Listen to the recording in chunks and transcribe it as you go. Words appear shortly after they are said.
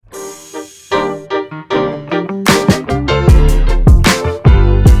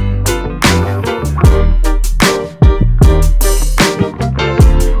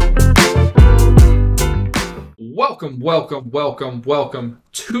welcome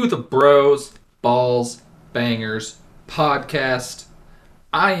to the Bros, Balls, Bangers podcast.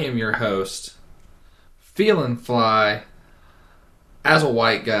 I am your host, feeling fly as a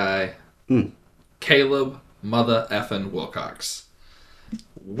white guy, Caleb Mother Effin Wilcox.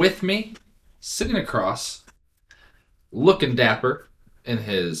 With me, sitting across, looking dapper in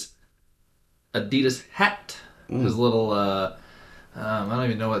his Adidas hat, his little, I don't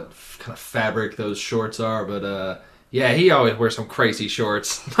even know what kind of fabric those shorts are, but yeah, he always wears some crazy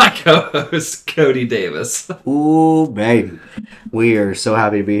shorts. My co-host, Cody Davis. Ooh, baby. We are so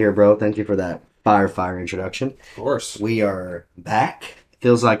happy to be here, bro. Thank you for that fire introduction. Of course. We are back. It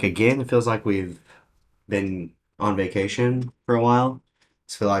feels like we've been on vacation for a while.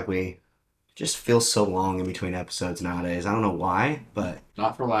 Just feel like we just feel so long in between episodes nowadays. I don't know why, but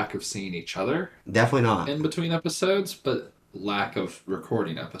Not for lack of seeing each other definitely not. in between episodes, but lack of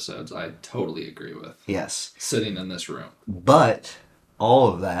recording episodes. I totally agree with. Yes. Sitting in this room. But all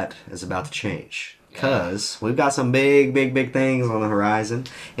of that is about to change. Because we've got some big things on the horizon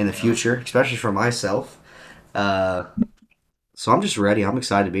in the future, especially for myself. So I'm just ready. I'm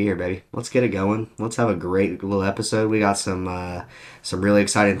excited to be here, baby. Let's get it going. Let's have a great little episode. We got some really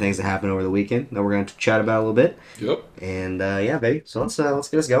exciting things that happened over the weekend that we're going to chat about a little bit. Yep. And yeah, baby. So let's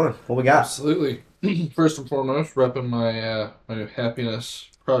get us going. What we got? Absolutely. First and foremost, repping my new Happiness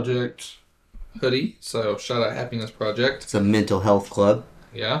Project hoodie. So shout out Happiness Project. It's a mental health club.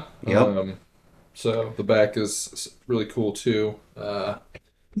 Yeah. Yep. So the back is really cool too.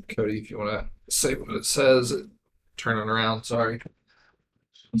 Cody, if you want to say what it says, turn it around. Sorry.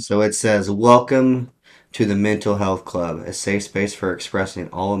 So it says, "Welcome to the Mental Health Club, a safe space for expressing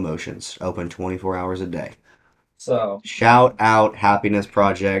all emotions. Open 24 hours a day." So Shout out Happiness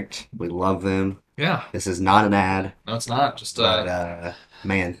Project. We love them. yeah, This is not an ad, no, it's not. Just but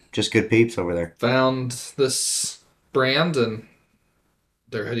man, just good peeps over there. found this brand and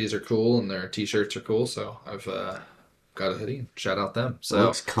their hoodies are cool and their t-shirts are cool. So I've got a hoodie. Shout out them. It So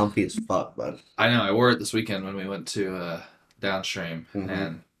looks comfy as fuck, bud. I know I wore it this weekend when we went to Downstream, Mhm.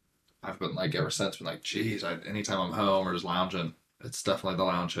 and I've been like ever since been like, geez, anytime I'm home or just lounging, it's definitely the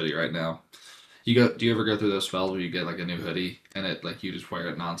lounge hoodie right now. Do you ever go through those spells where you get like a new hoodie and it like you just wear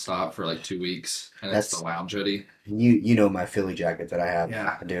it nonstop for like 2 weeks and it's That's the lounge hoodie? you know my Philly jacket that I have.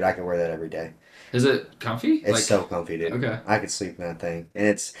 Yeah. Dude, I can wear that every day. Is it comfy? It's so comfy, dude. Okay. I could sleep in that thing. And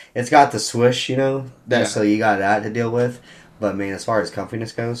it's got the swoosh, Yeah. so you got that to deal with. But man, as far as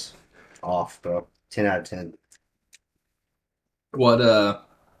comfiness goes, off, bro. 10 out of 10.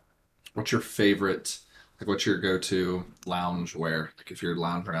 What's your favorite? Like, what's your go-to lounge wear? Like, if you're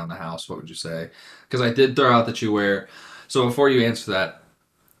lounging around the house, what would you say? Because I did throw out that you wear. So before you answer that,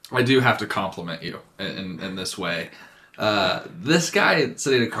 I do have to compliment you in this way. This guy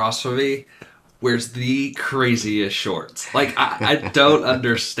sitting across from me wears the craziest shorts. Like, I don't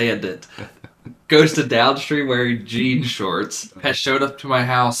understand it. Goes to Downstream wearing jean shorts, has showed up to my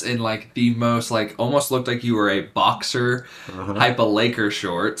house in like the most like almost looked like you were a boxer type of Laker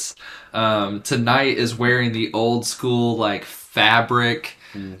shorts. Tonight is wearing the old school like fabric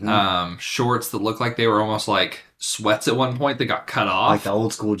shorts that look like they were almost like sweats at one point that got cut off. Like the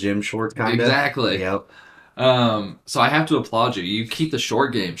old school gym shorts, kind of. Exactly. Yep. So I have to applaud you. You keep the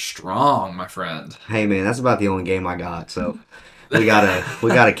short game strong, my friend. Hey man, that's about the only game I got. So we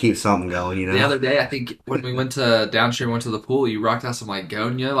gotta keep something going, you know. The other day, I think when we went to Downstream, went to the pool, you rocked out some like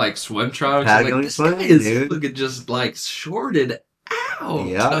Gonya, like swim trunks. Patagonia This swim, guy is dude. looking just like shorted out.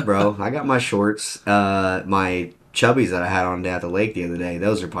 Yeah, bro. I got my shorts. My chubbies that I had on down at the lake the other day.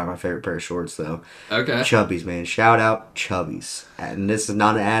 Those are probably my favorite pair of shorts, though. Okay. Chubbies, man. Shout out Chubbies. And this is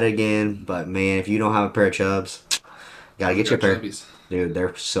not an ad again, but man, if you don't have a pair of Chubs, gotta get you a pair. Chubbies. Dude,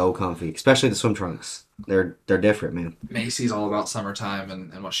 they're so comfy, especially the swim trunks. They're different, man. Macy's all about summertime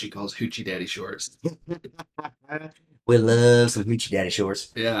and what she calls hoochie daddy shorts. We love some hoochie daddy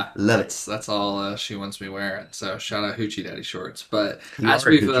shorts. Yeah, Love it. that's all she wants me wearing. So shout out hoochie daddy shorts. But You as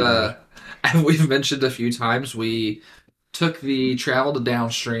are a hoochie we've mentioned a few times, we took the travel to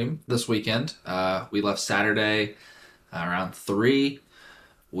Downstream this weekend. We left Saturday around 3.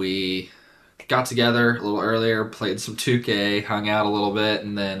 We got together a little earlier, played some 2K, hung out a little bit,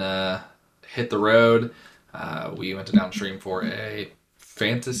 and then hit the road. We went to Downstream for a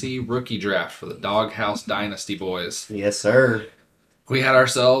fantasy rookie draft for the Doghouse Dynasty boys. Yes, sir. We had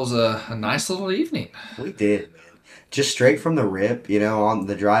ourselves a nice little evening. We did, man. Just straight from the rip, on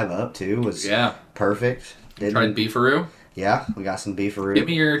the drive up too was Yeah. perfect. Tried beefaroo. Yeah, we got some beefaroo. Give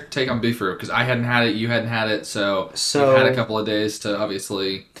me your take on beefaroo, because I hadn't had it, you hadn't had it, so So- you've had a couple of days to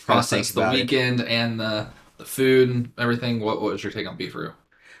obviously process think the about it. weekend and the food and everything. What was your take on beefaroo?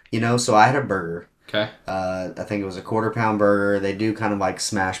 So I had a burger. Okay. I think it was a quarter pound burger. They do kind of like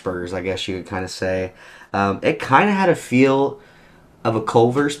smash burgers, I guess you would kind of say. It kind of had a feel of a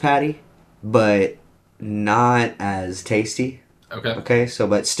Culver's patty, but not as tasty. Okay. Okay, so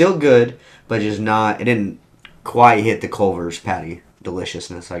but still good, but just not. It didn't quite hit the Culver's patty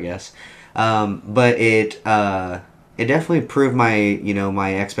deliciousness, I guess. But it definitely proved my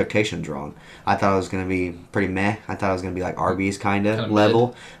my expectations wrong. I thought it was gonna be pretty meh. I thought it was gonna be like Arby's kind Kind of of mid.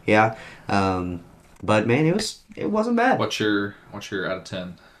 level, yeah. But man, it wasn't bad. What's your out of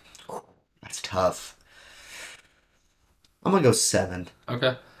 10? That's tough. I'm gonna go 7,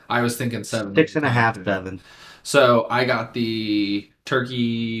 Okay. I was thinking 7 at six the and a time half, too. 7. So I got the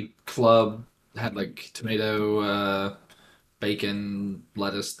turkey club, had like tomato, bacon,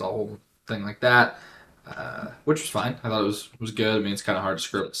 lettuce, the whole thing like that, which was fine. I thought it was good. I mean, it's kind of hard to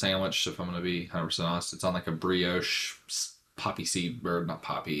screw up the sandwich if I'm gonna be 100% honest. It's on like a brioche poppy seed or not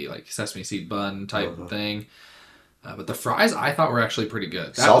poppy, like sesame seed bun type Uh-huh. thing. But the fries I thought were actually pretty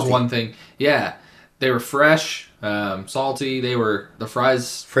good. That was Salty one thing. Yeah, they were fresh, salty. They were the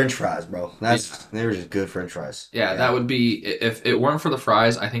fries. French fries, bro. Yeah, They were just good French fries. yeah, Yeah. that would be if it weren't for the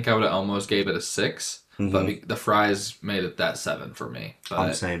fries. I think I would have almost gave it a 6, but Mm-hmm. the fries made it that 7 for me. I'm the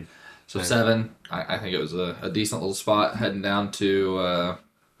But same. so Same. 7, I think it was a decent little spot heading down to.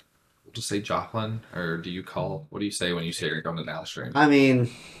 We'll just say Joplin, or do you call? What do you say when you say you're going to Downstream? I mean,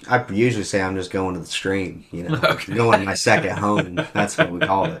 I usually say I'm just going to the stream. Okay. Going to my second home. That's what we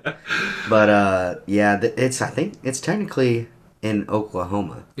call it. But yeah, I think it's technically in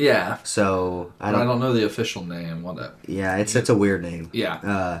Oklahoma. Yeah, So I but I don't. don't know the official name. What that? Yeah, it's a weird name.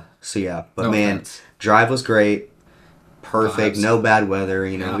 Yeah. So yeah, but No man, offense. drive was great. Perfect. Vibes. No bad weather.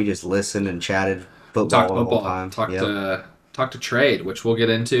 Yeah. We just listened and chatted Talked football the whole football. time. Talked Yep. talked to trade, which we'll get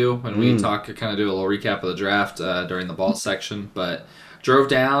into when we Mm. talk. Kind of do a little recap of the draft during the ball section. But drove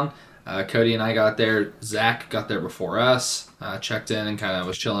down. Cody and I got there. Zach got there before us. Checked in and kind of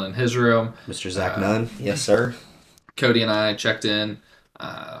was chilling in his room. Mr. Zach Nunn. Yes, sir. Cody and I checked in.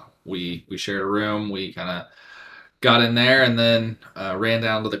 We shared a room. We kind of got in there and then ran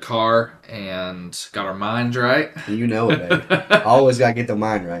down to the car and got our minds right. You know it, baby. Always got to get the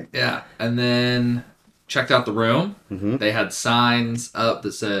mind right. Yeah, and then checked out the room. Mm-hmm. They had signs up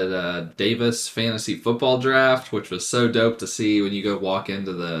that said Davis Fantasy Football Draft, which was so dope to see when you go walk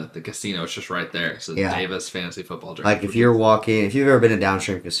into the casino. It's just right there. It says Yeah. Davis Fantasy Football Draft. Like if you've ever been to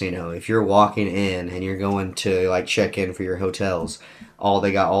Downstream Casino, if you're walking in and you're going to like check in for your hotels,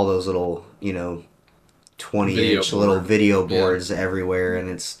 they got all those little 20-inch Video little board. video Yeah. boards everywhere, and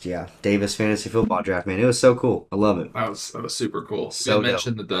it's Davis Fantasy Football Draft, man. It was so cool. I love it, That was super cool. so You dope,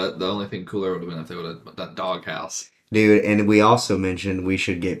 mentioned that the only thing cooler would have been if they would have that doghouse. dude. And we also mentioned we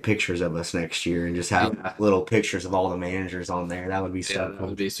should get pictures of us next year and just have Yeah. little pictures of all the managers on there. That would be Yeah, so that cool.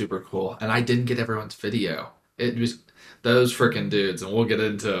 would be super cool. And I didn't get everyone's video. It was those freaking dudes, and we'll get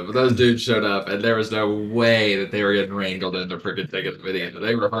into it. But those dudes showed up, and there was no way that they were getting wrangled into freaking taking video.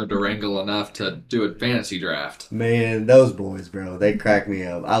 They were hard to wrangle enough to do a fantasy draft. Man, those boys, bro, they crack me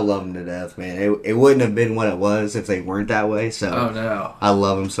up. I love them to death, man. It wouldn't have been what it was if they weren't that way. So Oh no. I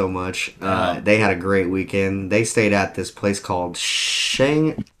love them so much. They had a great weekend. They stayed at this place called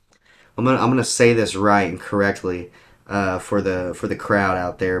Shang. I'm gonna say this right and correctly for the crowd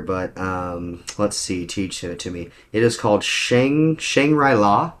out there, but let's see. Teach it to me. It is called Shangri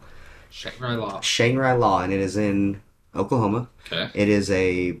La. Shangri La. Shangri La, and it is in Oklahoma. Okay. It is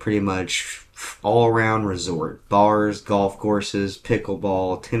a pretty much all around resort. Bars, golf courses,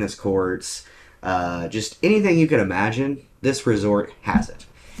 pickleball, tennis courts, just anything you could imagine. This resort has it.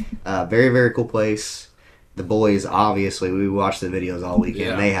 Very, very cool place. The boys, obviously, we watched the videos all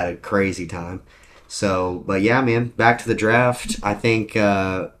weekend. Yeah. They had a crazy time. So, but yeah, man, back to the draft. I think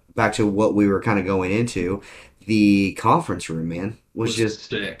back to what we were kind of going into. The conference room, man, was just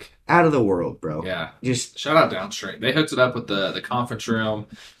sick. out of the world, bro. Yeah. Just Shout out Downstream. They hooked it up with the conference room.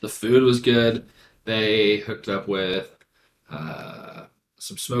 The food was good. They hooked up with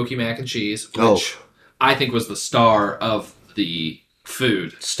some smoky mac and cheese, which I think was the star of the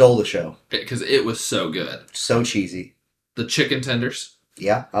food stole the show. because it was so good. So cheesy. The chicken tenders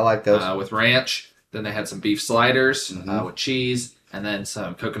Yeah, I like those. with ranch. Then they had some beef sliders Mhm. with cheese, and then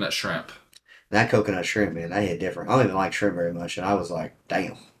some coconut shrimp. That coconut shrimp, man, that hit different. I don't even like shrimp very much, and I was like,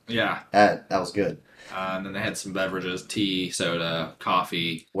 damn, Yeah. that was good. And then they had some beverages, tea, soda,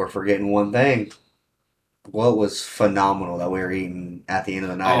 coffee. We're forgetting one thing. What was phenomenal that we were eating at the end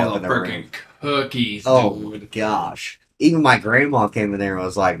of the night All up the in the room. freaking cookies, Oh dude. gosh. Even my grandma came in there and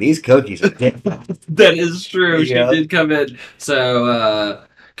was like, these cookies are different. That is true. Yeah. She did come in. So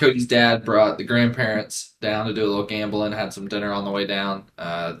Cody's dad brought the grandparents down to do a little gambling. Had some dinner on the way down.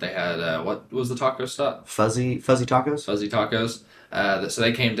 They had what was the taco stuff? Fuzzy tacos. Fuzzy tacos. So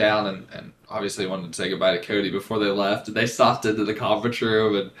they came down and obviously wanted to say goodbye to Cody before they left. And they stopped into the conference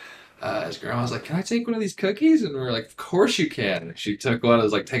room and his grandma was like, "Can I take one of these cookies?" And we were like, "Of course you can." She took one. I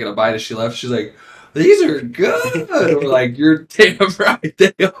was like taking a bite as she left. She's like, "These are good." We're like, "You're damn right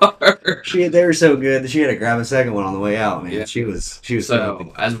they are." They were so good that she had to grab a second one on the way out, man. Yeah. She was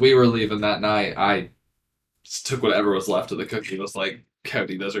So as we were leaving that night, I just took whatever was left of the cookie. Was like,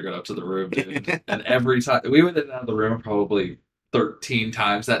 "Cody, those are going up to the room, dude." And every time we went in and out of the room probably 13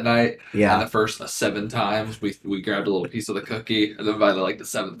 times that night. Yeah. And the first 7 times we grabbed a little piece of the cookie, and then by the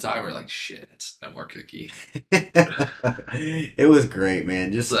 7th time we're like, "Shit, no more cookie." It was great,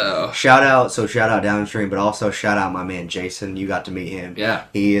 man. Just So shout out Downstream, but also shout out my man Jason. You got to meet him. yeah,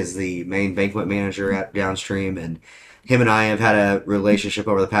 He is the main banquet manager at Downstream, and him and I have had a relationship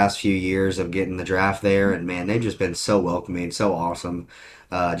over the past few years of getting the draft there, and man, they've just been so welcoming, so awesome.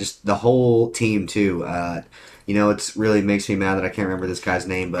 Just the whole team too. It's really makes me mad that I can't remember this guy's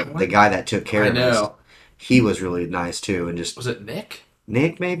name, but the guy that took care I of us, know. he was really nice too, and just Was it Nick?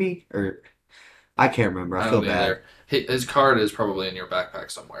 Nick maybe, or I can't remember. I I feel don't bad. either. His card is probably in your backpack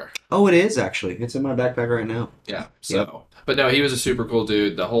somewhere. Oh, it is actually. It's in my backpack right now. Yeah. Yep. So, but no, he was a super cool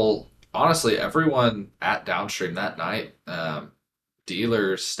dude. Honestly, everyone at Downstream that night,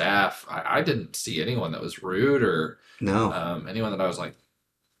 dealers, staff, I didn't see anyone that was rude or No. anyone that I was like,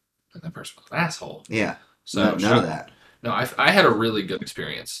 that person was an asshole. Yeah. So None of that. No, I had a really good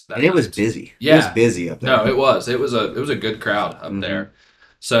experience that And it was night. busy. Yeah. It was busy up there. No, it was. It was a good crowd up there.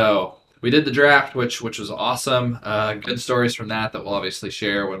 So we did the draft, which was awesome. Good stories from that we'll obviously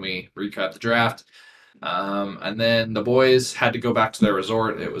share when we recap the draft. And then the boys had to go back to their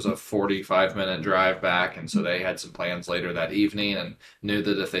resort. It was a 45-minute drive back, and so they had some plans later that evening and knew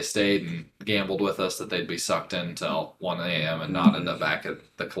that if they stayed and gambled with us that they'd be sucked in until 1 a.m. and not end up back at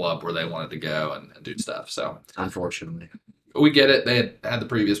the club where they wanted to go and do stuff. So Unfortunately. we get it. They had the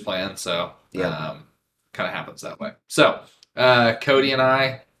previous plan, so Yeah. kind of happens that way. So Cody and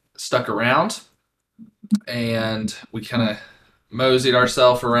I stuck around, and we kind of moseyed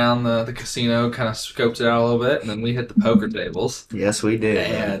ourselves around the casino, kind of scoped it out a little bit, and then we hit the poker tables. Yes, we did.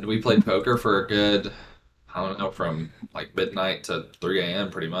 And we played poker for a good, I don't know, from like midnight to 3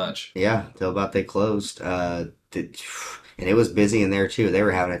 a.m. pretty much. Yeah, till about they closed. And it was busy in there too. They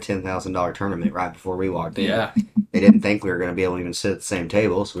were having a $10,000 tournament right before we walked in. Yeah. They didn't think we were going to be able to even sit at the same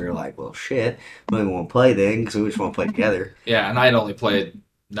table, so we were like, well, shit, we don't even want to play then because we just want to play together. Yeah, and I'd only played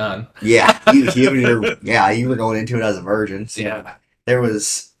none. Yeah, you were going into it as a virgin. So Yeah. there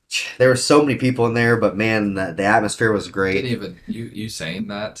were so many people in there, but man, the atmosphere was great. Didn't even, you saying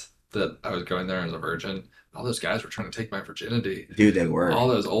that I was going there as a virgin, all those guys were trying to take my virginity. Dude, they were. All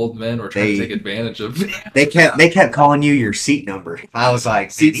those old men were trying to take advantage of me. They kept calling you your seat number. I was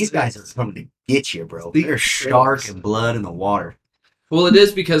like, see, these guys are coming to get you, bro. They're shark and blood in the water. Well, it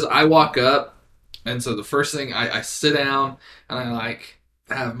is because I walk up, and so the first thing I sit down and I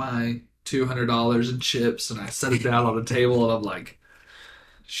have my $200 in chips, and I set it down on the table, and I'm like,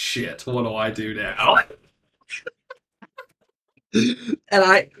 shit, what do I do now? And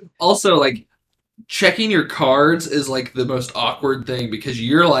I also checking your cards is the most awkward thing because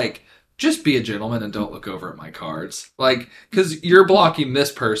you're like, just be a gentleman and don't look over at my cards. Because you're blocking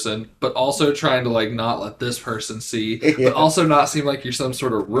this person, but also trying to not let this person see, but also not seem like you're some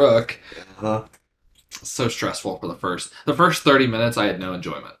sort of rook. Uh-huh. So stressful for the first 30 minutes. I had no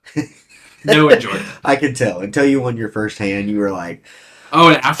enjoyment. No enjoyment. I could tell. Until you won your first hand, you were like... Oh,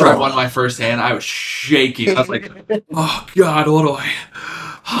 and after I won my first hand, I was shaking. I was like, oh, God, what do I...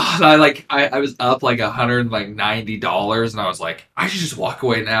 And I was up $190, and I was like, I should just walk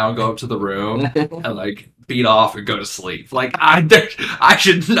away now and go up to the room and beat off and go to sleep. I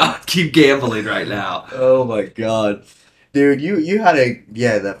should not keep gambling right now. Oh my God. Dude, you had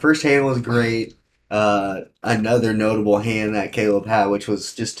that first hand was great. Another notable hand that Caleb had, which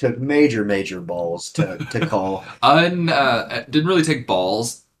was just took major balls to call. Didn't really take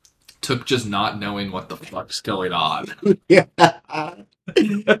balls. Took just not knowing what the fuck's going on. Yeah.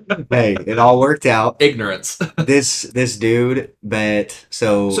 Hey, it all worked out. Ignorance. This dude bet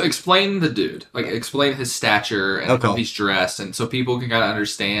so explain the dude. Explain his stature and how he's dressed, and so people can kind of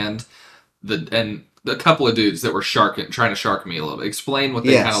understand the couple of dudes that were trying to shark me a little bit. Explain what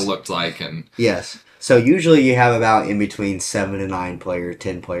they kind of looked like. And yes. So usually you have about in between 7 to 9 players,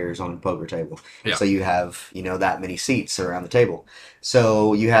 10 players on a poker table. Yeah. So you have, that many seats around the table.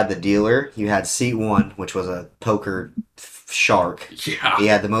 So you had the dealer, you had seat 1, which was a poker shark. Yeah. He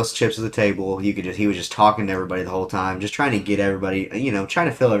had the most chips at the table. He was just talking to everybody the whole time, just trying to get everybody, trying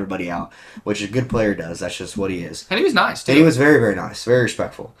to fill everybody out, which a good player does. That's just what he is. And he was nice, And he too. was very, very nice, very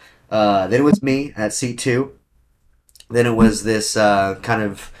respectful. Then it was me at seat two. Then it was this kind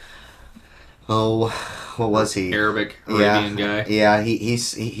of, oh, what was he? Arabic, Arabian guy. Yeah,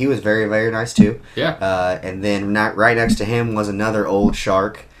 he was very, very nice too. Yeah. And then right next to him was another old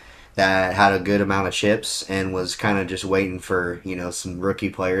shark that had a good amount of chips and was kind of just waiting for, some rookie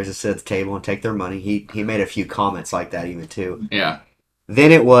players to sit at the table and take their money. He made a few comments like that even too. Yeah.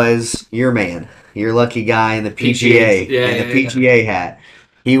 Then it was your man, your lucky guy in the PGA, PGA hat.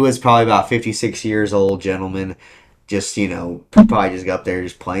 He was probably about 56 years old, gentleman. Just, probably just got up there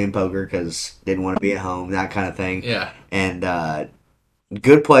just playing poker because didn't want to be at home, that kind of thing. Yeah. And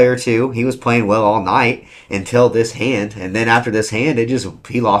good player too. He was playing well all night until this hand, and then after this hand,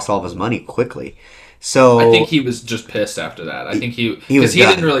 he lost all of his money quickly. So I think he was just pissed after that. I think he was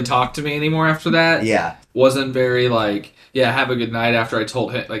didn't really talk to me anymore after that. Yeah. Wasn't very like, yeah, have a good night after I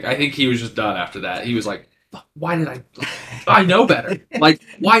told him. Like, I think he was just done after that. He was like, why did I know better. Like,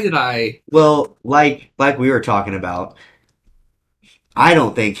 why did I? Well, like we were talking about, I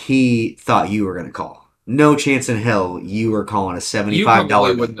don't think he thought you were going to call. No chance in hell you were calling a $75. You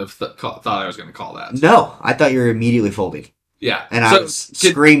probably wouldn't have thought I was going to call that. No, I thought you were immediately folding. Yeah. And I was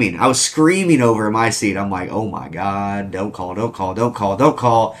screaming. I was screaming over in my seat. I'm like, oh my God, don't call, don't call, don't call, don't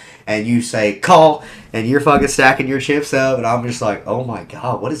call. And you say, call, and you're fucking stacking your chips up. And I'm just like, oh my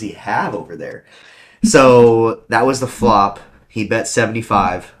God, what does he have over there? So that was the flop. He bet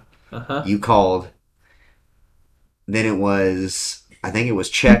 75. Uh-huh. You called. Then I think it was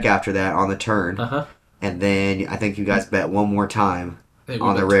check after that on the turn. Uh-huh. And then I think you guys bet one more time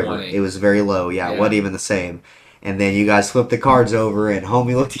on the bet river. 20. It was very low. Yeah, it wasn't even the same. And then you guys flipped the cards over, and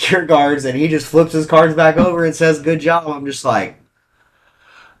homie looked at your cards, and he just flips his cards back over and says, good job. I'm just like,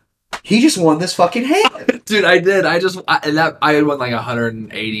 he just won this fucking hand. Dude, I did. I had won like $180,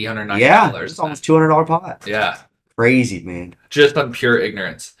 $190. Yeah, it's almost $200 pot. Yeah. Crazy, man. Just on pure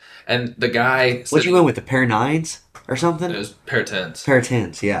ignorance. And the guy... What'd you win with, the pair nines or something? It was pair tens. Pair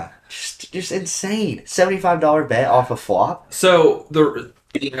tens, yeah. Just insane. $75 bet off a flop. So,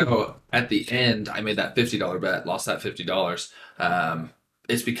 at the end, I made that $50 bet, lost that $50.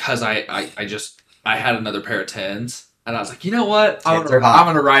 It's because I had another pair of tens, and I was like, you know what? I'm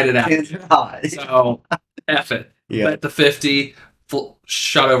gonna ride it out. Tens are hot. So, F it. Yeah. Bet the 50,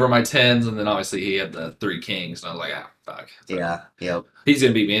 shot over my tens, and then obviously he had the 3 kings, and I was like, fuck. So Yeah, yep. he's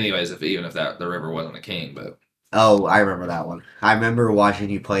gonna beat me anyways, even if the river wasn't a king, but... Oh, I remember that one. I remember watching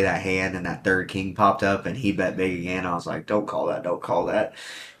you play that hand, and that third king popped up, and he bet big again. I was like, don't call that, don't call that.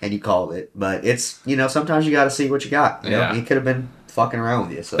 And you called it. But it's, sometimes you got to see what you got. You know? He could have been fucking around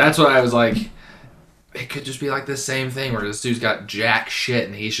with you. So that's what I was like, it could just be like the same thing where this dude's got jack shit,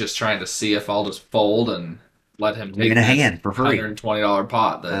 and he's just trying to see if I'll just fold and let him take a hand for free. $120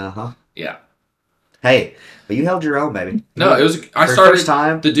 pot. Yeah. Hey, but you held your own, baby. No, it was. I started. First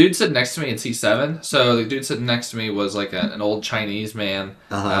time. The dude sitting next to me in C7. So the dude sitting next to me was like an old Chinese man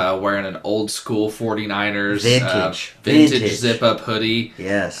wearing an old school 49ers vintage zip up hoodie.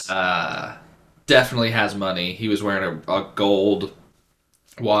 Yes. Definitely has money. He was wearing a gold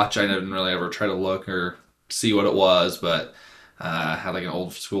watch. I didn't really ever try to look or see what it was, but had like an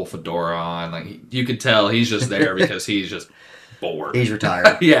old school fedora on. Like you could tell he's just there because he's just bored. He's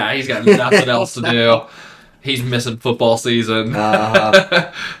retired. Yeah, he's got nothing else to do. He's missing football season.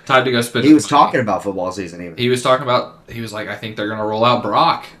 Time to go spend. He was talking about football season even. He was talking about, he was like, I think they're going to roll out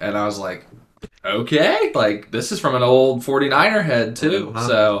Brock. And I was like, okay. Like, this is from an old 49er head, too.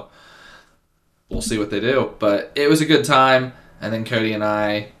 So, we'll see what they do. But it was a good time. And then Cody and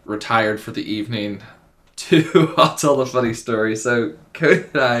I retired for the evening to, I'll tell the funny story. So, Cody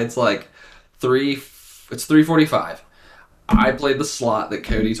and I, it's like it's 3:45. I played the slot that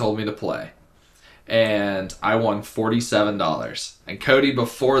Cody told me to play. And I won $47. And Cody,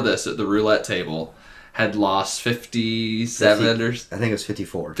 before this at the roulette table, had lost $57 or... I think it was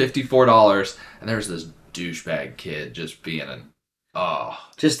 $54. $54. And there was this douchebag kid just being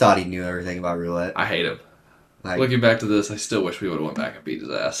just thought he knew everything about roulette. I hate him. Looking back to this, I still wish we would have went back and beat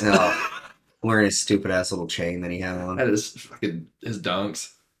his ass. Wearing his stupid ass little chain that he had on. That is his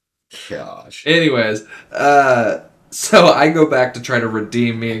dunks. Gosh. Anyways, so I go back to try to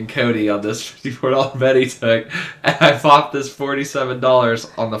redeem me and Cody on this $54 bet he took, and I bought this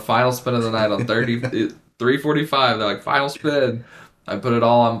 $47 on the final spin of the night on 345. They're like, final spin. I put it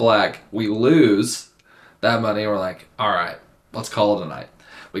all on black. We lose that money. We're like, all right, let's call it a night.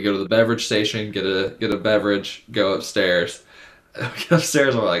 We go to the beverage station, get a beverage, go upstairs. We get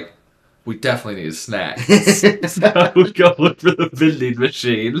upstairs, and we're like, we definitely need snacks. So we go look for the vending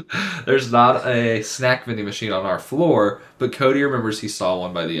machine. There's not a snack vending machine on our floor, but Cody remembers he saw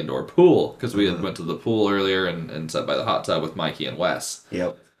one by the indoor pool because we had went to the pool earlier and sat by the hot tub with Mikey and Wes.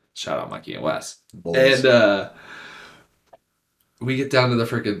 Yep. Shout out Mikey and Wes. Boys. And we get down to the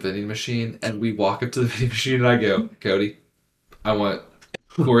freaking vending machine and we walk up to the vending machine and I go, Cody, I want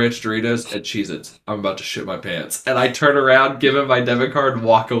 4-inch Doritos and Cheez-Its. I'm about to shit my pants. And I turn around, give him my debit card, and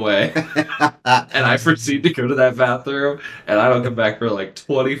walk away. And I proceed to go to that bathroom, and I don't come back for like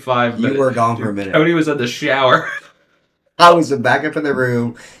 25 minutes. You were gone for a minute. Cody was in the shower. I was back up in the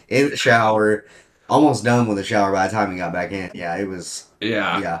room, in the shower, almost done with the shower by the time we got back in. Yeah, it was...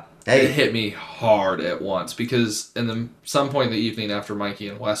 Yeah. Hey. It hit me hard at once, because some point in the evening after Mikey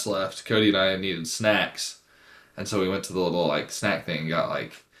and Wes left, Cody and I needed snacks. And so we went to the little like snack thing and got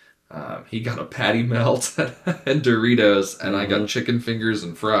like, he got a patty melt and Doritos, and I got chicken fingers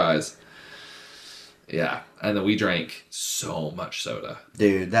and fries. Yeah, and then we drank so much soda.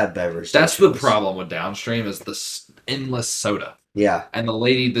 Dude, that beverage. That's the problem with Downstream is the endless soda. Yeah. And the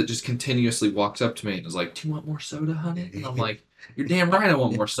lady that just continuously walks up to me and is like, "Do you want more soda, honey?" And I'm like, "You're damn right I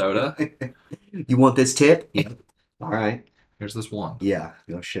want more soda." You want this tip? Yep. All right. Here's this one. Yeah,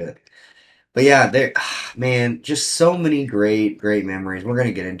 no shit. But yeah, there, man, just so many great memories. We're going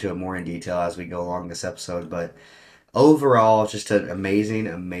to get into it more in detail as we go along this episode, but overall, just an amazing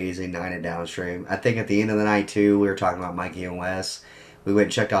night at Downstream. I think at the end of the night, too, we were talking about Mikey and Wes. We went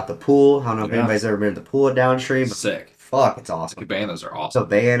and checked out the pool. I don't know if anybody's ever been to the pool at Downstream. But sick. Fuck, it's awesome. The cabanas are awesome.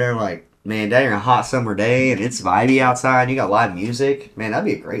 Cabana, like, man, during a hot summer day and it's vibey outside, you got live music. Man, that'd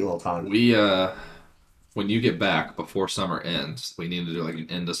be a great little time. We, when you get back before summer ends, we need to do like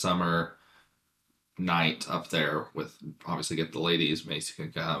an end of summer night up there with, obviously get the ladies, Macy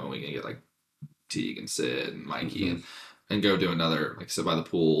can come, and we can get like Teague and Sid and Mikey and go do another, like sit by the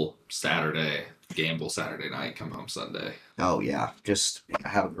pool Saturday, gamble Saturday night, come home Sunday. Oh yeah, just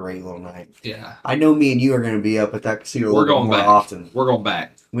have a great little night. Yeah. I know me and you are going to be up at that casino We're going more back. often. We're going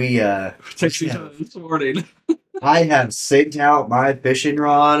back. We This morning. I have sent out my fishing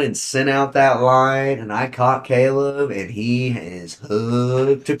rod and sent out that line, and I caught Caleb, and he is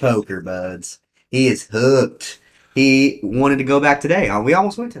hooked to poker, buds. He is hooked. He wanted to go back today. We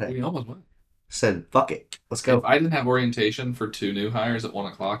almost went today. We almost went. Said, fuck it. Let's go. If I didn't have orientation for 2 new hires at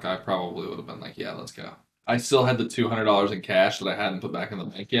 1 o'clock, I probably would have been like, yeah, let's go. I still had the $200 in cash that I hadn't put back in the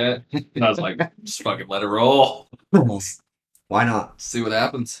bank yet. And I was like, just fucking let it roll. Why not? See what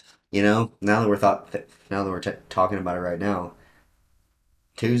happens. You know, now that we're talking about it right now,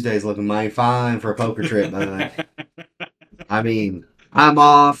 Tuesday's looking mighty fine for a poker trip, man. I mean, I'm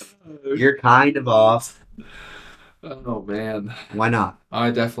off. You're kind of off. Oh, man. Why not?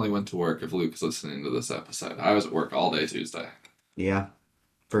 I definitely went to work if Luke's listening to this episode. I was at work all day Tuesday. Yeah,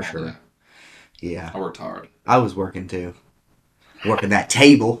 for All sure. day. Yeah. I worked hard. I was working too. Working that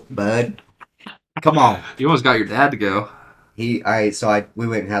table, bud. Come on. You almost got your dad to go. We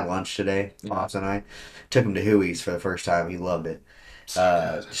went and had lunch today, Pops and I. Took him to Huey's for the first time. He loved it.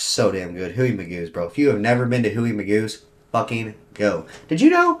 So damn good. Huey Magoo's, bro. If you have never been to Huey Magoo's, fucking go. Did you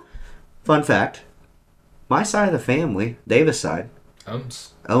know? Fun fact. My side of the family, Davis' side,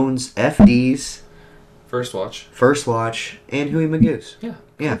 owns FD's, First Watch, and Huey Magoo's. Yeah.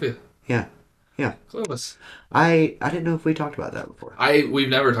 Yeah. Columbia. Yeah. Clovis. I didn't know if we talked about that before. We've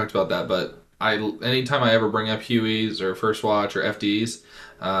never talked about that, but anytime I ever bring up Huey's or First Watch or FD's,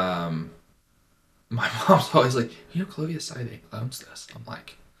 my mom's always like, Clovis side owns this. I'm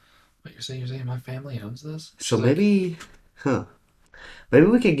like, what you're saying my family owns this? So maybe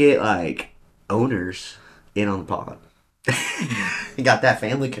we could get like owners in on the pod. You got that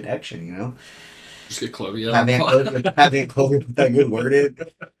family connection, you know. Just get Clovia. Have Aunt Chloe put that good word in.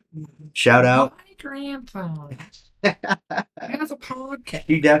 Shout out. My grandpa has a podcast.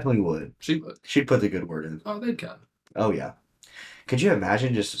 She definitely would. She would. She'd put the good word in. Oh, they'd come. Oh yeah. Could you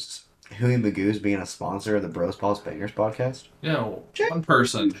imagine just Huey Magoo's being a sponsor of the Bros Balls Bangers podcast? One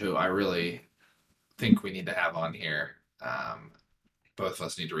person who I really think we need to have on here, both of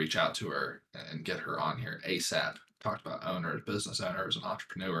us need to reach out to her and get her on here ASAP. Talked about owners, business owners, and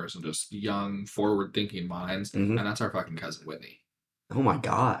entrepreneurs, and just young, forward-thinking minds, and that's our fucking cousin Whitney. Oh my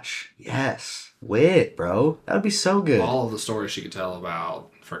gosh. Yes. Wit, bro. That would be so good. All of the stories she could tell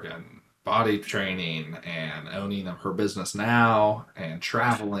about freaking body training and owning her business now and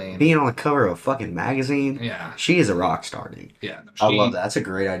traveling. Being on the cover of a fucking magazine. Yeah. She is a rock star, dude. Yeah. I love that. That's a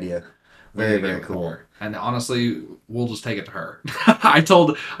great idea. Very, very cool. Her. And honestly, we'll just take it to her. I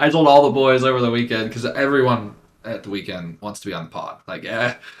told all the boys over the weekend, because everyone at the weekend wants to be on the pod. Like,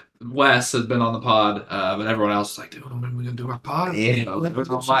 Wes had been on the pod, but everyone else was like, dude, when are we gonna do our pod? Yeah. You know, it was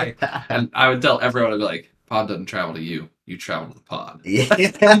on my, and I would tell everyone, I'd be like, pod doesn't travel to you, you travel to the pod. Yeah.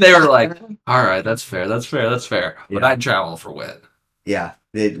 And they were like, all right, that's fair, that's fair, that's fair. But Yeah. I'd travel for Wit. Yeah.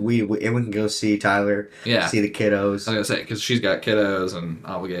 And we can go see Tyler, Yeah. see the kiddos, I was gonna say because she's got kiddos and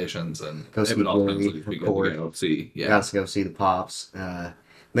obligations, and go it see would Lori, ultimately be good to record. go see. Yeah, Got to go see the pops. yeah,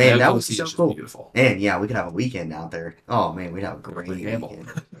 Man, that would be Oklahoma so is cool. beautiful. And yeah, we could have a weekend out there. Oh man, we'd have a great Great gamble.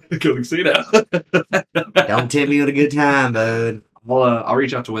 weekend. Go casino. Don't tempt me with a good time, bud. Well, I'll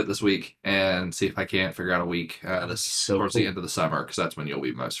reach out to Wit this week and see if I can't figure out a week this So towards cool. the end of the summer because that's when you'll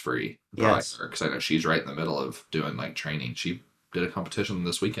be most free. Yes. Because I know she's right in the middle of doing like training. She did a competition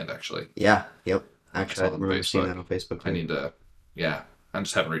this weekend actually. Yeah. Yep. I Actually, I saw on remember seeing Facebook. that on Facebook. I Too. need to. Yeah, I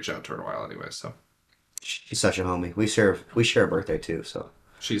just haven't reached out to her in a while anyway. So She's such a homie. We share a birthday too, so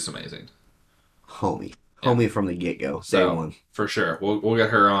she's amazing. homie, Yeah. homie from the get go, day So one. for sure, we'll get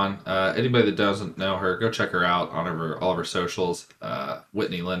her on. Anybody that doesn't know her, go check her out on all of her socials.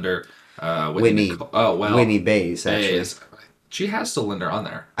 Whitney Linder, Whitney. Nicole, oh well, Whitney Bays, actually. Bays. She has still Linder on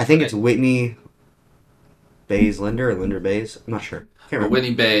there. I think it's Whitney Bays Linder or Linder Bays. I'm not sure. Can't remember.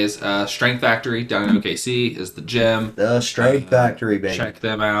 Whitney Bays, Strength Factory down in OKC is the gym. The Strength Factory, baby. Check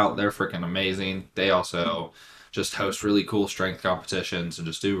them out. They're freaking amazing. They also just host really cool strength competitions and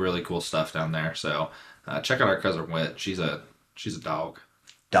just do really cool stuff down there. So check out our cousin Whit. She's a dog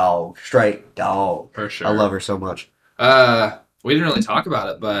Dog. Straight dog. for sure. I love her so much. We didn't really talk about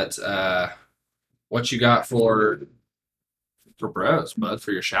it, but what you got for bros, bud,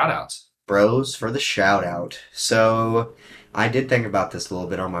 for your shout outs? Bros for the shout out. So I did think about this a little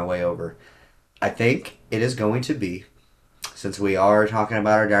bit on my way over. I think it is going to be, since we are talking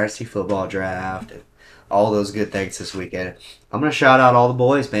about our Dynasty football draft and all those good things this weekend, I'm going to shout out all the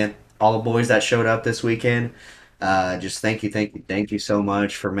boys, man. All the boys that showed up this weekend. Just thank you so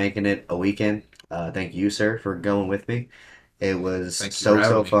much for making it a weekend. Thank you, sir, for going with me. It was Thank you so for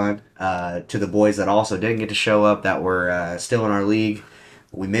having me. fun. To the boys that also didn't get to show up that were still in our league,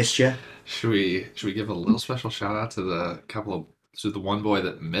 we missed you. Should we give a little special shout out to the one boy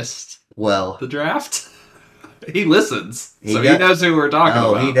that missed Well, the draft? He listens, He so does- he knows who we're talking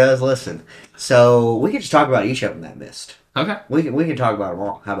oh, about. he does listen. So we can just talk about each of them that missed. Okay. We can talk about them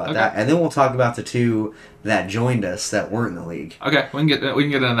all. How about Okay. that? And then we'll talk about the two that joined us that weren't in the league. Okay, we can get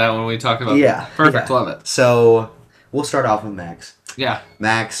into that when we talk about. Yeah, Perfect. yeah. Love it. So we'll start off with Max. Yeah.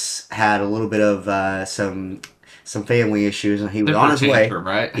 Max had a little bit of some family issues, and he was Temper on his way. tantrum,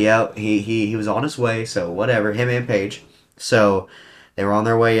 right? Yep, he was on his way. So whatever, him and Paige. So they were on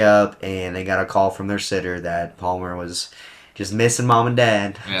their way up, and they got a call from their sitter that Palmer was just missing mom and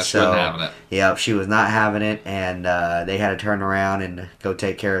dad. Yeah, she so, wasn't having it. Yep, she was not having it, and they had to turn around and go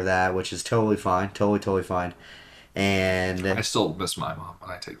take care of that, which is totally fine, totally fine. And I still miss my mom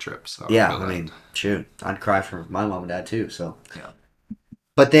when I take trips. So yeah, feel I that. mean, shoot, I'd cry for my mom and dad too. So Yeah.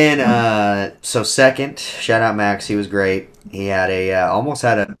 But then, so second, shout out Max. He was great. He had almost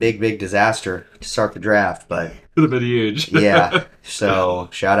had a big disaster to start the draft, but Could have been huge. yeah. So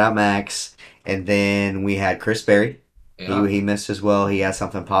shout out Max. And then we had Chris Berry. Yeah. He missed as well. He had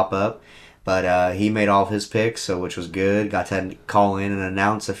something pop up, but he made all of his picks, so which was good. Got to call in and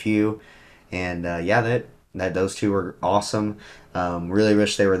announce a few, and yeah, that those two were awesome. Really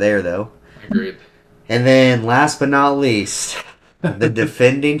wish they were there though. Agreed. And then last but not least, the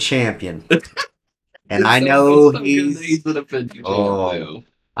defending champion. And I know he's the defending Oh. champion.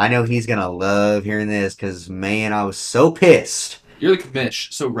 I know he's gonna love hearing this because man, I was so pissed. You're the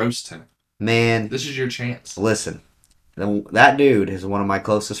commish, so roast him. Man, This is your chance. listen, that dude is one of my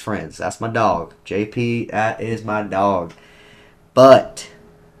closest friends. That's my dog. JP, that is my dog. But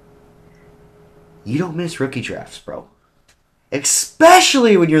you don't miss rookie drafts, bro.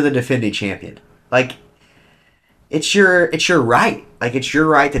 Especially when you're the defending champion. Like, it's your right. Like, it's your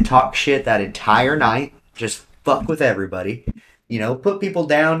right to talk shit that entire night. Just fuck with everybody. You know, put people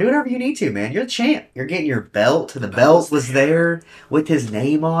down. Do whatever you need to, man. You're the champ. You're getting your belt. The belt was there with his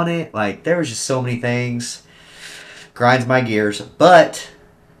name on it. Like, there was just so many things. Grinds my gears. But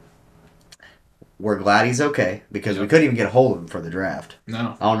we're glad he's okay because we couldn't even get a hold of him for the draft.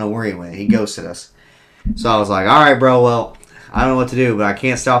 No. I don't know where he went. He ghosted us. So I was like, all right, bro, well, I don't know what to do, but I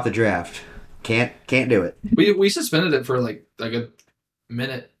can't stop the draft. Can't do it. We suspended it for like a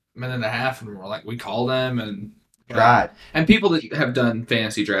minute and a half, and we called them and Tried. And people that have done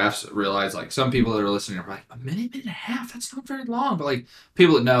fantasy drafts realize like some people that are listening are like a minute and a half. That's not very long, but like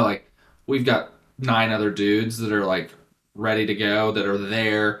people that know like we've got 9 other dudes that are like ready to go that are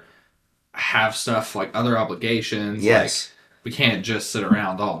there, have stuff like other obligations. Yes. Like, we can't just sit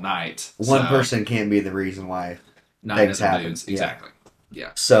around all night. One So, person can't be the reason why 9 things other happen. dudes. Yeah. Exactly.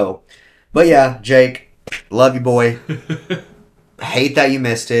 Yeah. So, but yeah, Jake, love you, boy. Hate that you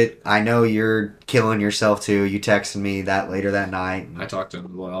missed it. I know you're killing yourself too. You texted me that later that night. I talked to him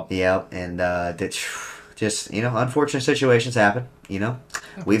as well. Yep, and that just unfortunate situations happen. We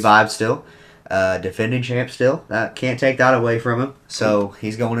Happens. vibe still. Defending champ still. That can't take that away from him. So Nope.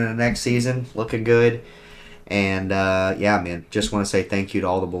 he's going into next season looking good. And yeah, man, just want to say thank you to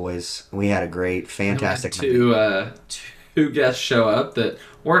all the boys. We had a great, And we had fantastic night. two guests show up that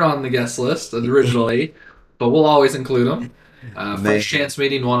weren't on the guest list originally, but we'll always include them. First Man, chance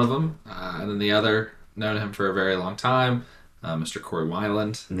meeting one of them, and then the other known him for a very long time, Mr. Corey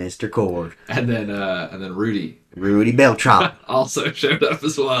Wyland, Mr. Cord, and then Rudy Rudy Beltran. also showed up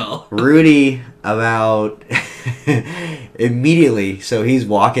as well. Rudy about immediately. So he's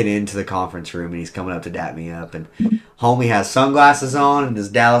walking into the conference room and he's coming up to dap me up, and homie has sunglasses on and his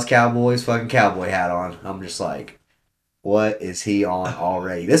Dallas Cowboys fucking cowboy hat on. I'm just like, what is he on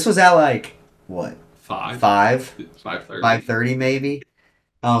already? This was at like what 5, 5:30. 5:30 maybe.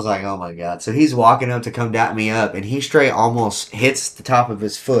 I was like, oh my god. So he's walking up to come dap me up, and he straight almost hits the top of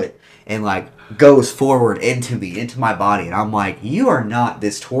his foot and like goes forward into me, into my body. And I'm like, you are not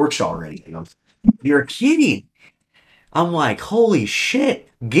this torched already. You're kidding. I'm like, holy shit.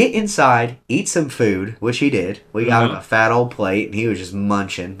 Get inside, eat some food, which he did. We got him Uh-huh. a fat old plate, and he was just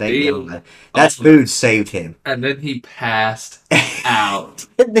munching. Thank He, God. That oh, food saved him. and then he passed out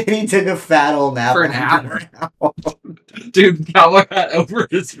And then he took a fat old nap for an on the hour. ground. Dude, cowboy hat over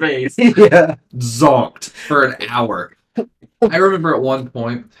his face. Yeah. Zonked for an hour. I remember at one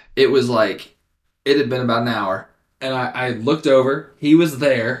point, it was like, it had been about an hour, and I looked over, he was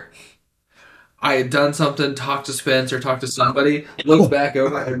there. I had done something, talked to Spencer, talked to somebody, looked back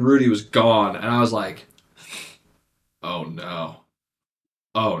over, and Rudy was gone. And I was like, oh no.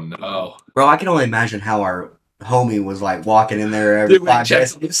 Oh no. Bro, I can only imagine how our homie was like walking in there every Dude, we 5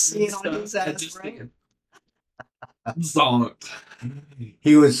 minutes. checked You see it on stuff. his I ass, just bro? zonked.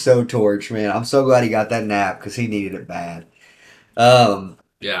 He was so torched, man. I'm so glad he got that nap because he needed it bad. Um,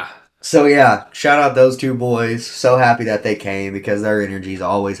 Yeah, so yeah, shout out those two boys. So happy that they came because their energy is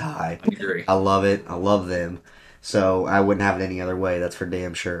always high. I agree. I love it. I love them. So I wouldn't have it any other way. That's for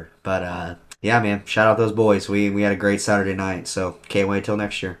damn sure. But yeah, man, shout out those boys. We had a great Saturday night. So can't wait till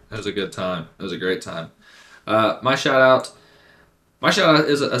next year. It was a good time. It was a great time. My shout out. My shout out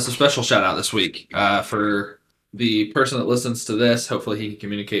is a special shout out this week for the person that listens to this. Hopefully, he can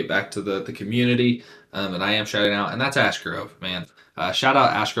communicate back to the community. And I am shouting out, and that's Ashgrove, man. Shout out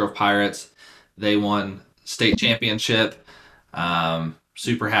Ashgrove Pirates. They won state championship.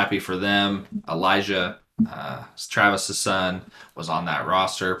 Super happy for them. Elijah, Travis's son, was on that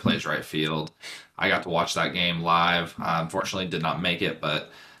roster, plays right field. I got to watch that game live. Unfortunately, did not make it,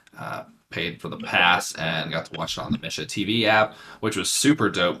 but paid for the pass and got to watch it on the Misha TV app, which was super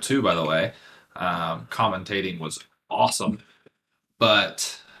dope too, by the way. Commentating was awesome.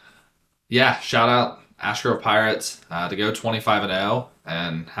 But yeah, shout out Astro Pirates to go 25-0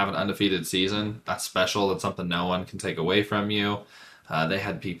 and have an undefeated season. That's special. That's something no one can take away from you. They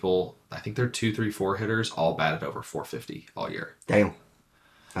had people, I think they're 2, 3, 4 hitters, all batted over 450 all year. Damn,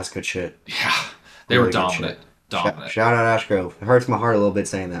 that's good shit. Yeah, they Really were good dominant. shit. Dominant. Shout out Ashgrove. It hurts my heart a little bit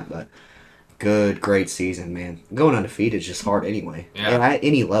saying that, but good, great season, man. Going undefeated is just hard anyway. Yeah. And at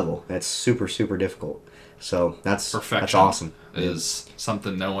any level, that's super, super difficult. So that's Perfection awesome. is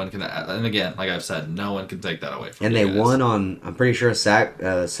something no one can. And again, like I've said, no one can take that away from And you they guys. won on, I'm pretty sure, a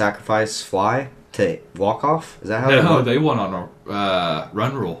sacrifice fly to walk off. Is that how they No, won? they won on a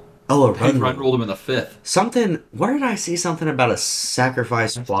run rule. Oh, a They run run rule. ruled them in the 5th. Something. Where did I see something about a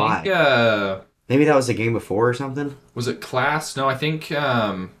sacrifice fly? I think, Maybe that was the game before or something. was it Class? No, I think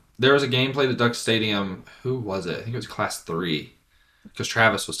there was a game played at Duck Stadium. Who was it? I think it was Class 3. Because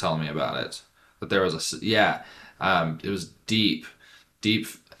Travis was telling me about it. But there was yeah. It was deep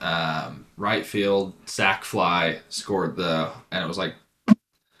right field sac fly scored and it was like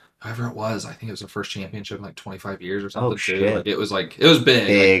whoever it was. I think it was the first championship in like 25 years or something Oh too. shit! Like it was big.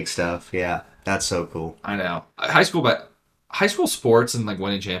 Big stuff. Yeah, that's so cool. I know high school sports and like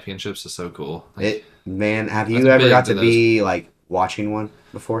winning championships is so cool. Like, Man, have that's you ever big got to to be like watching one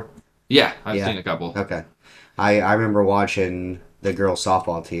before? yeah, I've Yeah. seen a couple. Okay. I remember watching the girls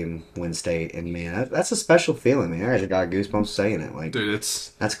softball team win state, and man, that's a special feeling, man. I just got goosebumps saying it. Like, Dude,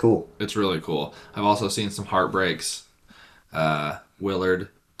 that's cool. it's really cool. I've also seen some heartbreaks. Willard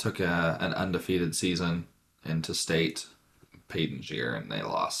took an undefeated season into state Peyton's year, and they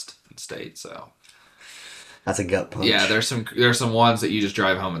lost in state. So That's a gut punch. yeah, there's some ones that you just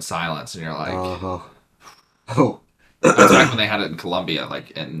drive home in silence, and you're like, Uh-huh. Oh. that's back when they had it in Columbia, like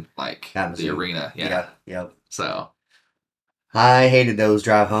in like Kalamazoo. the arena. Yeah. Yep. So I hated those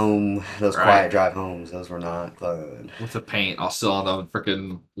drive home, those Right. quiet drive homes. Those were not fun. With the paint all still on the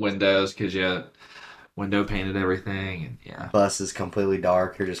freaking windows because you window painted everything. And yeah. Bus is completely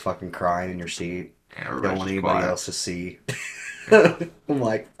dark. You're just fucking crying in your seat. Yeah, You don't everybody's want just anybody quiet. else to see. Yeah. I'm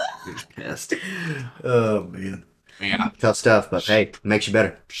like, You're just pissed. oh man, Yeah. tough stuff. But hey, makes you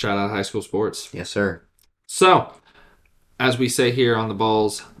better. Shout out high school sports. Yes, sir. So, as we say here on the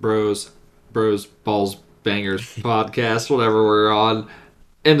Balls, Bangers podcast, whatever we're on,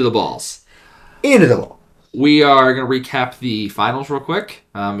 into the balls. Into the ball. We are going to recap the finals real quick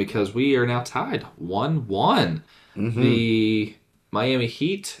because we are now tied 1-1. Mm-hmm. The Miami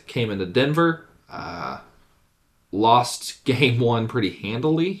Heat came into Denver, lost game one pretty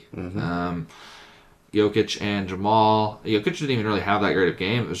handily. Mm-hmm. Jokic and Jamal. Jokic didn't even really have that great of a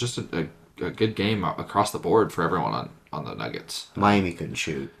game. It was just a good game across the board for everyone on the Nuggets. Miami couldn't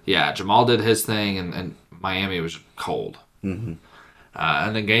shoot. Yeah, Jamal did his thing, and Miami was cold. Mm-hmm.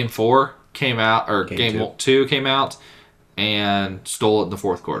 And then game four came out, or Game game two. two came out, and stole it in the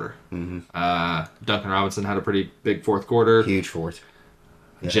fourth quarter. Mm-hmm. Duncan Robinson had a pretty big fourth quarter. Huge fourth.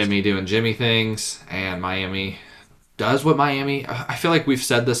 Yes. Jimmy doing Jimmy things, and Miami does what Miami. I feel like we've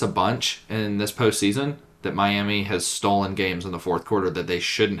said this a bunch in this postseason that Miami has stolen games in the fourth quarter that they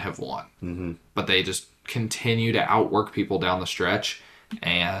shouldn't have won, Mm-hmm. but they just continue to outwork people down the stretch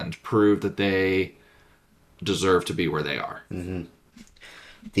and prove that they deserve to be where they are. Mm-hmm.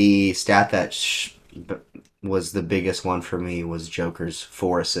 The stat that was the biggest one for me was Joker's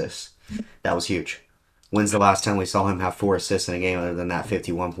 4 assists. That was huge. When's the last time we saw him have 4 assists in a game other than that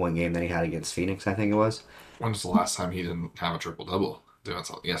 51-point game that he had against Phoenix, I think it was? When's the last time he didn't have a triple double?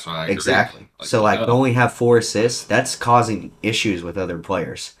 Yes, I agree. Exactly. So, like, only have 4 assists, that's causing issues with other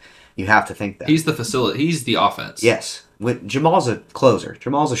players. You have to think that. He's the facility. He's the offense. Yes. Jamal's a closer.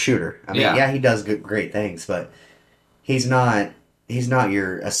 Jamal's a shooter. I mean, Yeah. he does great things, but he's not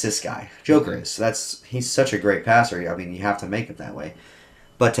your assist guy. Joker is. He's such a great passer. I mean, you have to make it that way.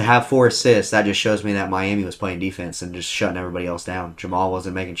 But to have 4 assists, that just shows me that Miami was playing defense and just shutting everybody else down. Jamal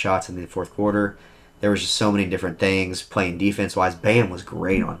wasn't making shots in the fourth quarter. There was just so many different things playing defense-wise. Bam was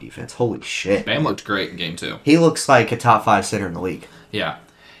great on defense. Holy shit. Bam looked great in game two. He looks like a top 5 center in the league. Yeah.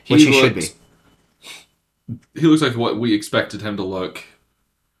 Which he should be. He looks like what we expected him to look.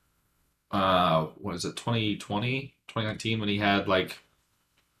 What is it, 2020, 2019, when he had like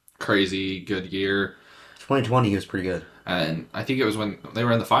crazy good year. 2020, he was pretty good. And I think it was when they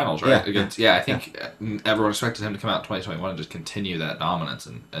were in the finals, right? Yeah. I think everyone expected him to come out in 2021 and just continue that dominance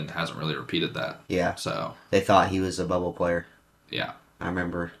and hasn't really repeated that. Yeah. So, They thought he was a bubble player. yeah. I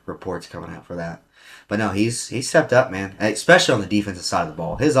remember reports coming out for that. But no, he's stepped up, man. Especially on the defensive side of the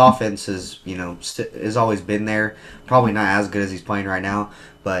ball. His offense is, has always been there. Probably not as good as he's playing right now,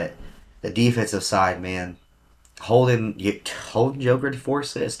 but the defensive side, man, holding Joker to 4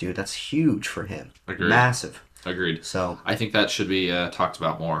 assists, dude, that's huge for him. Agreed. Massive. Agreed. So I think that should be talked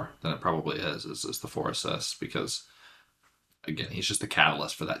about more than it probably is the 4 assists because, again, he's just the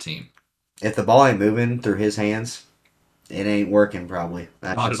catalyst for that team. if the ball ain't moving through his hands, it ain't working probably.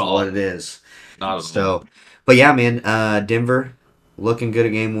 That's Not just at all. what it is. Not at all. So, but yeah, man, Denver looking good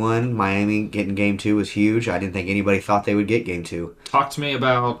at game one. Miami getting game two was huge. I didn't think anybody thought they would get game two. Talk to me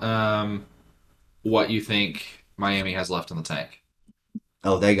about what you think Miami has left in the tank.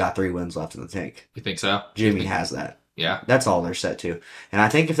 Oh, they got 3 wins left in the tank. You think so? Jimmy has that. Yeah. That's all they're set to. And I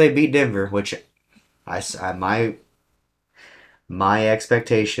think if they beat Denver, which my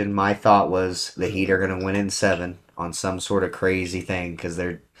expectation, my thought was the Heat are going to win in 7 on some sort of crazy thing because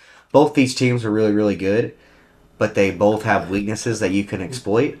both these teams are really, really good, but they both have weaknesses that you can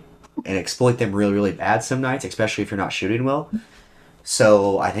exploit and exploit them really, really bad some nights, especially if you're not shooting well.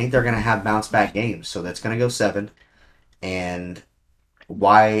 So I think they're going to have bounce back games. So that's going to go 7. And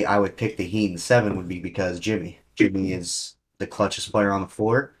why I would pick the Heat in 7 would be because Jimmy. Jimmy is the clutchest player on the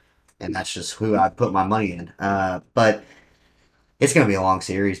floor, and that's just who I put my money in. But it's going to be a long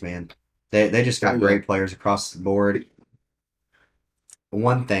series, man. They just got great players across the board.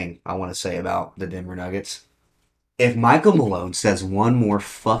 One thing I want to say about the Denver Nuggets. If Michael Malone says one more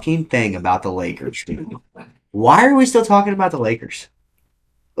fucking thing about the Lakers, dude, why are we still talking about the Lakers?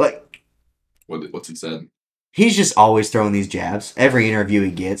 Like, What's he said? he's just always throwing these jabs. Every interview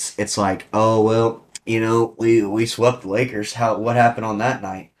he gets, it's like, oh, well, we swept the Lakers. What happened on that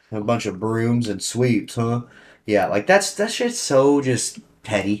night? A bunch of brooms and sweeps, huh? Yeah, like that's just so just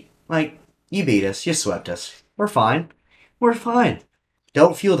petty. Like, you beat us, you swept us. We're fine. We're fine.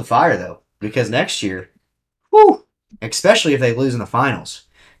 Don't fuel the fire though, because next year, whoo, especially if they lose in the finals,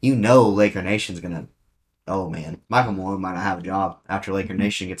 Laker Nation's gonna. Oh man, Michael Malone might not have a job after Laker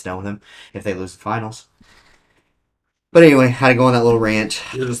Nation gets done with him if they lose the finals. But anyway, had to go on that little rant.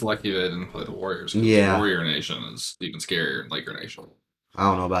 You're just lucky they didn't play the Warriors. Yeah. Warrior Nation is even scarier than Laker Nation. I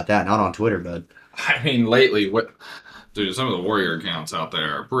don't know about that. Not on Twitter, bud. I mean, lately, dude, some of the Warrior accounts out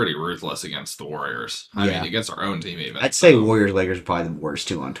there are pretty ruthless against the Warriors. I mean, against our own team even. I'd say Warriors Lakers are probably the worst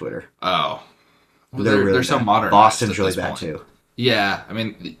too on Twitter. Oh. Well, they're really so bad. modern. Boston's really bad too. Yeah, I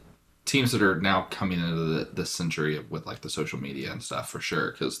mean, teams that are now coming into this century with like the social media and stuff for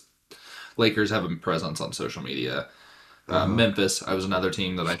sure, because Lakers have a presence on social media. Memphis, I was another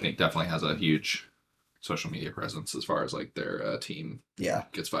team that I think definitely has a huge social media presence as far as like their team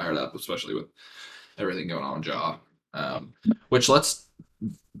gets fired up, especially with everything going on with Ja. Which let's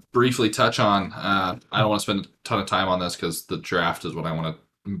briefly touch on. I don't want to spend a ton of time on this because the draft is what I want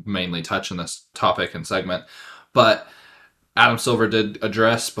to mainly touch in this topic and segment. But Adam Silver did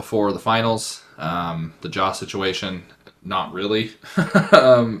address before the finals the Ja situation. Not really.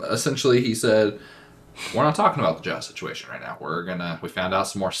 Essentially, he said, we're not talking about the Ja situation right now. We found out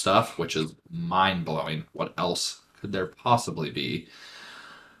some more stuff, which is mind-blowing. What else could there possibly be?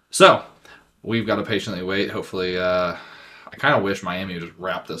 So, we've got to patiently wait. Hopefully, I kind of wish Miami would just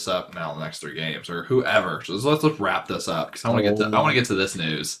wrap this up now in the next 3 games, or whoever. So let's wrap this up because I want to get to this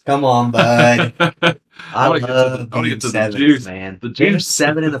news. Come on, bud. I want to get to the juice, man. The Game juice.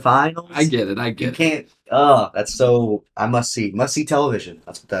 7 in the finals. I get it. You can't. Oh, that's so. I must see television.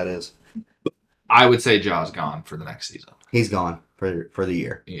 That's what that is. I would say Ja's gone for the next season. He's gone for the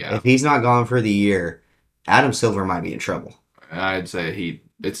year. Yeah. If he's not gone for the year, Adam Silver might be in trouble. I'd say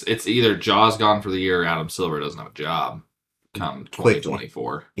it's either Ja's gone for the year or Adam Silver doesn't have a job come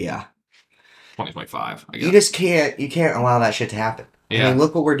 2024. Yeah. 2025, I guess. You can't allow that shit to happen. Yeah. I mean,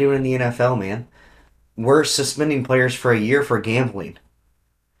 look what we're doing in the NFL, man. We're suspending players for a year for gambling.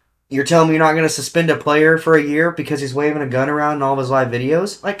 You're telling me you're not going to suspend a player for a year because he's waving a gun around in all of his live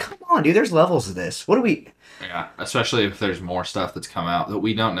videos? Like, come on, dude. There's levels to this. What do we... Yeah, especially if there's more stuff that's come out that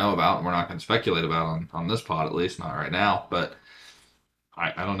we don't know about and we're not going to speculate about on this pod, at least not right now. But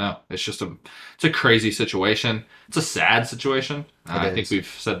I don't know. It's just it's a crazy situation. It's a sad situation. I think we've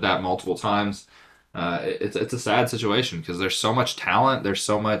said that multiple times. It's a sad situation because there's so much talent. There's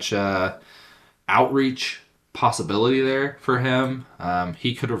so much outreach possibility there for him.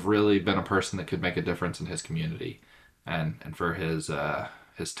 He could have really been a person that could make a difference in his community and for his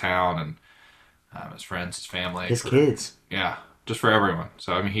town and his friends, his family, his kids. Yeah, just for everyone.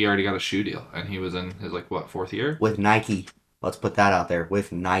 So I mean, he already got a shoe deal, and he was in his 4th year with Nike. Let's put that out there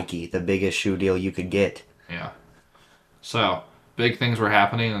with Nike, the biggest shoe deal you could get. Yeah. So big things were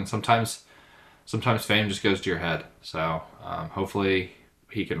happening, and sometimes fame just goes to your head. So hopefully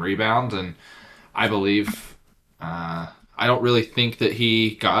he can rebound, and I believe. I don't really think that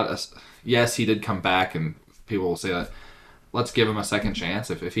he got us. Yes, he did come back, and people will say that. Let's give him a second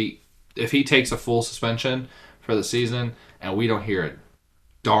chance. If he takes a full suspension for the season, and we don't hear a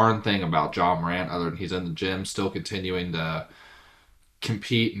darn thing about Ja Morant other than he's in the gym, still continuing to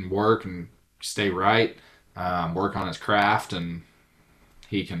compete and work and stay right, work on his craft, and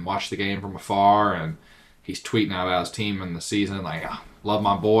he can watch the game from afar, and he's tweeting out about his team in the season like, "Love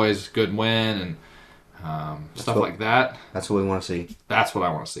my boys, good win," and stuff like that. That's what we want to see. That's what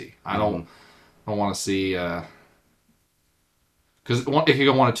I want to see. I don't want to see because it could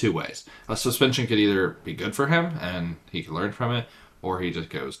go one of 2 ways. A suspension could either be good for him and he can learn from it, or he just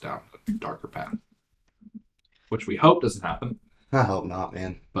goes down a darker path, which we hope doesn't happen. I hope not,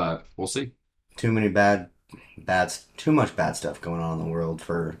 man. But we'll see. Too much bad stuff going on in the world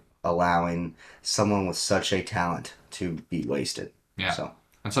for allowing someone with such a talent to be wasted. Yeah. So.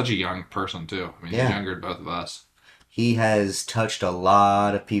 And such a young person, too. I mean, he's younger than both of us. He has touched a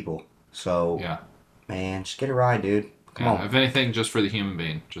lot of people. So, yeah, man, just get it right, dude. Come on. If anything, just for the human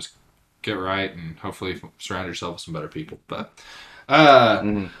being. Just get right and hopefully surround yourself with some better people. But,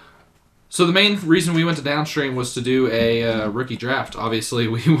 So the main reason we went to Downstream was to do a rookie draft. Obviously,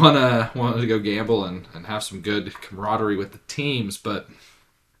 we wanted to go gamble and have some good camaraderie with the teams, but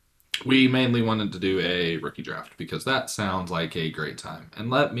we mainly wanted to do a rookie draft because that sounds like a great time. And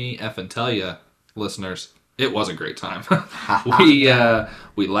let me effing tell you, listeners, it was a great time.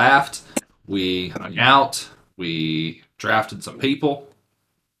 We laughed, we hung out, we drafted some people,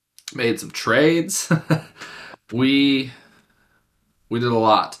 made some trades. we did a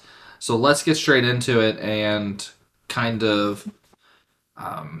lot. So let's get straight into it and kind of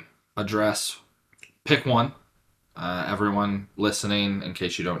address pick one. Everyone listening, in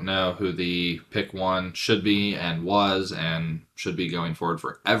case you don't know who the pick one should be and was and should be going forward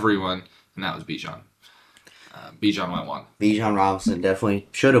for everyone, and that was Bijan. Bijan went 1. Bijan Robinson definitely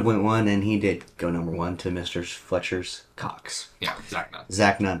should have went 1, and he did go number 1 to Mr. Fletcher's Cox. Yeah, Zach Nunn.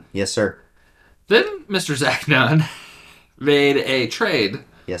 Zach Nunn. Yes, sir. Then Mr. Zach Nunn made a trade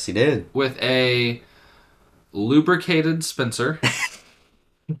Yes, he did. with a lubricated Spencer.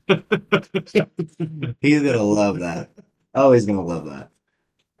 He's gonna love that. Oh, he's gonna love that.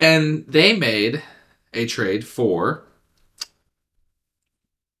 And they made a trade for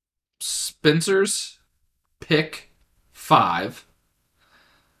Spencer's pick 5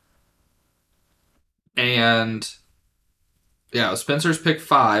 and yeah, it was Spencer's pick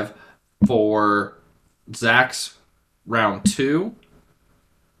 5 for Zach's round 2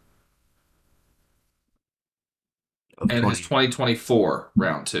 Of and his 20. 2024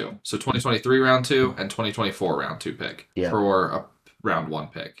 round 2. So 2023 round 2 and 2024 round 2 pick Yep. for a round 1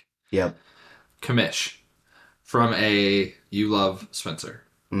 pick. Yep. Commish from a you love Spencer.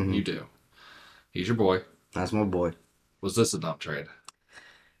 Mm-hmm. You do. He's your boy. That's my boy. Was this a dumb trade?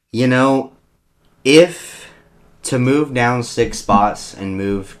 You know, if to move down 6 spots and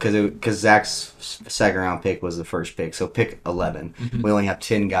move because Zach's second round pick was the first pick, so pick 11. Mm-hmm. We only have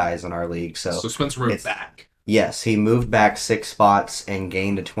 10 guys in our league, so Spencer moved back. Yes, he moved back 6 spots and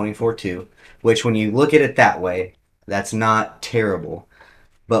gained a 24-2, which when you look at it that way, that's not terrible.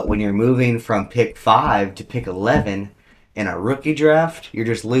 But when you're moving from pick 5 to pick 11 in a rookie draft, you're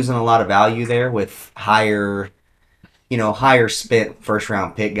just losing a lot of value there with higher spent first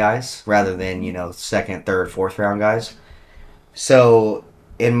round pick guys rather than, second, third, fourth round guys. So,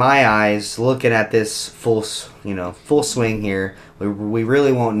 in my eyes, looking at this full swing here, we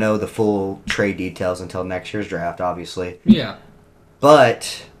really won't know the full trade details until next year's draft, obviously. Yeah.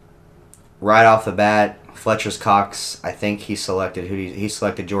 But right off the bat, Fletcher's Cox, I think he selected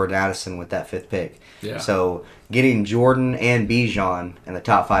Jordan Addison with that 5th pick. Yeah. So getting Jordan and Bijan in the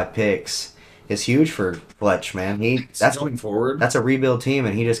top 5 picks is huge for Fletch, man. That's going forward. That's a rebuild team,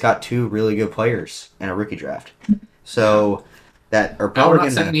 and he just got 2 really good players in a rookie draft. So that are probably. I'm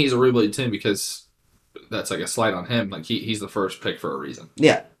not saying he's a rebuild team because that's like a slight on him. Like he's the first pick for a reason.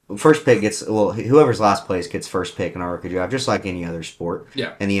 Yeah. First pick whoever's last place gets first pick in our rookie draft, just like any other sport.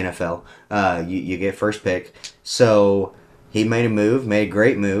 Yeah. In the NFL, you get first pick. So he made a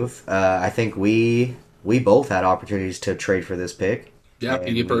great move. I think we both had opportunities to trade for this pick. Yeah,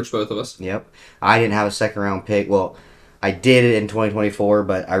 you approached both of us. Yep. I didn't have a second round pick. Well, I did it in 2024,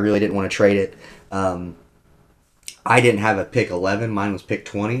 but I really didn't want to trade it. I didn't have a pick 11. Mine was pick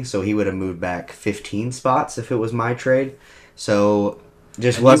 20, so he would have moved back 15 spots if it was my trade. So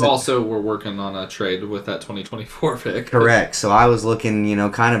just and wasn't. You also were working on a trade with that 2024 pick. Correct. So I was looking,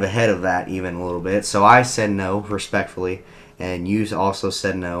 kind of ahead of that even a little bit. So I said no respectfully, and you also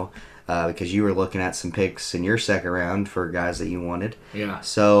said no because you were looking at some picks in your second round for guys that you wanted. Yeah.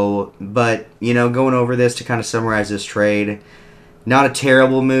 So, but going over this to kind of summarize this trade. Not a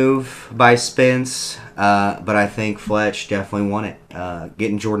terrible move by Spence, but I think Fletch definitely won it.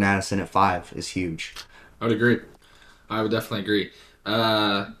 Getting Jordan Addison at 5 is huge. I would agree. I would definitely agree.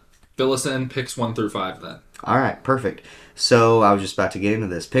 Fill us in picks 1 through 5 then. All right, perfect. So I was just about to get into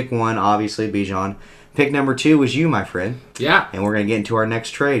this. Pick 1, obviously, Bijan. Pick number 2 was you, my friend. Yeah. And we're going to get into our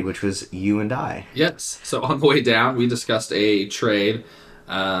next trade, which was you and I. Yes. So on the way down, we discussed a trade.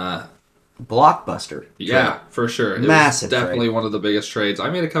 Blockbuster. Yeah, for sure. Massive It was definitely trade. one of the biggest trades.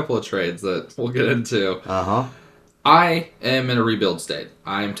 I made a couple of trades that we'll get into. Uh-huh. I am in a rebuild state.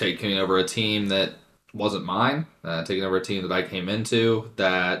 I'm taking over a team that wasn't mine, taking over a team that I came into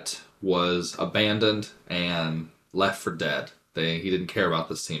that was abandoned and left for dead. He didn't care about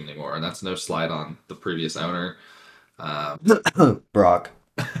this team anymore, and that's no slight on the previous owner. Brock.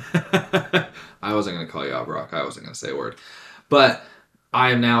 I wasn't going to call you out, Brock. I wasn't going to say a word. But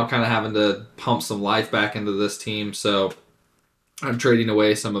I am now kind of having to pump some life back into this team, so I'm trading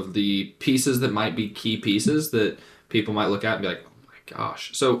away some of the pieces that might be key pieces that people might look at and be like, oh my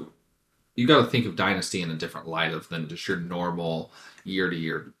gosh. So you got to think of Dynasty in a different light than just your normal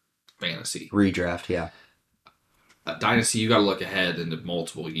year-to-year fantasy. Redraft, yeah. Dynasty, you got to look ahead into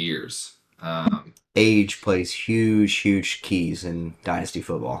multiple years. Age plays huge keys in Dynasty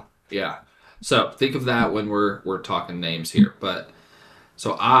football. Yeah. So think of that when we're talking names here. But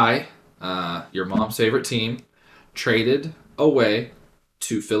so I, your mom's favorite team, traded away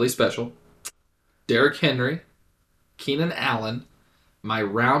to Philly Special, Derrick Henry, Keenan Allen, my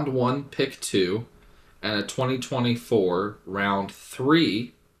round 1 pick 2, and a 2024 round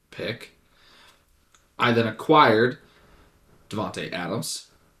 3 pick. I then acquired Devontae Adams,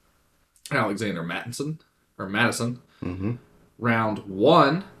 Alexander Madison, Mm-hmm. round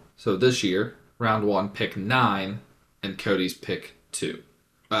 1, so this year, round 1, pick 9, and Cody's pick 2,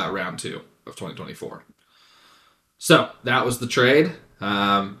 round 2 of 2024. So that was the trade.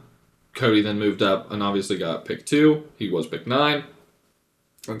 Cody then moved up and obviously got pick 2. He was pick 9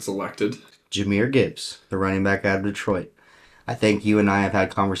 and selected Jahmyr Gibbs, the running back out of Detroit. I think you and I have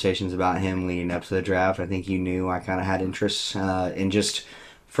had conversations about him leading up to the draft. I think you knew I kind of had interests in just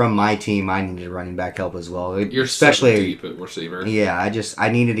from my team. I needed running back help as well, You're so especially deep at receiver. yeah. I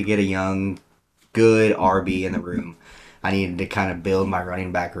needed to get a young, good RB in the room. I needed to kind of build my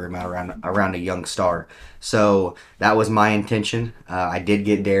running back room out around a young star. So that was my intention. I did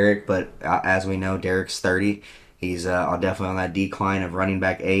get Derek, but as we know, Derek's 30. He's definitely on that decline of running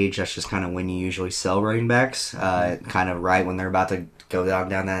back age. That's just kind of when you usually sell running backs, kind of right when they're about to go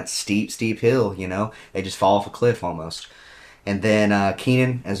down that steep hill. They just fall off a cliff almost. And then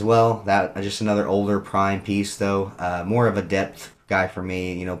Keenan as well. That just another older prime piece though. More of a depth guy for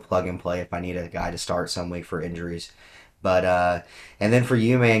me. Plug and play if I need a guy to start some week for injuries. But and then for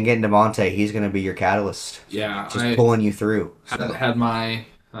you, man, getting Devontae, he's going to be your catalyst, Yeah, just I pulling you through. So. had my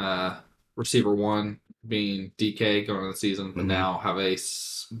receiver one being DK going into the season, but Hmm. now have a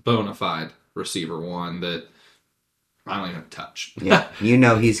bona fide receiver one that I don't even touch. Yeah,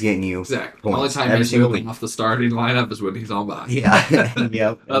 he's getting you Exactly. Only points time every he's single moving week. off the starting lineup is when he's on bye. Yeah,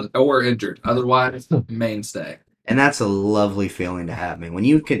 yep. Or injured. Otherwise, mainstay. And that's a lovely feeling to have, man. When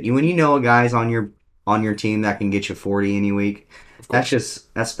you know a guy's on your team that can get you 40 any week, Of course.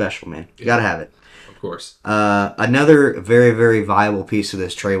 that's special, man. You Yeah, gotta have it. of course. Another very, very viable piece of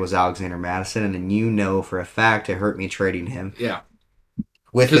this trade was Alexander Madison, and then for a fact it hurt me trading him Yeah.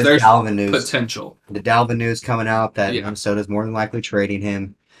 with Because this there's Dalvin news. potential. The Dalvin news coming out that Yeah. Minnesota's more than likely trading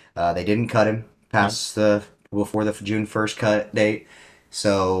him. They didn't cut him No. past before the June 1st cut date.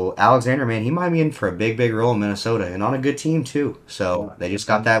 So Alexander, man, he might be in for a big, big role in Minnesota and on a good team too. So they just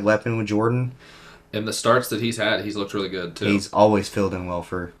got that weapon with Jordan. And the starts that he's had, he's looked really good too. He's always filled in well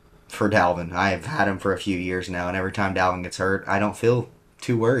for Dalvin. I've had him for a few years now, and every time Dalvin gets hurt, I don't feel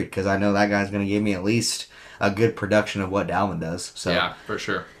too worried because I know that guy's going to give me at least a good production of what Dalvin does. So Yeah, for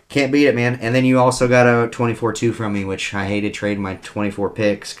sure. can't beat it, man. And then you also got a 24-2 from me, which I hated trading my 24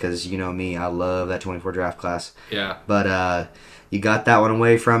 picks because you know me, I love that 24 draft class. Yeah. But you got that one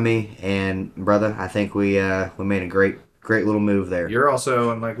away from me, and brother, I think we made a great little move there. You're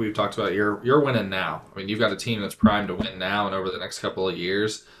also, and like we've talked about, you're winning now. I mean, you've got a team that's primed to win now and over the next couple of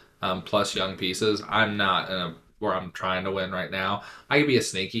years, plus young pieces. I'm not in a where I'm trying to win right now. I could be a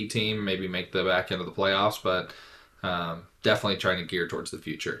sneaky team, maybe make the back end of the playoffs, but definitely trying to gear towards the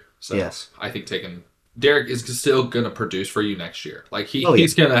future. So Yes. I think taking Derek is still going to produce for you next year. Like Oh yeah.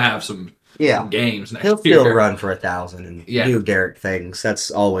 he's going to have some Yeah. games next He'll year. still run for 1,000 and Yeah. do Derek things.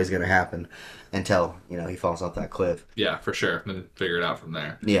 That's always going to happen until he falls off that cliff. Yeah, for sure. And figure it out from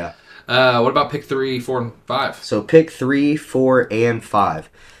there. Yeah. What about pick 3, 4, and 5? So pick 3, 4, and 5.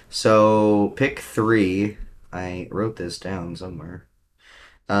 So pick 3. I wrote this down somewhere.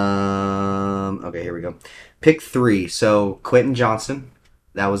 Okay, here we go. Pick 3. So Quentin Johnson.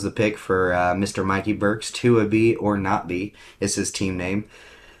 That was the pick for Mr. Mikey Burks. Tua be or not be is his team name.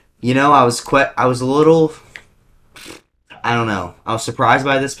 I was a little. I don't know. I was surprised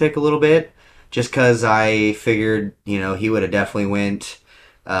by this pick a little bit, just because I figured he would have definitely went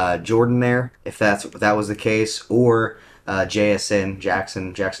Jordan there if that was the case, or JSN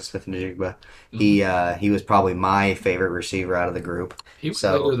Jackson Smith and Jigba. He was probably my favorite receiver out of the group. He was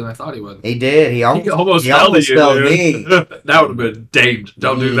So later than I thought he would. he did. He almost, He almost spelled you, me. dude. That would have been dangerous.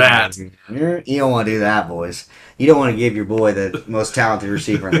 Don't do that. You don't want to do that, boys. You don't want to give your boy the most talented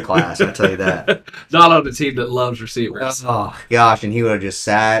receiver in the class. I'll tell you that. Not on a team that loves receivers. Oh gosh, and he would have just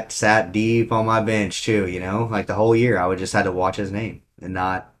sat deep on my bench too. Like the whole year, I would just had to watch his name and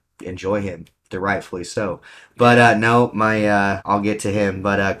not enjoy him. Rightfully so. But no, I'll get to him.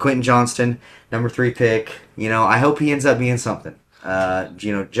 But Quentin Johnston, number 3 pick. I hope he ends up being something.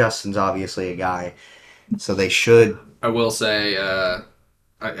 Justin's obviously a guy, so they should. I will say,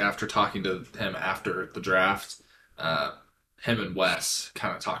 after talking to him after the draft, him and Wes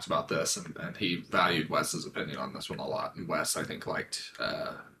kind of talked about this, and he valued Wes's opinion on this one a lot. And Wes, I think, liked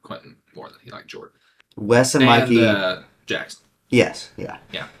Quentin more than he liked Jordan. Wes and Mikey. Jackson. Yes, yeah.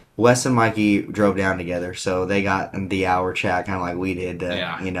 Yeah. Wes and Mikey drove down together, so they got the hour chat kind of like we did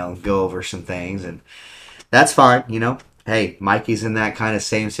to, go over some things, and that's fine, Hey, Mikey's in that kind of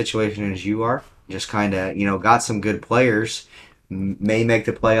same situation as you are. Just kind of, got some good players. May make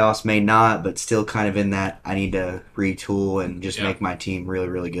the playoffs, may not, but still kind of in that I need to retool and just make my team really,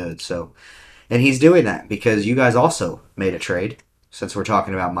 really good. So, and he's doing that because you guys also made a trade, since we're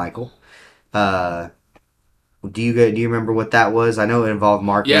talking about Michael. Do you remember what that was? I know it involved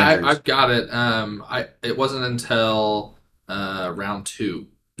Mark Andrews. I've got it. It wasn't until round 2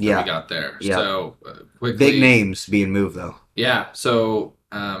 that we got there. Yeah. So quickly, Big names being moved though. Yeah. So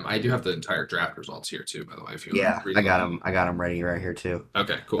I do have the entire draft results here too, by the way. If you want to Yeah, read I got them. them. I got them ready right here too.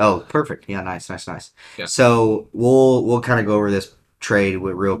 Okay, cool. Oh, perfect. Yeah, nice, nice, nice. Yeah, So we'll kind of go over this trade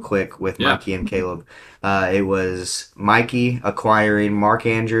real quick with yeah. Mikey and Caleb. It was Mikey acquiring Mark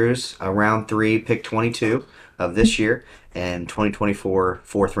Andrews, a round 3, pick 22 of this year, and 2024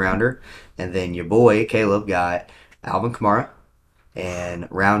 fourth rounder, and then your boy Caleb got Alvin Kamara and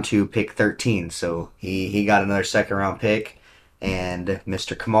round 2, pick 13. So he got another second round pick, and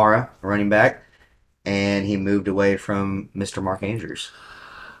Mr. Kamara, running back, and he moved away from Mr. Mark Andrews.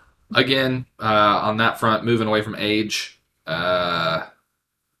 Again, on that front, moving away from age,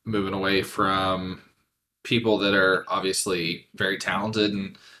 moving away from people that are obviously very talented,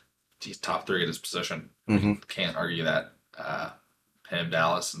 and he's top 3 at his position. I Mm-hmm. mean, can't argue that. Him,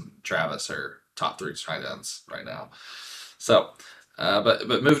 Dallas, and Travis are top 3 tight ends right now. So, but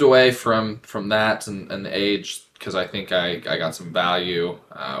moved away from that and the age, because I think I got some value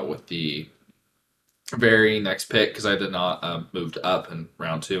with the very next pick, because I did not moved up in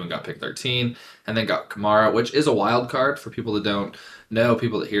round 2 and got pick 13, and then got Kamara, which is a wild card for people that don't know,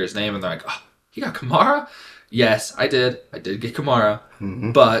 people that hear his name and they're like, oh, you got Kamara? Yes, I did get Kamara,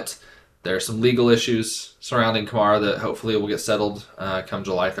 Mm-hmm. but there are some legal issues surrounding Kamara that hopefully will get settled come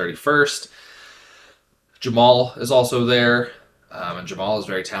July 31st. Jamal is also there, and Jamal is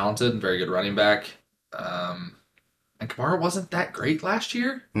very talented and very good running back. And Kamara wasn't that great last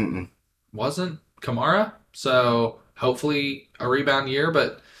year. Mm-mm. Wasn't Kamara. So hopefully a rebound year,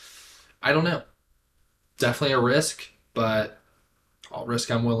 but I don't know. Definitely a risk, but all risk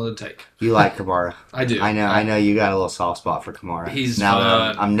I'm willing to take. You like Kamara. I do. I know you got a little soft spot for Kamara. He's now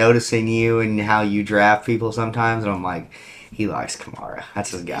fun. I'm noticing you and how you draft people sometimes, and I'm like, he likes Kamara.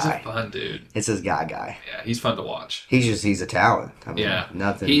 That's his He's a guy. fun dude. It's his guy. Yeah, he's fun to watch. He's a talent. I mean, Yeah,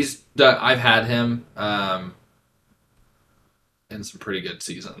 nothing. he's done. I've had him in some pretty good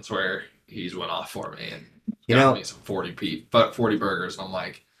seasons where he's went off for me and You got know, me some 40 burgers, and I'm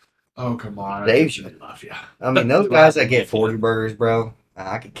like, oh come on, Dave, I love you. I mean, those guys that get 40 burgers, bro,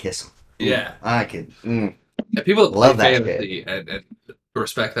 I could kiss them. Yeah, I could. and people that play Love that fantasy and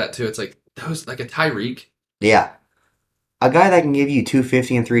respect that too. It's like those, like a Tyreek. Yeah. A guy that can give you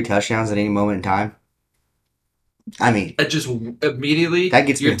 250 and 3 touchdowns at any moment in time. I mean, It just immediately that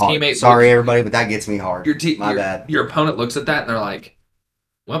gets your me hard. teammate Sorry, looks, everybody, but that gets me hard. My bad. Your opponent looks at that and they're like,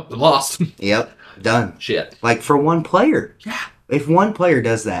 "Well, we lost." Yep, done. Shit. Like for one player. Yeah. If one player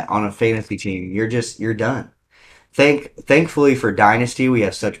does that on a fantasy team, you're done. Thankfully for Dynasty, we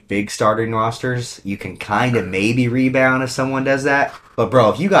have such big starting rosters. You can kind of maybe rebound if someone does that. But bro,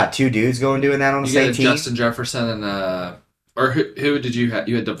 if you got 2 dudes doing that on the You same got team, Justin Jefferson and or who did you have?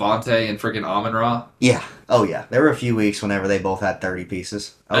 You had Devontae and freaking Amon Ra. yeah, oh yeah, there were a few weeks whenever they both had 30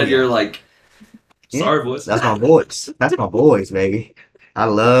 pieces. Oh And yeah, you're like, Yeah. sorry, boys. That's my boys. That's my boys, baby. I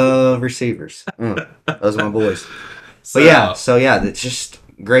love receivers. Those are my boys. But yeah, so yeah, it's just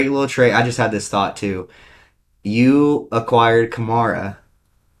great little trade. I just had this thought too. You acquired Kamara,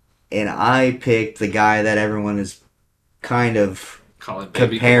 and I picked the guy that everyone is kind of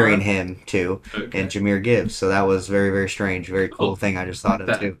comparing Kamara. him to, Okay. and Jahmyr Gibbs. So that was very, very strange. Very cool Cool. thing I just thought of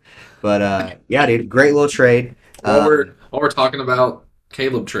That- too. But yeah, dude, great little trade. While we're talking about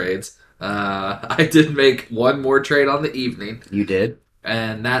Caleb trades, I did make one more trade on the evening, You did.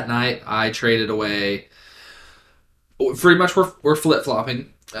 and that night I traded away. Pretty much, we're flip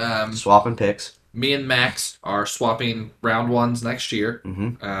flopping. Swapping picks. Me and Max are swapping round ones next year.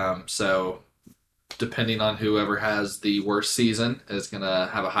 Mm-hmm. So depending on whoever has the worst season is gonna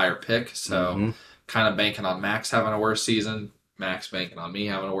have a higher pick. So Mhm. kind of banking on Max having a worse season, Max banking on me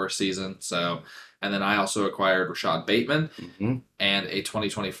having a worse season. So, and then I also acquired Rashad Bateman Mm-hmm. and a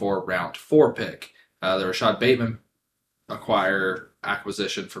 2024 round 4 pick. The Rashad Bateman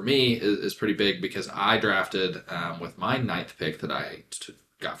acquisition for me is pretty big, because I drafted with my 9th pick that I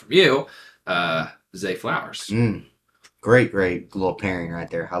got from you, Zay Flowers. Great little pairing right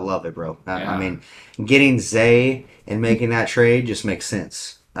there. I love it, bro. Yeah. I mean, getting Zay and making that trade just makes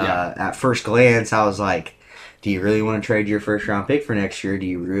sense. Yeah. At first glance, I was like, do you really want to trade your first round pick for next year? Do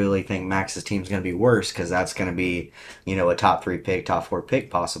you really think Max's team's going to be worse? Because that's going to be, a top 3 pick, top 4 pick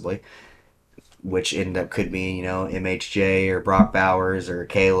possibly, which could be, MHJ or Brock Bowers or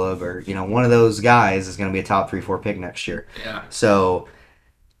Caleb or, one of those guys is going to be a top 3, 4 pick next year. Yeah. So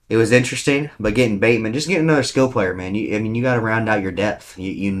it was interesting, but getting Bateman, just getting another skill player, man. You got to round out your depth.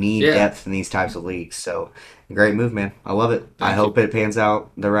 You need depth in these types of leagues. So great move, man. I love it. I hope it pans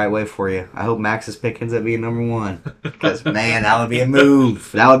out the right way for you. I hope Max's pick ends up being number 1. Because, man, that would be a move.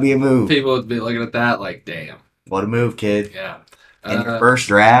 That would be a move. People would be looking at that like, damn. What a move, kid. Yeah. In your first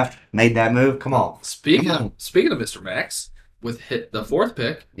draft, made that move. Come on. Speaking of Mr. Max, with hit the fourth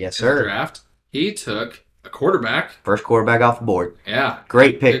pick Yes, in the sir. draft, he took a quarterback. First quarterback off the board. Yeah,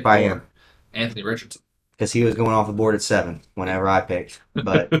 Great pick pick by four, him Anthony Richardson. because he was going off the board at 7 whenever I picked.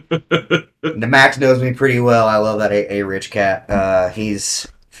 But the Max knows me pretty well. I love that a rich cat. He's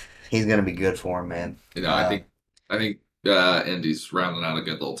gonna be good for him, man. You know, I think Indy's rounding out a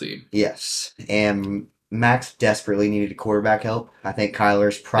good little team. Yes, and Max desperately needed quarterback help. I think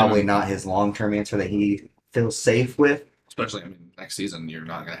Kyler's probably not his long term answer that he feels safe with. Especially, I mean, next season you're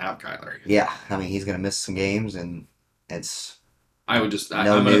not going to have Kyler. Yeah, I mean he's gonna miss some games, and it's I'm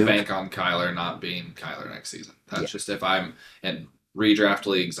going to bank on Kyler not being Kyler next season. That's just if I'm in redraft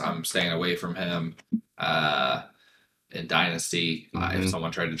leagues, I'm staying away from him. In Dynasty, if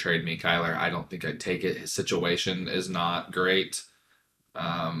someone tried to trade me Kyler, I don't think I'd take it. His situation is not great.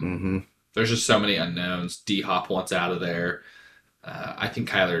 There's just so many unknowns. D Hop wants out of there. I think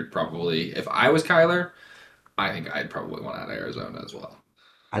Kyler probably, if I was Kyler, I think I'd probably want out of Arizona as well.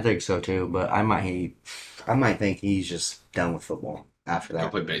 I think so too, but I might think he's just done with football after Go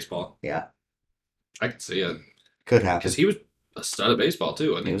that. play baseball. Yeah, I could see it. could happen. Because he was a stud of baseball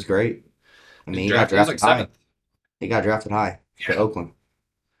too. He was great. I mean, he got got drafted like high. He got drafted high to Oakland.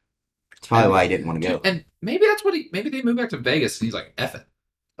 That's probably why he didn't want to go. And maybe that's what maybe they move back to Vegas and he's like, F it.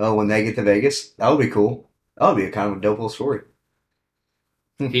 Oh, when they get to Vegas, that would be cool. That would be a kind of a dope little story.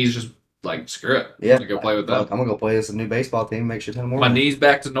 He's just like, screw it. Yeah, I'm gonna go play with them. I'm gonna go play this new baseball team. Make sure 10 more. My knees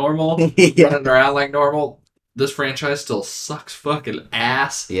back to normal. Running around like normal. This franchise still sucks fucking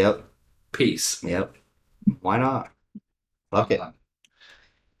ass. Yep. Peace. Yep. Why not? Fuck it.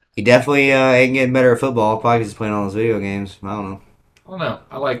 He definitely ain't getting better at football. Probably because he's playing all those video games. I don't know. I don't know.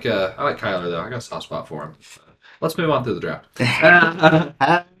 I like Kyler though. I got a soft spot for him. Let's move on through the draft.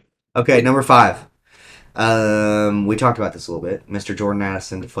 Okay, number 5. We talked about this a little bit. Mr. Jordan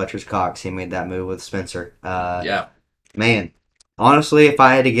Addison to Fletcher's Cox. He made that move with Spencer. Yeah. Man, honestly, if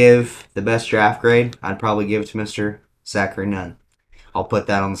I had to give the best draft grade, I'd probably give it to Mr. Zachary Nunn. I'll put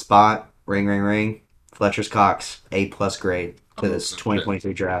that on the spot. Ring, ring, ring. Fletcher's Cox, A+ grade to this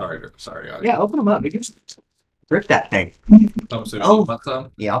 2023 draft. Sorry. Yeah, open them up. You can rip that thing.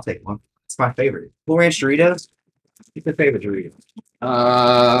 Yeah, I'll take one. It's my favorite. Cool Ranch Doritos. What's your favorite Dorito?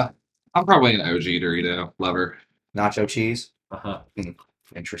 I'm probably an OG Dorito lover. Nacho cheese.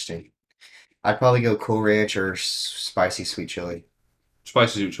 Interesting. I'd probably go Cool Ranch or spicy sweet chili.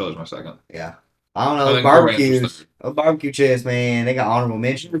 Spicy sweet chili is my second. Yeah. I don't know. Barbecues. Barbecue chips, man. They got honorable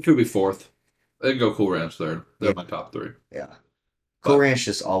mention. It could be fourth. They'd go Cool Ranch third. They're my top 3. Yeah. Cool Ranch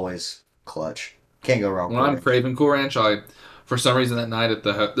just always clutch. Can't go wrong. When I'm craving Cool Ranch, for some reason that night at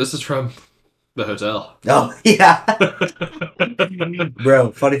this is from the hotel. Oh, yeah.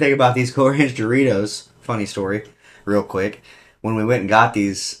 Bro, funny thing about these Cool Ranch Doritos, funny story, real quick. When we went and got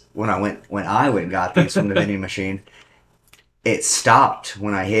these, when I went and got these from the vending machine, it stopped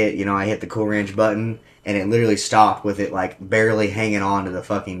when I hit the Cool Ranch button, and it literally stopped with it like barely hanging on to the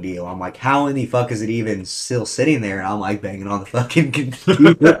fucking deal. I'm like, how in the fuck is it even still sitting there? And I'm like banging on the fucking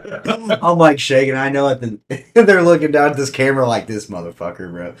computer. I'm like shaking. I know it. They're looking down at this camera like, this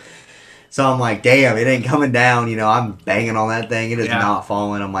motherfucker, bro. So I'm like, damn, it ain't coming down. I'm banging on that thing. It is not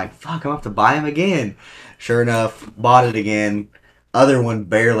falling. I'm like, fuck, I'm going to have to buy them again. Sure enough, bought it again. Other one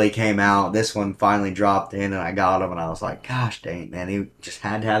barely came out. This one finally dropped in, and I got them, and I was like, gosh dang, man, he just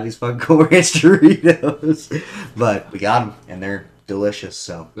had to have these fucking Cool Ranch Doritos. But we got them, and they're delicious.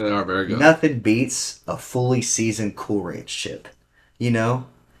 So they are very good. Nothing beats a fully seasoned Cool Ranch chip. You know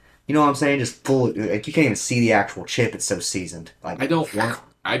what I'm saying? Just full. Like you can't even see the actual chip. It's so seasoned. Like I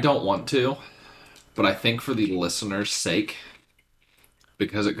don't want to, but I think for the listener's sake,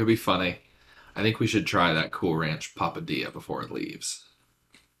 because it could be funny, I think we should try that Cool Ranch Papadilla before it leaves.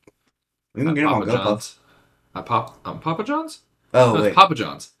 We can get them on GoPuff. Papa John's? Oh, no, wait. Papa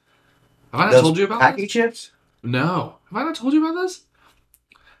John's. Have I not told you about Packy this? chips? No. Have I not told you about this?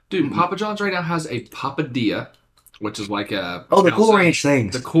 Dude, Papa John's right now has a Papadilla, which is like a... Oh, the Cool Ranch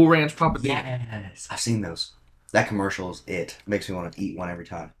things. The Cool Ranch Papadilla. Yes. I've seen those. That commercial is it. Makes me want to eat one every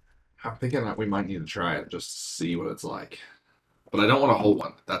time. I'm thinking that we might need to try it just to see what it's like. But I don't want a whole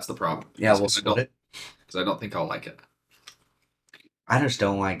one. That's the problem. Yeah, we'll split it. Because I don't think I'll like it. I just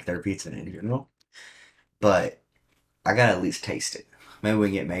don't like their pizza in general. But I gotta at least taste it. Maybe we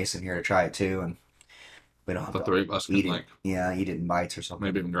can get Mason here to try it too, and we don't have the to 3 of us eat can it. Yeah, eat it in bites or something.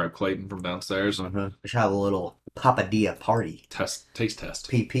 Maybe even grab Clayton from downstairs. We should have a little Papadilla party. Taste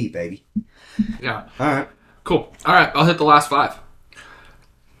test. PP, baby. Yeah. All right. Cool. All right, I'll hit the last 5.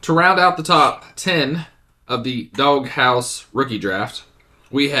 To round out the top 10 of the Doghouse rookie draft,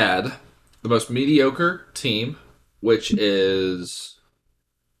 we had the most mediocre team, which is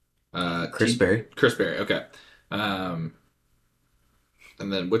Chris Berry. Chris Berry, okay.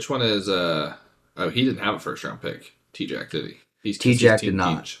 And then which one is oh, he didn't have a first round pick. T Jack, did he? T He's Jack did Team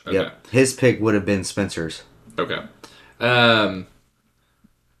not. Teach. Okay. Yep. His pick would have been Spencer's. Okay.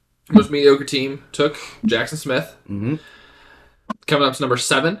 Most mediocre team took Jackson Smith. Mm-hmm. Coming up to number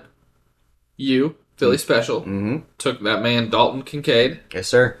 7, you, Philly Special, Mm-hmm. took that man Dalton Kincaid Yes,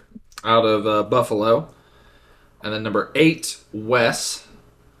 sir. out of Buffalo. And then number 8, Wes.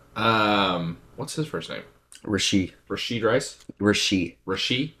 What's his first name? Rasheed. Rasheed Rice? Rasheed.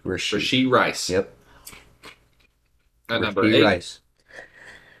 Rasheed Rice. Yep. At number Rasheed 8. Rice.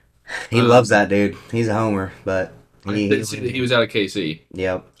 He loves that dude. He's a homer, but I did see that he was out of KC.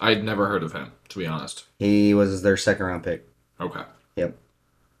 Yep. I'd never heard of him, to be honest. He was their second round pick. Okay. Yep.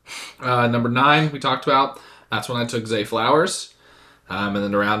 Number 9, we talked about. That's when I took Zay Flowers. And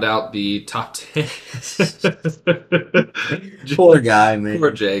then to round out the top 10. Poor guy, man.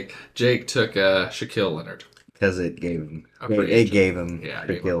 Poor Jake. Jake took Shaquille Leonard. Because it gave him. It gave him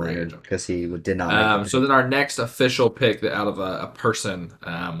Shaquille Leonard. Because he did not. So then our next official pick out of a person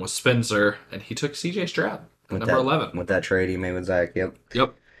was Spencer. And he took CJ Stroud. Number 11. With that trade he made with Zach. Yep.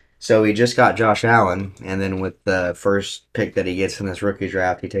 Yep. So he just got Josh Allen, and then with the first pick that he gets in this rookie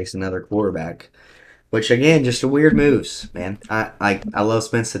draft, he takes another quarterback. Which again, just a weird moves, man. I love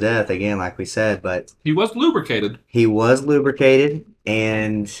Spence to death, again, like we said, but he was lubricated.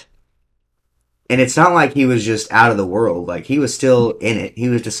 And it's not like he was just out of the world. Like, he was still in it. He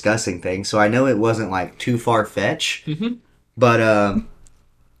was discussing things, so I know it wasn't like too far fetched. Mm-hmm. But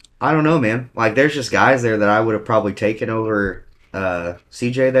I don't know, man. Like, there's just guys there that I would have probably taken over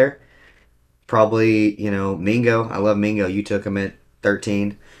CJ there. Probably, Mingo. I love Mingo. You took him at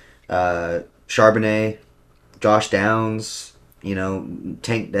 13. Charbonnet, Josh Downs,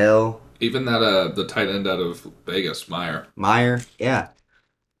 Tank Dell. Even that the tight end out of Vegas, Meyer, yeah.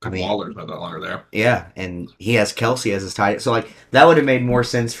 Waller's not that longer there. Yeah, and he has Kelsey as his tight end. So, like, that would have made more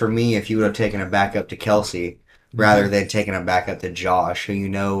sense for me if you would have taken him back up to Kelsey rather than taking him back up to Josh, who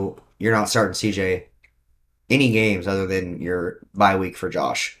you're not starting CJ any games other than your bye week for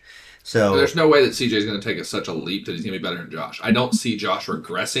Josh. So there's no way that CJ is going to take such a leap that he's going to be better than Josh. I don't see Josh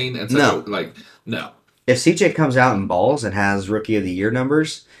regressing. And no. If CJ comes out and balls and has Rookie of the Year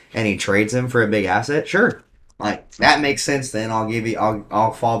numbers and he trades him for a big asset, sure, like that makes sense. Then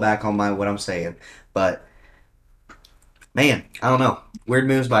I'll fall back on what I'm saying. But man, I don't know. Weird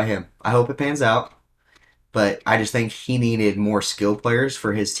moves by him. I hope it pans out. But I just think he needed more skilled players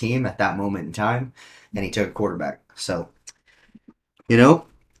for his team at that moment in time, and he took a quarterback. So,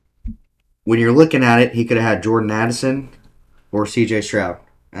 when you're looking at it, he could have had Jordan Addison or C.J. Stroud.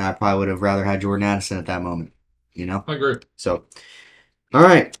 And I probably would have rather had Jordan Addison at that moment. I agree. So, all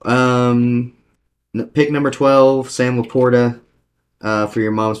right. Pick number 12, Sam Laporta for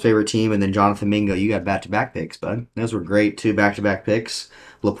your mom's favorite team. And then Jonathan Mingo. You got back-to-back picks, bud. Those were great, 2 back-to-back picks.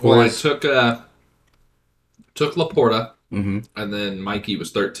 Laporta. Well, I took Laporta, mm-hmm. and then Mikey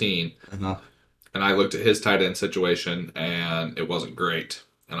was 13. Uh-huh. And I looked at his tight end situation, and it wasn't great.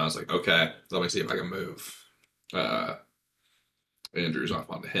 And I was like, okay, let me see if I can move Andrews off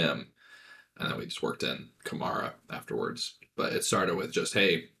onto him. And then we just worked in Kamara afterwards. But it started with just,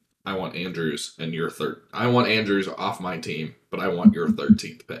 hey, I want Andrews and your I want Andrews off my team, but I want your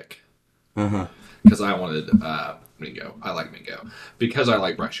 13th pick. Uh-huh. Because I wanted Mingo. I like Mingo. Because I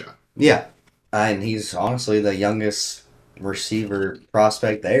like Bryce Young. Yeah. And he's honestly the youngest receiver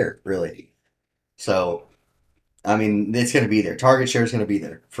prospect there, really. So, I mean, it's going to be there. Target share is going to be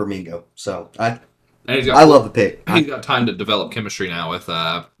there for Mingo. So, I love the pick. He's got time to develop chemistry now with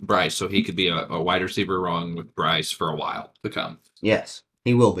Bryce, so he could be a wide receiver along with Bryce for a while to come. Yes,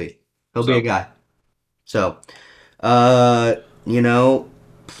 he will be. He'll be a guy. So, after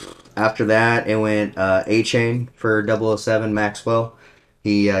that, it went A-Chain for 007, Maxwell.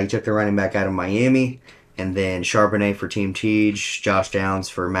 He took the running back out of Miami. And then Charbonnet for Team Tej, Josh Downs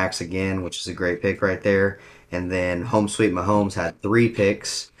for Max again, which is a great pick right there. And then Home Sweet Mahomes had 3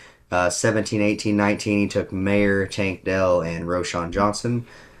 picks. 17, 18, 19, he took Mayer, Tank Dell, and Roshan Johnson,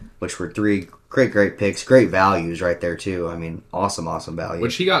 which were 3 great picks. Great values right there, too. I mean, awesome value.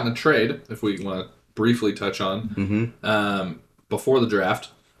 Which he got in a trade, if we want to briefly touch on, before the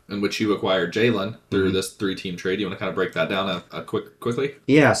draft, in which you acquired Jalen through this 3-team trade. You want to kind of break that down quickly?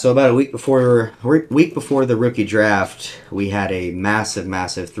 Yeah, so about a week before the rookie draft, we had a massive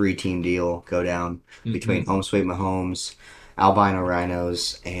 3-team deal go down between Home Sweet Mahomes, Albino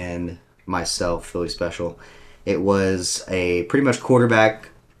Rhinos, and myself, Philly Special. It was a pretty much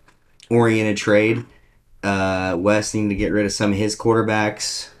quarterback-oriented trade. Wes needed to get rid of some of his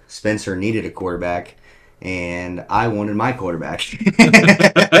quarterbacks. Spencer needed a quarterback. and I wanted my quarterback.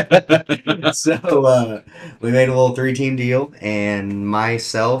 So we made a little three-team deal, and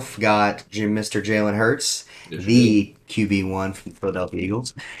myself got Mr. Jalen Hurts, Yes, you did. the QB1 from the Philadelphia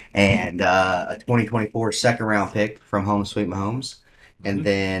Eagles, and a 2024 second-round pick from Home Sweet Mahomes. And Hmm.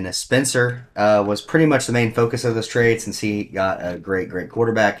 then Spencer was pretty much the main focus of this trade since he got a great, great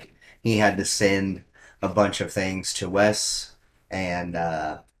quarterback. He had to send a bunch of things to Wes, and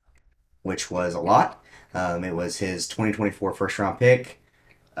which was a lot. It was his 2024 first round pick,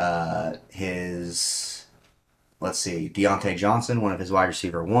 his, let's see, Deontay Johnson, one of his wide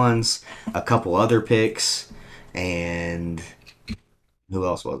receiver ones, a couple other picks, and who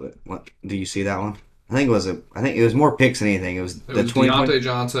else was it? What do you see that one? I think it was more picks than anything. It was It the was 2020. Deontay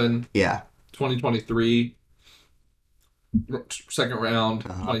Johnson, Yeah. 2023, second round,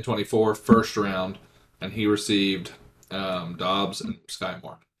 Uh-huh. 2024, first round, and he received Dobbs and Sky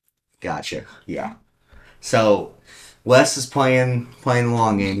Moore. Gotcha. Yeah. So Wes is playing the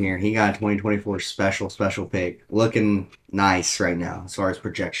long game here. He got a 2024 special pick, looking nice right now as far as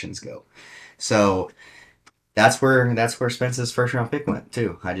projections go. So that's where Spence's first round pick went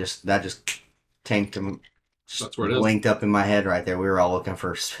too. That just tanked him, just That's where it is. blinked up in my head right there. We were all looking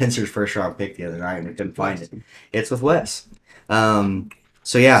for Spencer's first round pick the other night and we couldn't find it. It's with Wes. Um,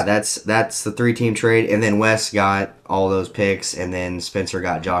 so yeah, that's the three-team trade, and then Wes got all those picks, and then Spencer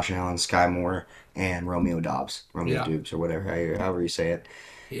got Josh Allen, Sky Moore, and Romeo Dobbs, Romeo Yeah. Dubes, or whatever however you say it.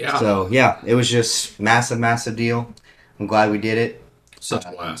 Yeah. So yeah, it was just massive deal. I'm glad we did it. Such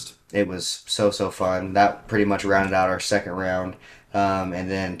a blast. It was so fun. That pretty much rounded out our second round. And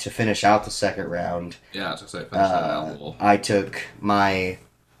then to finish out the second round, Yeah, I was gonna say finish that out a little. I took my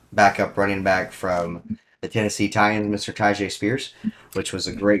backup running back from the Tennessee Titans, Mr. Tyjae Spears, which was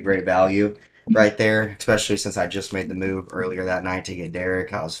a great value right there, especially since I just made the move earlier that night to get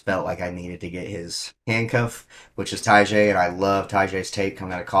Derek. I was felt like I needed to get his handcuff, which is Tyjae, and I love Tyjae's tape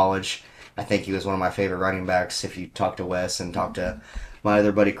coming out of college. I think he was one of my favorite running backs. If you talk to Wes and talk to my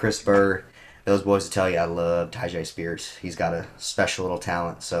other buddy Chris Burr, those boys will tell you I love Tyjae Spears. He's got a special little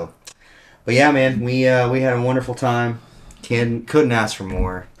talent. So, but yeah, man, we had a wonderful time. Couldn't ask for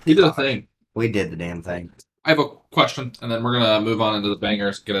more. He did a thing. We did the damn thing. I have a question, and then we're gonna move on into the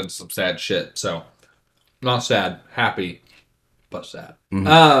bangers, get into some sad shit. So, not sad, happy, but sad.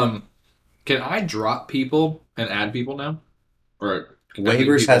 Mhm. Can I drop people and add people now, or adding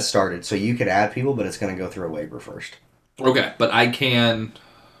Waivers people? has started, so you could add people, but it's going to go through a waiver first. Okay, but I can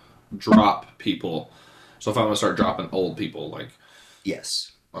drop people. So if I want to start dropping old people like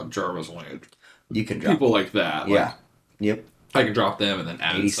Yes, Jarvis Land, you can drop. people like that, like Yeah. Yep. I can drop them and then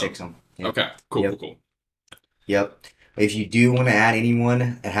add 86 some. them. Yep. Okay, cool, Yep. cool. Yep. If you do want to add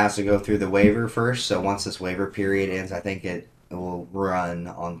anyone, it has to go through the waiver first. So once this waiver period ends, I think it will run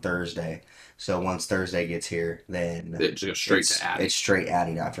on Thursday. So once Thursday gets here, then It just goes straight to adding. it's straight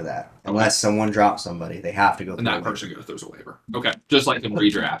adding after that. Unless someone drops somebody, they have to go through And the that waiver. person goes through a waiver. Okay, just like in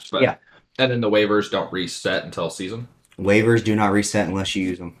redrafts, but Yeah. And then the waivers don't reset until season. Waivers do not reset unless you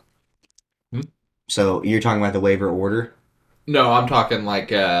use them. Hmm? So you're talking about the waiver order? No, I'm talking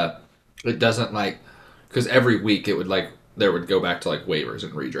like it doesn't like because every week it would like there would go back to like waivers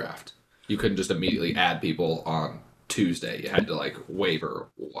and redraft. You couldn't just immediately add people on Tuesday. You had to like waiver.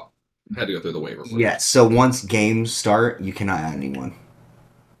 Had to go through the waiver. Yes. So once games start, you cannot add anyone.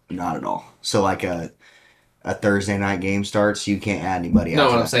 Not at all. So like a Thursday night game starts, you can't add anybody. No,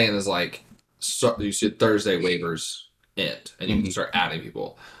 after what I'm that. saying is like so you said Thursday waivers end and you can start adding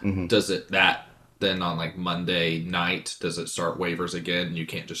people. Mhm. Does it that then on like Monday night does it start waivers again? And you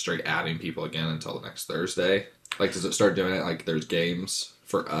can't just start adding people again until the next Thursday. Like does it start doing it like there's games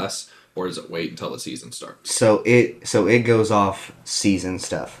for us, or does it wait until the season starts? So it goes off season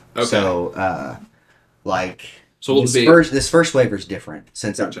stuff. Okay. So like So will it be this first waiver is different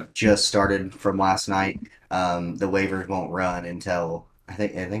since Gotcha. it just started from last night. The waivers won't run until I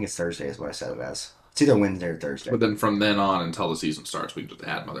think it's Thursday is what I said it as. It's either Wednesday or Thursday. But then from then on until the season starts, we can just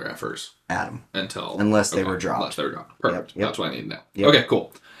add mother effers Adam, until unless they were dropped. Unless they were dropped. Perfect. Yep. That's what I need now. Yep. Okay,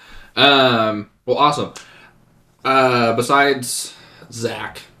 cool. Well, awesome. Besides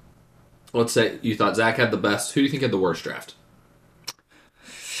Zach, let's say you thought Zach had the best. Who do you think had the worst draft?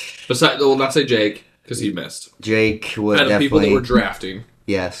 Besides, well, not say Jake because he missed. Jake would Out of definitely people that were drafting,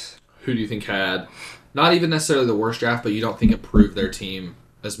 yes. who do you think had not even necessarily the worst draft, but you don't think improved their team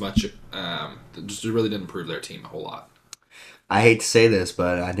as much? Just really didn't improve their team a whole lot. I hate to say this,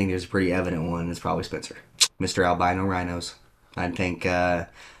 but I think there's a pretty evident one. It's probably Spencer, Mr. Albino Rhinos. I think the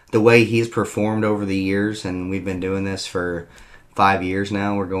way he's performed over the years, and we've been doing this for 5 years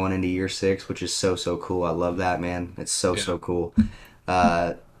now. We're going into year 6, which is so cool. I love that, man. It's so cool.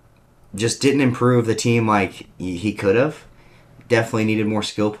 just didn't improve the team like he could have. Definitely needed more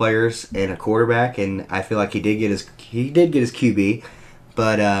skill players and a quarterback, and I feel like he did get his QB,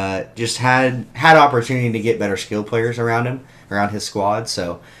 but just had opportunity to get better skill players around him, around his squad.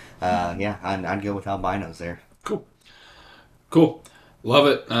 So yeah, I'd go with albinos there. Cool. Cool. Love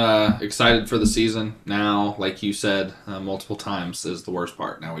it. Excited for the season. Now, like you said multiple times, is the worst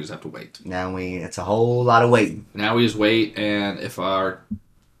part. Now we just have to wait. Now it's a whole lot of waiting. Now we just wait, and if our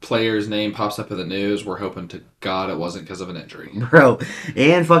player's name pops up in the news, we're hoping to God it wasn't because of an injury. Bro,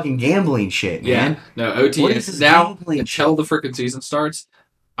 and fucking gambling shit, man. Yeah. No, OT What is is this now gambling until the freaking season starts.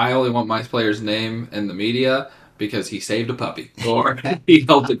 I only want my player's name in the media because he saved a puppy or he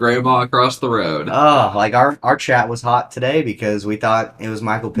helped a grandma across the road. Oh, like our chat was hot today because we thought it was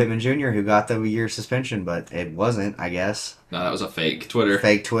Michael Pittman Jr. who got the year suspension, but it wasn't, I guess. No, that was a fake Twitter.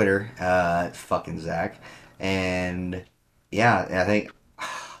 Fake Twitter. Fucking Zach. And yeah, I think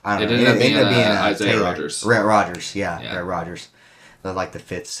I don't know. It ended up being Isaiah Taylor. Rogers. Rhett Rogers, yeah. Yeah. Rhett Rogers. They're like the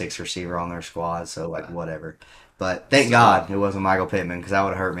fifth, sixth receiver on their squad, so like whatever. But thank God it wasn't Michael Pittman because that would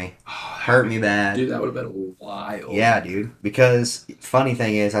have hurt me. Hurt me bad. Dude, that would have been wild. Yeah, dude. Because funny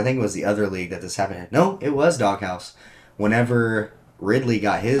thing is, I think it was the other league that this happened in. No, it was Doghouse. Whenever Ridley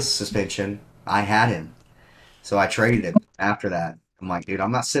got his suspension, I had him. So I traded him after that. I'm like, dude,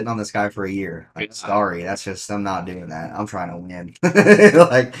 I'm not sitting on this guy for a year. Like, sorry, I'm not doing that. I'm trying to win.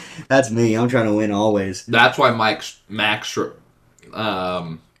 Like, that's me. I'm trying to win always. That's why Max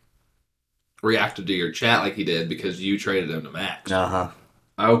reacted to your chat like he did because you traded him to Max. Uh-huh.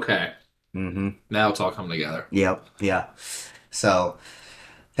 Okay. Mm-hmm. Now it's all coming together. Yep. Yeah. So,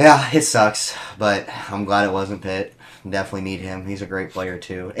 yeah, it sucks, but I'm glad it wasn't Pitt. Definitely need him. He's a great player,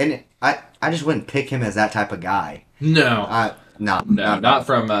 too. And I just wouldn't pick him as that type of guy. No. Not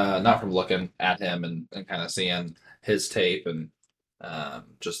from looking at him and kind of seeing his tape and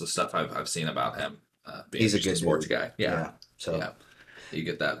just the stuff I've seen about him. Being He's a just good sports dude. guy. Yeah. So Yeah. You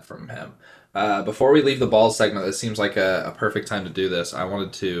get that from him. Before we leave the balls segment, this seems like a perfect time to do this. I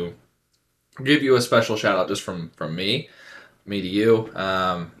wanted to give you a special shout out just from me to you,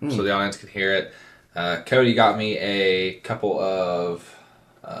 so the audience can hear it. Cody got me a couple of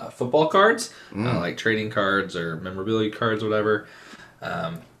football cards, like trading cards or memorabilia cards, whatever.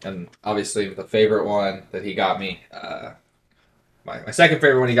 And obviously, the favorite one that he got me, my second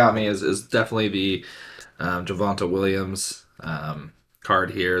favorite one he got me is definitely the Javonte Williams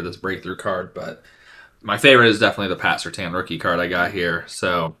card here, this breakthrough card. But my favorite is definitely the Pat Surtain rookie card I got here.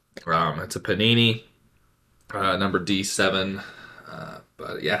 So it's a Panini, number D7.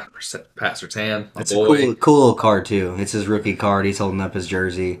 But yeah, Pat Surtain, my it's boy. a cool little card, too. It's his rookie card. He's holding up his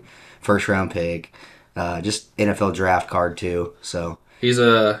jersey. First round pick. Just NFL draft card, too. So He's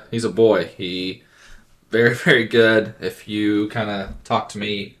a boy. He very, very good. If you kind of talk to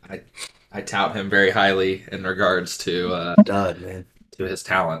me, I tout him very highly in regards to stud, man. to his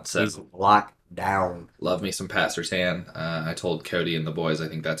talent. So He's locked down. love me some Pat Surtain. I told Cody and the boys I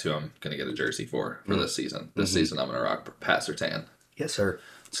think that's who I'm going to get a jersey for this season. This season I'm going to rock Pat Surtain. Yes, sir.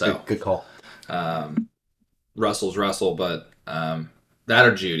 So Good call. Russell's Russell, but that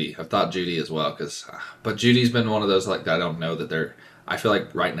or Judy. I've thought Judy as well but Judy's been one of those like I don't know that they're. I feel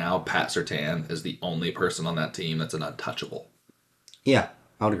like right now Pat Surtain is the only person on that team that's an untouchable. Yeah,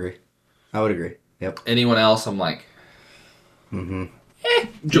 I would agree. Yep. Anyone else, I'm like, Mm-hmm.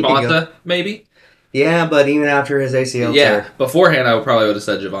 Javonte, maybe. Yeah, but even after his ACL Yeah, tear. beforehand I probably would have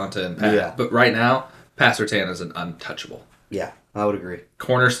said Javonte and Pat. Yeah. But right now, Pat Surtain is an untouchable. Yeah, I would agree.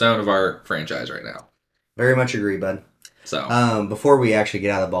 Cornerstone of our franchise right now. Very much agree, bud. So Before we actually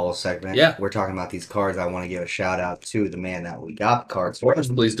get out of the balls segment, Yeah. we're talking about these cards. I want to give a shout out to the man that we got the cards for.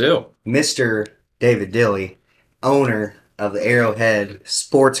 please do. Mr. David Dilly, owner of the Arrowhead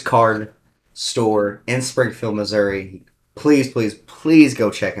Sports Card Store in Springfield, Missouri. Please, please, please go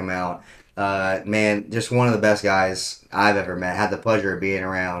check him out. Man, just one of the best guys I've ever met. Had the pleasure of being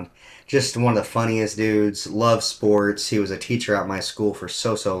around. Just one of the funniest dudes. Loves sports. He was a teacher at my school for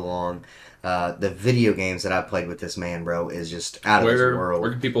so long. The video games that I played with this man, bro, is just out of this world.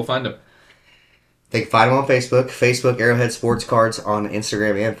 Where can people find him? They can find him on Facebook, Arrowhead Sports Cards on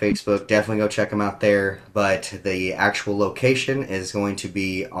Instagram and Facebook. Definitely go check him out there. But the actual location is going to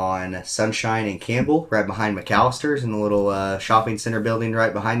be on Sunshine and Campbell, right behind McAllister's in the little shopping center building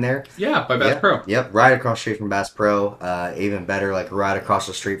right behind there. Yeah, by Bass Pro. Yep, right across the street from Bass Pro. Even better, like right across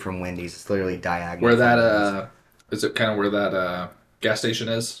the street from Wendy's. It's literally diagonal. Where that is it kind of where that gas station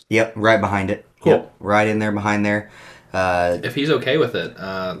is? Yep, right behind it. Cool. Yep, right in there behind there. If he's okay with it,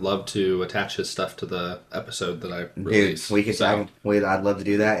 love to attach his stuff to the episode that I release. Dude, we could. So, I'd love to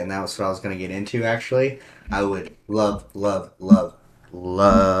do that, and that was what I was going to get into. Actually, I would love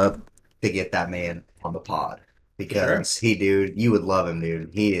to get that man on the pod For sure. because dude, you would love him,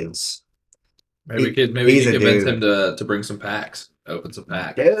 dude. Maybe we He's could a convince him dude. to bring some packs, open some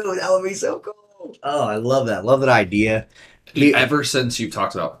packs. Dude, that would be so cool. Oh, I love that. Love that idea. Dude, ever since you've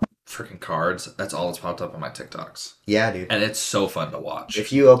talked about freaking cards, that's all that's popped up on my TikToks. Yeah, dude. And it's so fun to watch.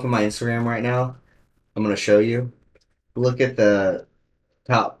 If you open my Instagram right now, I'm gonna show you. Look at the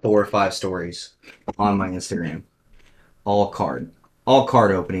top 4 or 5 stories on my Instagram. All card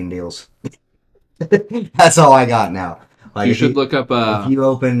opening deals. That's all I got now. Like You should look up if you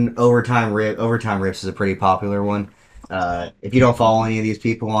open Overtime Rips is a pretty popular one. If you don't follow any of these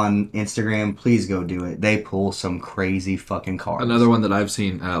people on Instagram, please go do it. They pull some crazy fucking cards. another one that I've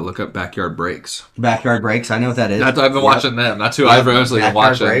seen. Look up Backyard Breaks. Backyard Breaks, I know what that is. I've been watching them. That's who I've mostly been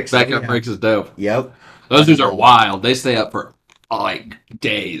watching. Backyard Breaks is dope. Yep. Those dudes are wild. They stay up for like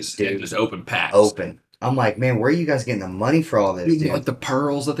days and just open packs. Open. I'm like, man, where are you guys getting the money for all this, dude? Like the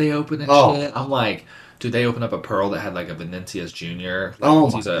pearls that they open and shit. I'm like, dude, they opened up a pearl that had like a Vinicius Jr.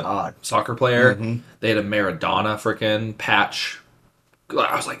 Like, he's a God. soccer player. Mm-hmm. They had a Maradona freaking patch.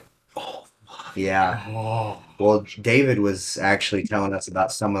 I was like, oh. Yeah. Oh. Well, David was actually telling us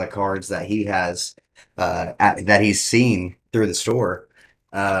about some of the cards that he has, that he's seen through the store.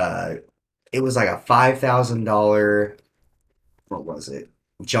 It was like a $5,000. What was it?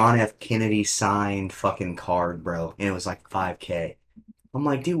 John F. Kennedy signed fucking card, bro, and it was like $5K. I'm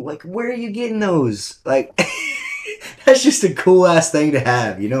like, dude, like, where are you getting those? Like, that's just a cool ass thing to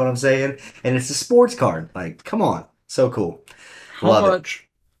have. You know what I'm saying? And it's a sports card. Like, come on, so cool. Love it.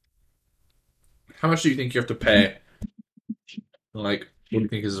 How much do you think you have to pay? Like, what do you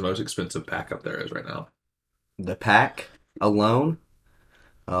think is the most expensive pack up there is right now? The pack alone?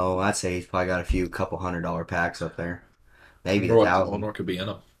 Oh, I'd say he's probably got a few couple $100 packs up there. Maybe I wonder $1,000. what could be in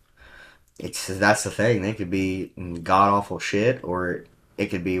them. That's the thing. They could be god awful shit, or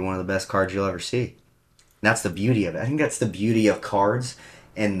it could be one of the best cards you'll ever see. That's the beauty of it. I think that's the beauty of cards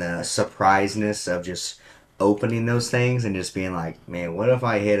and the surpriseness of just opening those things and just being like, man, what if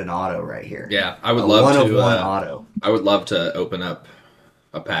I hit an auto right here? Yeah, I would love to. One auto. I would love to open up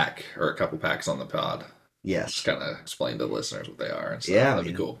a pack or a couple packs on the pod. Yes. Just kind of explain to the listeners what they are and stuff. Yeah, That'd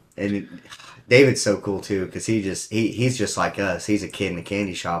be cool. And David's so cool too because he's just like us. He's a kid in a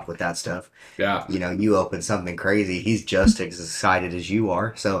candy shop with that stuff. Yeah. You know, you open something crazy, he's just as excited as you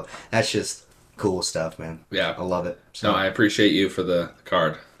are. So that's just cool stuff, man. Yeah. I love it. So, No, I appreciate you for the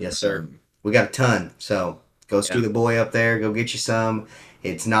card. yes, sir. We got a ton. So go see the boy up there. Go get you some.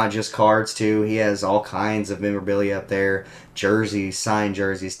 It's not just cards, too. He has all kinds of memorabilia up there. Jerseys, signed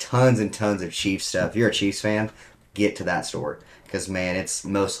jerseys, tons and tons of Chiefs stuff. If you're a Chiefs fan, get to that store. Because, man, it's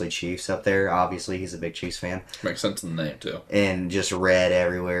mostly Chiefs up there. Obviously, he's a big Chiefs fan. Makes sense in the name, too. And just red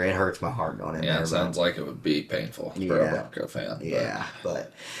everywhere. It hurts my heart going in there. Yeah, it sounds like it would be painful for a Bronco fan. Yeah,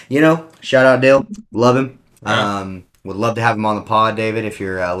 but, you know, shout out Dale. Love him. Yeah. Would love to have him on the pod, David, if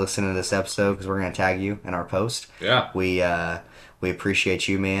you're listening to this episode, because we're going to tag you in our post. Yeah. We appreciate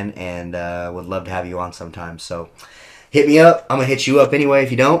you, man, and would love to have you on sometime. So hit me up. I'm gonna hit you up anyway if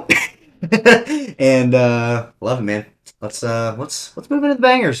you don't. And love it, man. Let's move into the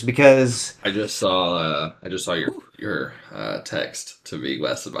bangers because I just saw your text to Big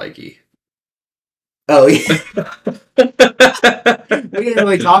West and Mikey. oh yeah, we didn't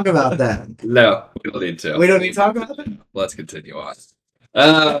really talk about that. No, we don't need to. We don't need to talk about that. Let's continue on.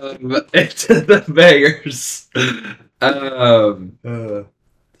 Into the bangers.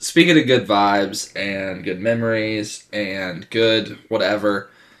 Speaking of good vibes and good memories and good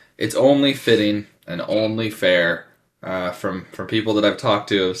whatever, it's only fitting and only fair. From people that I've talked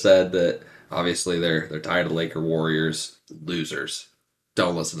to have said that obviously they're tired of Laker Warriors losers.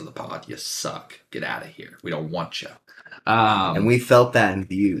 Don't listen to the pod. You suck. Get out of here. We don't want you. And we felt that in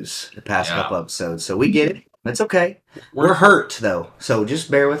views the past couple episodes, so we get it. That's okay. We're hurt though, so just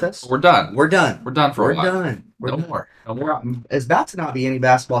bear with us. We're done. We're done. We're done for a while. We're No done. more. No more. It's about to not be any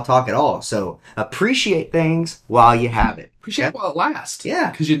basketball talk at all. So appreciate things while you have it. Appreciate it while it lasts. Yeah.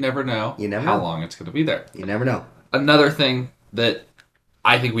 Because you never know how long it's going to be there. You never know. Another thing that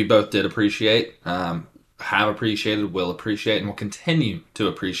I think we both did appreciate, have appreciated, will appreciate, and will continue to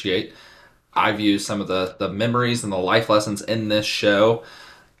appreciate. I've used some of the memories and the life lessons in this show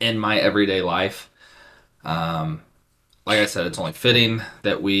in my everyday life. Like I said, it's only fitting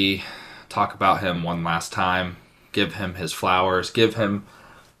that we talk about him one last time, give him his flowers, give him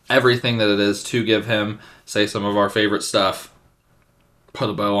everything that it is to give him, say some of our favorite stuff, put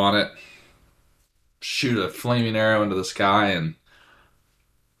a bow on it, shoot a flaming arrow into the sky, and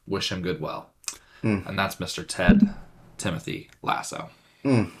wish him good well. And that's Mr. Ted Timothy Lasso.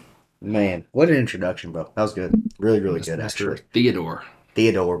 Man, what an introduction, bro. That was good. Really, really good, Mr. actually. Theodore.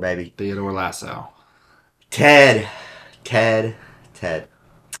 Theodore, baby. Theodore Lasso. Ted. Ted. Ted.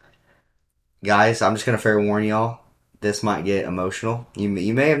 Guys, I'm just going to fair warn y'all. This might get emotional. You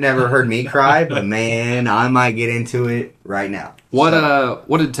may have never heard me cry, but man, I might get into it right now. What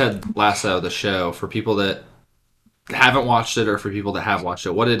did Ted Lasso, the show, for people that haven't watched it or for people that have watched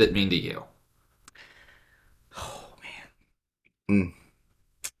it, what did it mean to you? Oh man.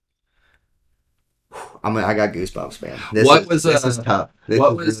 I got goosebumps, man. This is tough. This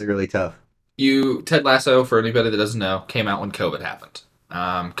what is was really, really tough. Ted Lasso, for anybody that doesn't know, came out when COVID happened.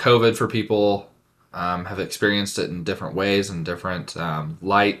 COVID, for people, have experienced it in different ways and different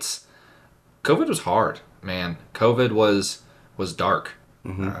lights. COVID was hard, man. COVID was dark.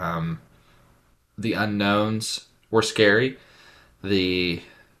 Mm-hmm. The unknowns were scary. The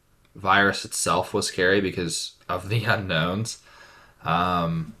virus itself was scary because of the unknowns.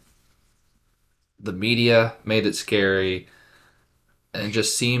 Um, the media made it scary, and it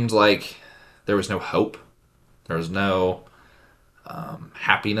just seemed like there was no hope. There was no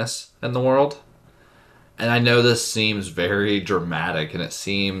happiness in the world. And I know this seems very dramatic, and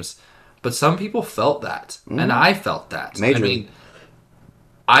but some people felt that, and I felt that. Majorly. I mean,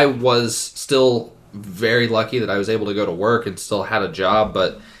 I was still very lucky that I was able to go to work and still had a job,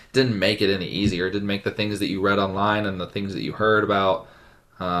 but it didn't make it any easier. It didn't make the things that you read online and the things that you heard about,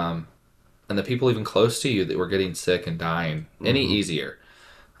 and the people even close to you that were getting sick and dying any easier.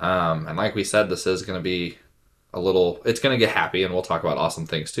 And like we said, this is going to be it's going to get happy, and we'll talk about awesome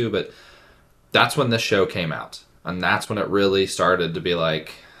things too, but that's when this show came out. And that's when it really started to be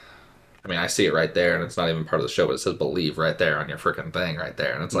like, I mean, I see it right there, and it's not even part of the show, but it says believe right there on your freaking thing right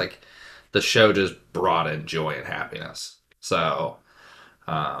there. And it's like the show just brought in joy and happiness. So,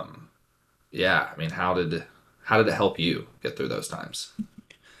 yeah, I mean, how did it help you get through those times?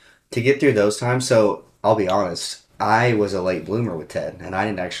 To get through those times, so I'll be honest, I was a late bloomer with Ted, and I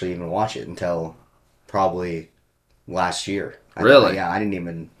didn't actually even watch it until probably last year. Really? Yeah, I didn't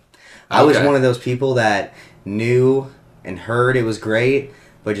even. I was one of those people that knew and heard it was great,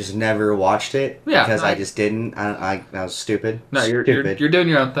 but just never watched it because I just didn't. I was stupid. No, you're stupid. You're doing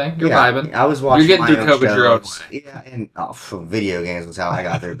your own thing. You're vibing. I was watching. You're getting through COVID your own way. Yeah, and video games was how I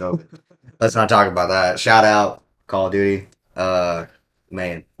got through COVID. Let's not talk about that. Shout out Call of Duty.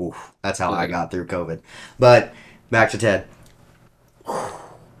 Man, that's how I got through COVID. But back to Ted.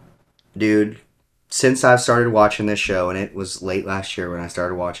 Dude, since I've started watching this show, and it was late last year when I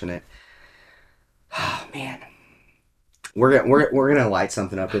started watching it. Oh man, we're gonna light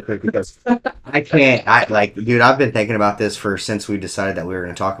something up real quick because I can't. Dude, I've been thinking about this since we decided that we were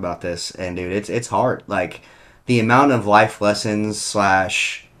gonna talk about this, and dude, it's hard. Like the amount of life lessons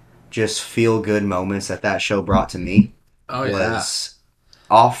 / just feel good moments that show brought to me was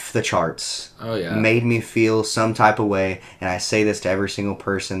off the charts. Oh yeah, made me feel some type of way, and I say this to every single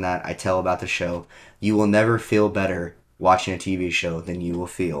person that I tell about the show: you will never feel better watching a TV show than you will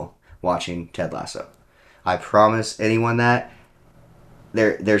feel watching Ted Lasso. I promise anyone that.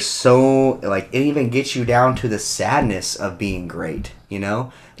 They're so, like, it even gets you down to the sadness of being great, you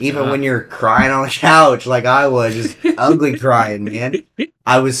know? Even when you're crying on the couch, like I was, just ugly crying, man.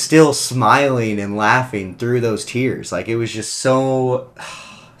 I was still smiling and laughing through those tears. Like, it was just so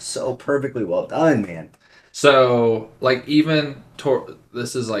perfectly well done, man. So, like,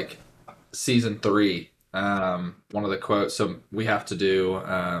 this is like season 3. One of the quotes. So we have to do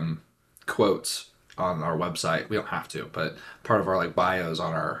quotes on our website. We don't have to, but part of our like bios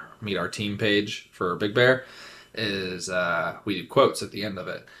on our Meet Our Team page for Big Bear is we do quotes at the end of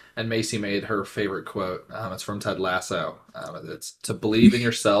it. And Macy made her favorite quote. It's from Ted Lasso. It's to believe in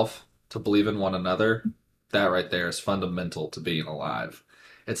yourself, to believe in one another. That right there is fundamental to being alive.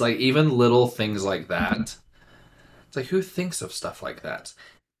 It's like even little things like that. It's like, who thinks of stuff like that?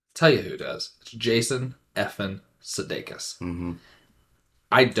 Tell you who does. It's Jason effing Sudeikis. Mm-hmm.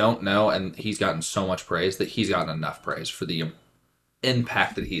 I don't know, and he's gotten so much praise that he's gotten enough praise for the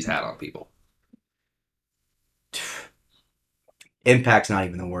impact that he's had on people. Impact's not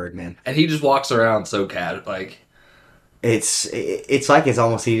even the word, man. And he just walks around so like it's like it's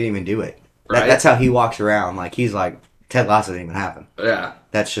almost he didn't even do it. Right? That's how he walks around. Like he's like Ted Lasso didn't even happen. Yeah,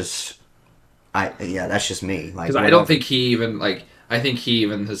 that's just that's just me. Like because I don't think he even like. I think he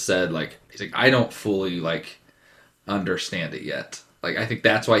even has said like he's like I don't fully like understand it yet. Like, I think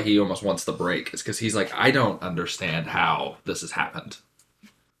that's why he almost wants the break. Is because he's like, I don't understand how this has happened.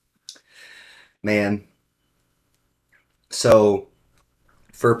 Man. So,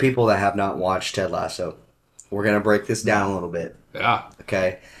 for people that have not watched Ted Lasso, we're going to break this down a little bit. Yeah.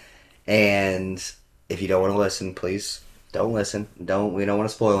 Okay? And if you don't want to listen, please don't listen. We don't want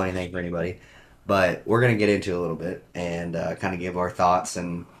to spoil anything for anybody. but we're gonna get into it a little bit and kind of give our thoughts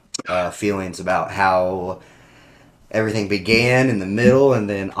and feelings about how everything began in the middle, and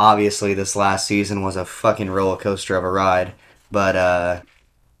then obviously this last season was a fucking roller coaster of a ride. But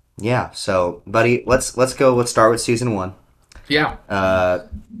yeah, so buddy, let's go. Let's start with season one. Yeah, Uh,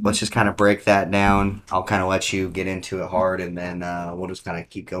 let's just kind of break that down. I'll kind of let you get into it hard, and then we'll just kind of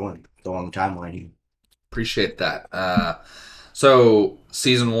keep going, go on the timeline. appreciate that. So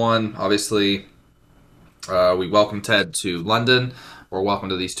season one, obviously, we welcome Ted to London. We're welcome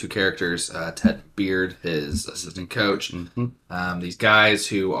to these two characters, Ted Beard, his assistant coach. Mm-hmm. These guys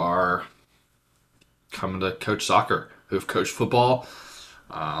who are coming to coach soccer, who have coached football,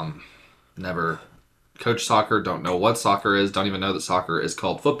 never coached soccer, don't know what soccer is, don't even know that soccer is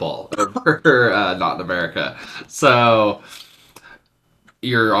called football, not in America. So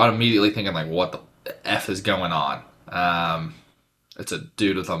you're immediately thinking like, what the f is going on? It's a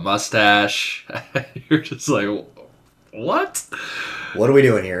dude with a mustache. You're just like, what? What are we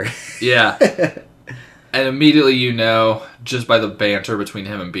doing here? Yeah. And immediately you know, just by the banter between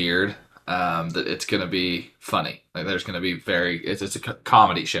him and Beard, that it's going to be funny. Like there's going to be it's a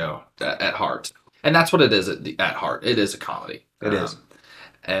comedy show at heart. And that's what it is at heart. It is a comedy. It is.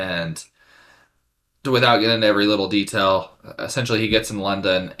 And without getting into every little detail, essentially he gets in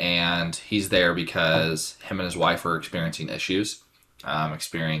London and he's there because him and his wife are experiencing issues,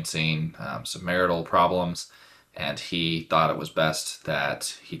 experiencing some marital problems, and he thought it was best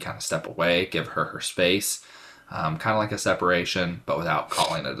that he kind of step away, give her space, kind of like a separation, but without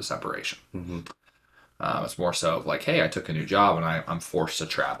calling it a separation. Mm-hmm. It's more so of like, hey, I took a new job and I'm forced to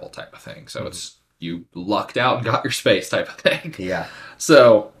travel type of thing. So it's you lucked out and got your space type of thing. Yeah.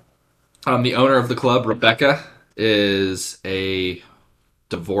 So the owner of the club, Rebecca, is a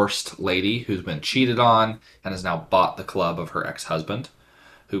divorced lady who's been cheated on and has now bought the club of her ex-husband,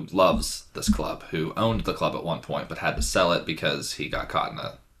 who loves this club, who owned the club at one point but had to sell it because he got caught in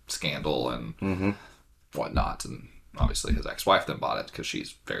a scandal and whatnot. And obviously his ex-wife then bought it because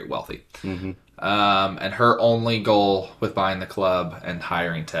she's very wealthy. Mm-hmm. And her only goal with buying the club and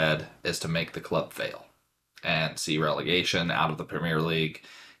hiring Ted is to make the club fail and see relegation out of the Premier League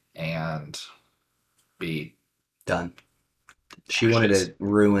and be done. She wanted to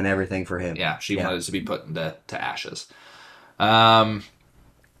ruin everything for him. Yeah, she wanted it to be put into ashes.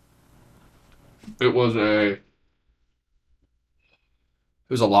 It was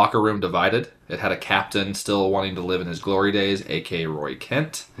a locker room divided. It had a captain still wanting to live in his glory days, aka Roy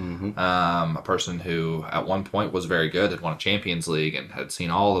Kent, a person who at one point was very good, had won a Champions League, and had seen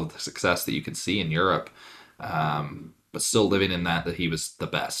all of the success that you could see in Europe, but still living in that he was the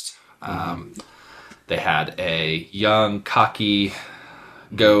best. They had a young, cocky,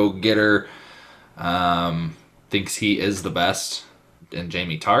 go-getter, thinks he is the best in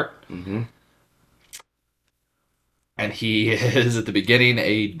Jamie Tart. Mm-hmm. And he is, at the beginning,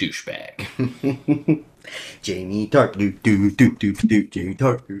 a douchebag. Jamie Tart, Jamie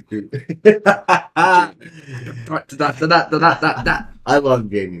Tart, I love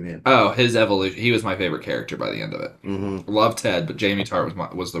Jamie, man. Oh, his evolution. He was my favorite character by the end of it. Mm-hmm. Loved Ted, but Jamie Tart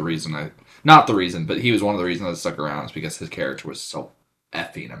was the reason not the reason, but he was one of the reasons I stuck around, is because his character was so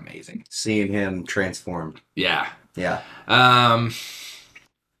effing amazing. Seeing him transformed. Yeah. Yeah.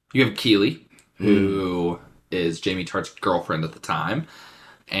 You have Keely, who is Jamie Tart's girlfriend at the time,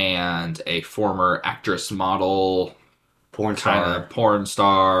 and a former actress, model, porn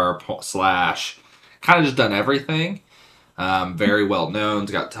star slash, kind of just done everything. Very well known,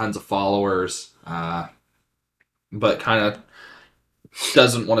 got tons of followers, but kind of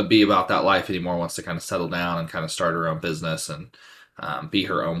doesn't want to be about that life anymore. Wants to kind of settle down and kind of start her own business and be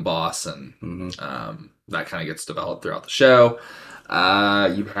her own boss, and that kind of gets developed throughout the show.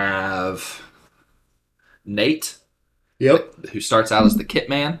 You have Nate, who starts out as the kit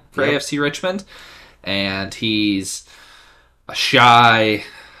man for AFC Richmond, and he's a shy,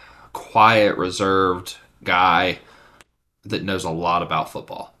 quiet, reserved guy that knows a lot about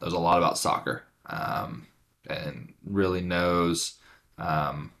football, knows a lot about soccer, and really knows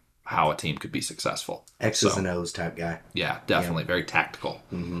how a team could be successful. X's and O's type guy. Yeah, definitely. Very tactical.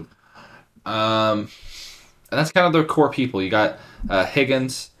 Mm-hmm. And that's kind of the core people. You got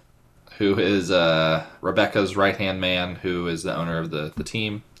Higgins, who is Rebecca's right-hand man, who is the owner of the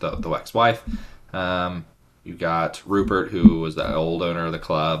team, the ex-wife. You got Rupert, who was the old owner of the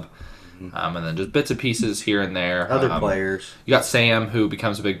club. And then just bits and pieces here and there. Other players. You got Sam, who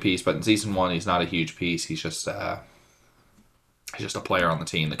becomes a big piece, but in season one, he's not a huge piece. He's just a player on the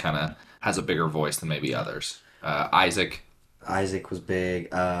team that kind of has a bigger voice than maybe others. Isaac was big.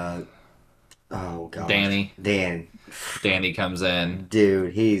 Oh gosh, Danny. Dan, Danny comes in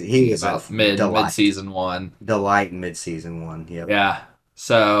dude, he is a about mid delight, season one. delight in mid-season one. Yep. Yeah.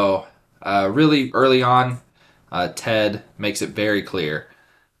 So really early on, Ted makes it very clear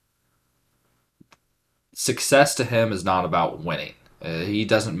success to him is not about winning. He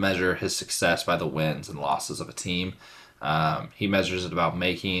doesn't measure his success by the wins and losses of a team. He measures it about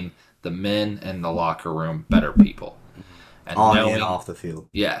making the men in the locker room better people. Mhm. And On and knowing, off the field,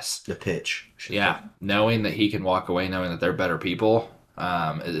 yes, the pitch, I should say. yeah, knowing that he can walk away knowing that they're better people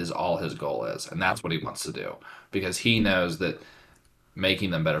is all his goal is. And that's what he wants to do because he knows that making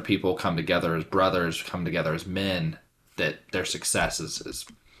them better people, come together as brothers, come together as men, that their success is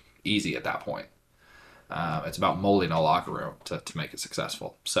easy at that point. It's about molding a locker room to make it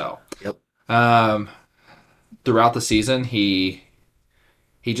successful. So Yep. um, throughout the season, he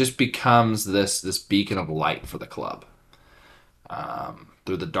just becomes this beacon of light for the club.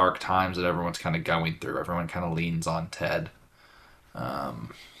 Through the dark times that everyone's kind of going through, everyone kind of leans on Ted.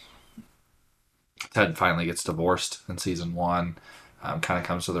 Um, Ted finally gets divorced in season one. Kind of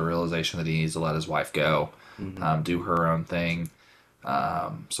comes to the realization that he needs to let his wife go, Hmm. do her own thing.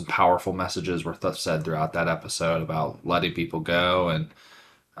 Some powerful messages were said throughout that episode about letting people go and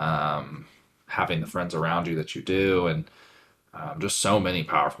having the friends around you that you do, and just so many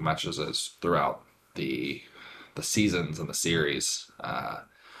powerful messages throughout the seasons and the series.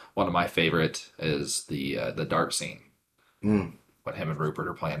 One of my favorite is the dart scene Mm. when him and Rupert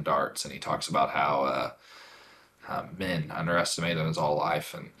are playing darts, and he talks about how men underestimate him his whole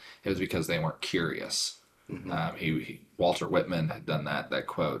life, and it was because they weren't curious. Hmm. Walter Whitman had done that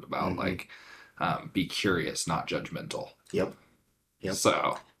quote about Hmm. like be curious, not judgmental. Yep. Yep.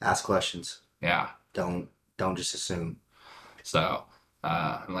 So Ask questions. yeah, Don't don't just assume. so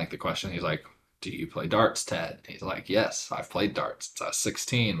and like the question, he's like, "Do you play darts, Ted?" He's like, "Yes, I've played darts since I was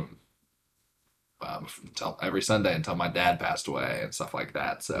 16, until every Sunday until my dad passed away and stuff like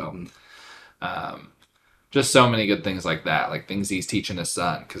that." So Hmm. um, just so many good things like that, like things he's teaching his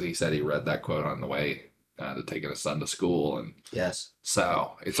son because he said he read that quote on the way to taking his son to school, and Yes.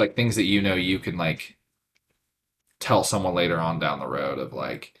 so it's like things that you can like tell someone later on down the road of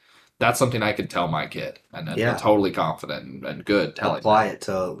like that's something I could tell my kid and then feel Yeah. totally confident and good telling Apply them. it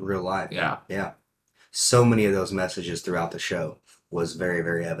to real life. Yeah. Yeah. So many of those messages throughout the show was very,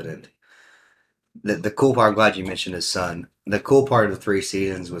 very evident. The cool part, I'm glad you mentioned his son. The cool part of the 3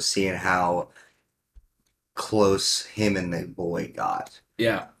 seasons was seeing how close him and the boy got.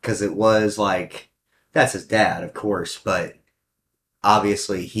 Yeah. Because it was like, that's his dad, of course, but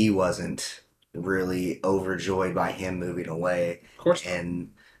obviously he wasn't really overjoyed by him moving away Of course not.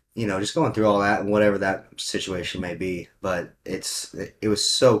 and just going through all that and whatever that situation may be. But it was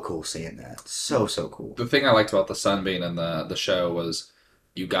so cool seeing that. So cool. The thing I liked about the son being in the show was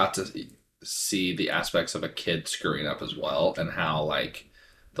you got to see the aspects of a kid screwing up as well and how like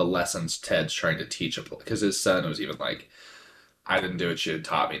the lessons Ted's trying to teach him because his son was even like I didn't do what you had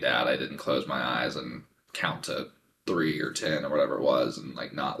taught me, Dad. I didn't close my eyes and count to 3 or 10 or whatever it was, and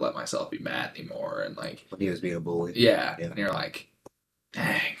like not let myself be mad anymore. And like, When he was being a bully. yeah, Yeah. and you're like,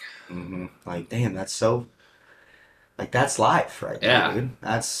 dang, Like, damn, that's so. Like, that's life right there, yeah. dude.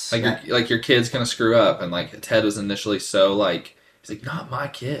 That's Like that. your kid's gonna screw up, and like Ted was initially so like he's like not my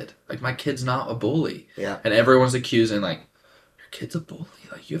kid. Like my kid's not a bully, Yeah. and everyone's accusing like your kid's a bully.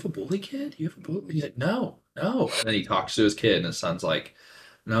 Like you have a bully kid. You have a bully. He's like no, no. And then he talks to his kid, and his son's like,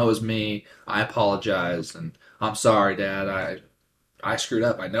 no, it was me. I apologize, and I'm sorry, Dad. I screwed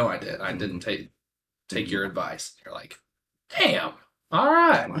up. I know I did. I didn't Hmm. take Hmm. your advice. You're like, damn. All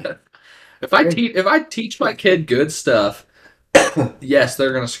right. Like, If I teach my kid good stuff, yes,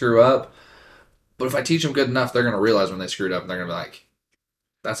 they're gonna screw up. But if I teach them good enough, they're gonna realize when they screwed up, and they're gonna be like,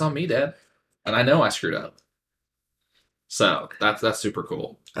 "That's on me, Dad," and I know I screwed up. So that's super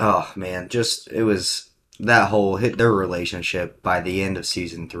cool. oh man, just it was that whole hit their relationship by the end of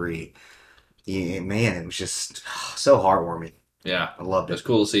season 3. Yeah, man, it was just so heartwarming. Yeah, I loved it's it.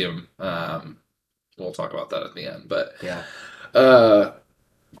 cool to see him. We'll talk about that at the end, but Yeah. uh,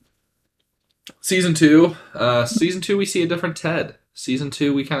 season two, we see a different Ted. Season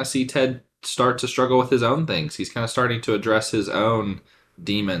two, we kind of see Ted start to struggle with his own things. He's kind of starting to address his own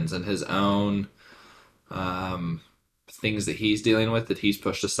demons and his own um, things that he's dealing with that he's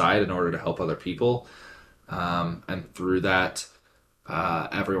pushed aside in order to help other people. And through that,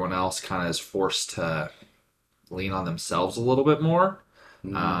 everyone else kind of is forced to lean on themselves a little bit more.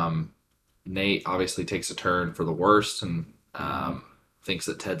 Hmm. Um, Nate obviously takes a turn for the worst and thinks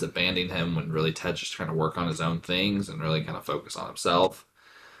that Ted's abandoning him when really Ted's just trying to work on his own things and really kind of focus on himself.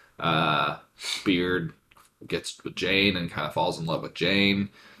 Uh, Beard gets with Jane and kind of falls in love with Jane.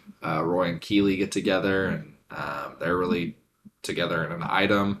 Roy and Keeley get together, and they're really together in an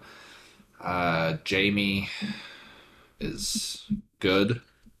item. Jamie is good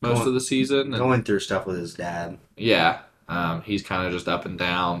most Going of the season, and going through stuff with his dad. yeah, he's kind of just up and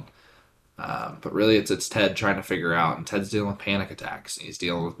down. But really, it's Ted trying to figure out, and Ted's dealing with panic attacks. He's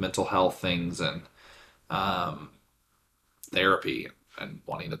dealing with mental health things and um, therapy, and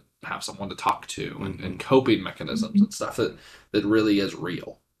wanting to have someone to talk to, and Hmm. coping mechanisms and stuff that really is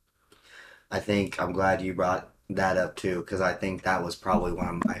real. I think I'm glad you brought that up too, because I think that was probably one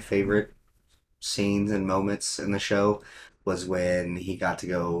of my favorite scenes and moments in the show was when he got to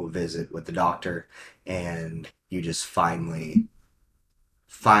go visit with the doctor, and you just finally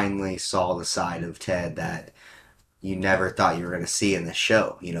saw the side of Ted that you never thought you were going to see in the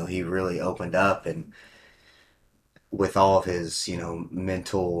show. He really opened up, and with all of his,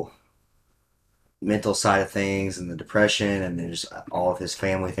 mental side of things and the depression and then just all of his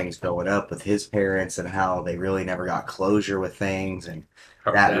family things growing up with his parents and how they really never got closure with things, and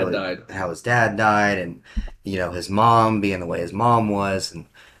How his that dad really died. how his dad died, and his mom being the way his mom was, and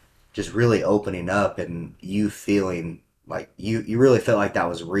just really opening up, and you feeling like you really felt like that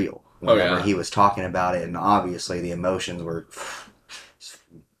was real Oh whenever yeah, he was talking about it. And obviously the emotions were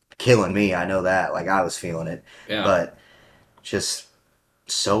killing me. I know that, like, I was feeling it, yeah, but just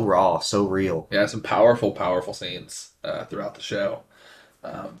so raw, so real. yeah. Some powerful, powerful scenes throughout the show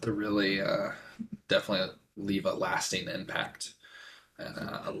to really definitely leave a lasting impact and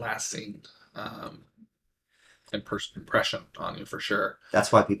a lasting um, impression on you for sure.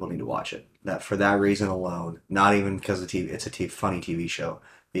 That's why people need to watch it. That for that reason alone, not even because of TV, it's a funny TV show,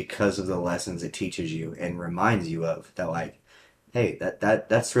 because of the lessons it teaches you and reminds you of that. Like, hey,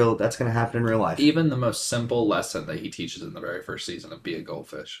 that's real. That's gonna happen in real life. Even the most simple lesson that he teaches in the very first season of be a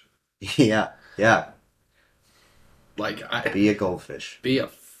goldfish. Yeah, yeah. Like I Be a goldfish. be a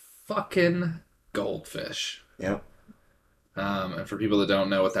fucking goldfish. Yep. And for people that don't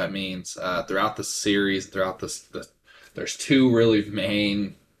know what that means, throughout the series, there's two really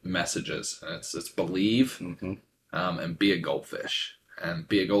main messages. And it's believe Mm-hmm. and be a goldfish. And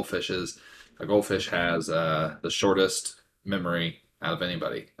be a goldfish is a goldfish has the shortest memory out of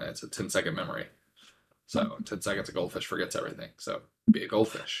anybody. And it's a 10-second memory. So in 10 seconds, a goldfish forgets everything. So be a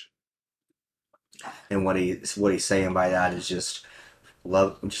goldfish. And what he's saying by that is just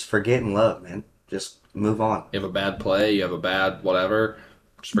love, just forget and love, man. Just move on. You have a bad play, you have a bad whatever,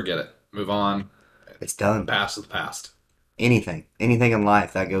 just forget it. Move on. It's done. Past is the past. Anything in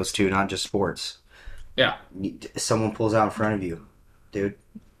life that goes to, not just sports. Yeah, Someone pulls out in front of you, dude.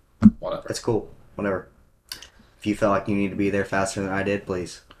 whatever. That's cool. Whatever. If you felt like you need to be there faster than I did,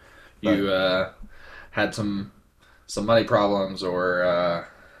 please. But You had some money problems or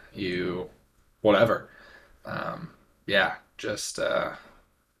you whatever. Yeah, just it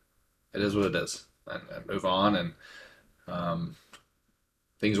is what it is, and move on, and um,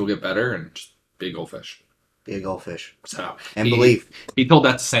 things will get better, and just be a goldfish. be a goldfish So and he believe. he told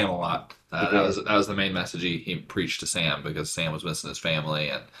that to Sam a lot. He That was the main message he preached to Sam because Sam was missing his family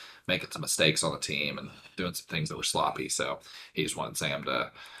and making some mistakes on the team and doing some things that were sloppy. So he just wanted Sam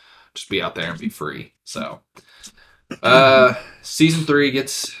to just be out there and be free. So season 3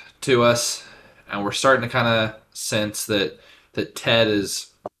 gets to us, and we're starting to kind of sense that Ted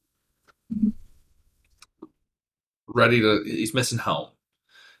is ready to. He's missing home.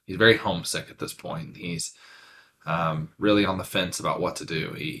 He's very homesick at this point. He's really on the fence about what to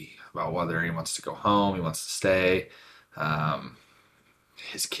do. About whether he wants to go home, he wants to stay. Um,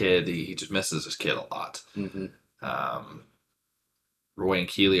 his kid, he just misses his kid a lot. Mm-hmm. Um, Roy and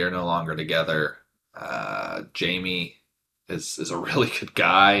Keeley are no longer together. Jamie is a really good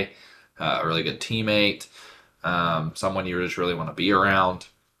guy, a really good teammate, someone you just really want to be around,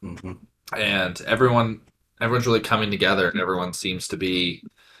 Mm-hmm. and everyone's really coming together, and everyone seems to be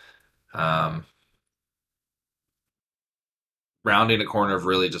um, rounding a corner of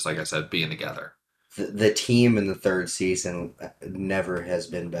really just like I said, being together. The team in the third season never has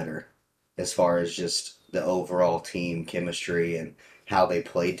been better as far as just the overall team chemistry and how they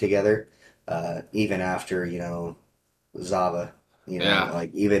played together. Even after Zava, Yeah,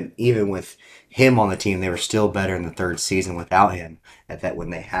 like even with him on the team, they were still better in the third season without him. At that when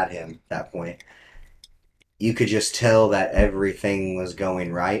they had him at that point, you could just tell that everything was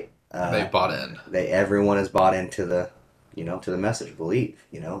going right. they bought in. Everyone has bought into to the message. Believe,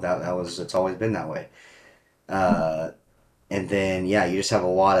 that was it's always been that way. Uh, And then, yeah, you just have a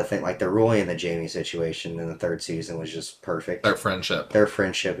lot of things like the Roy and the Jamie situation in the third season was just Their perfect. friendship. Their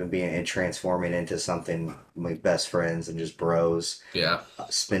friendship and being and transforming into something like best friends and just bros, Yeah.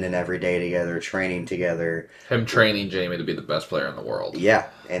 spending every day together, training together. Him training Jamie to be the best player in the world. Yeah,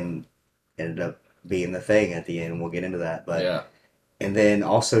 and ended up being the thing at the end. We'll get into that, but Yeah. and then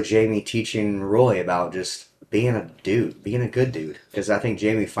also Jamie teaching Roy about just being a dude, being a good dude. Because I think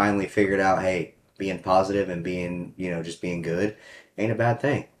Jamie finally figured out, hey, being positive and being, just being good ain't a bad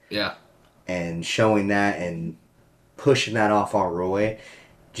thing. Yeah. And showing that and pushing that off on Roy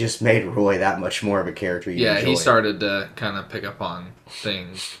just made Roy that much more of a character you Yeah, he enjoy. started to kind of pick up on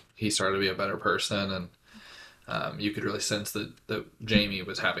things. He started to be a better person, and you could really sense that Jamie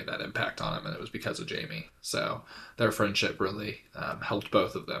was having that impact on him, and it was because of Jamie. So their friendship really helped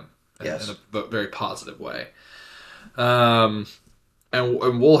both of them in Yes. a very positive way. Um, and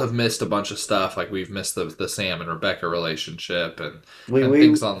we'll have missed a bunch of stuff, like we've missed the Sam and Rebecca relationship We, and we,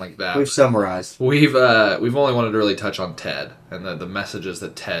 things on like that. we've summarized. We've only wanted to really touch on Ted and the messages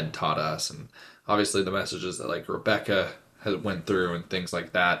that Ted taught us, and obviously the messages that like Rebecca had went through and things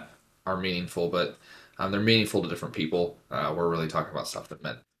like that are meaningful, but they're meaningful to different people. We're really talking about stuff that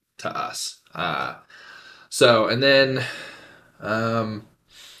meant to us. And then um,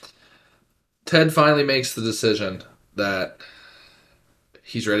 Ted finally makes the decision that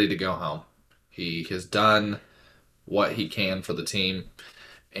he's ready to go home. He has done what he can for the team,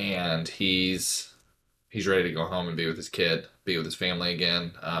 and he's ready to go home and be with his kid, be with his family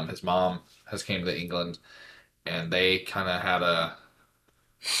again. His mom has came to England, and they kind of had a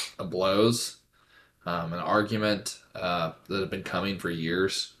blows, an argument that had been coming for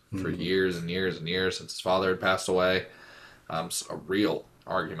Mm-hmm. years and years and years since his father had passed away. A real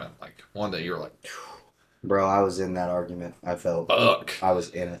argument, like one that you were like, Bro, I was in that argument. I felt fuck. I was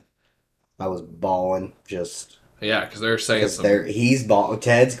in it. I was bawling just Yeah, because they're saying because there some, he's bawling.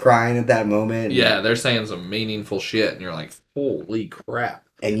 Ted's crying at that moment, and yeah, they're saying some meaningful shit, and you're like, holy crap.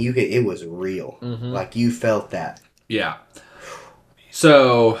 you could it was real. Mm-hmm. Like you felt that. Yeah.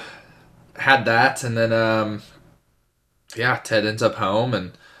 So had that, and then yeah, Ted ends up home,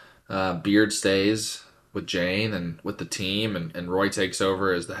 and Beard stays with Jane and with the team, and Roy takes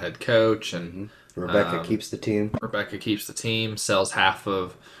over as the head coach, and Hmm. Rebecca um, keeps the team. Rebecca keeps the team, sells half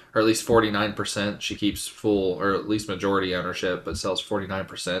of, or at least 49%. She keeps full, or at least majority ownership, but sells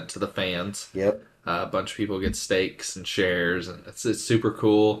 49% to the fans. Yep. A bunch of people get stakes and shares, and it's super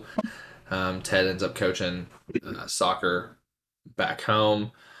cool. Ted ends up coaching soccer back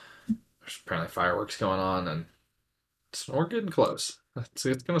home. There's apparently fireworks going on, and we're getting close. It's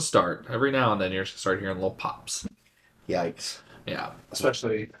going to start. Every now and then you're going to start hearing little pops. Yikes. Yeah,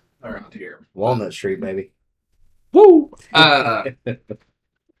 especially around here. But, Walnut Street, baby. woo!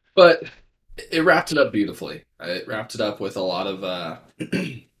 But it wrapped it up beautifully. It wrapped it up with a lot of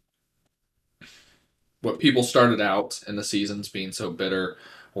what people started out in the seasons being so bitter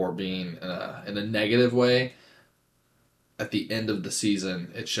or being in a negative way. At the end of the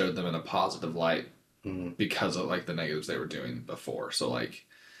season, it showed them in a positive light Mm. because of like the negatives they were doing before. So like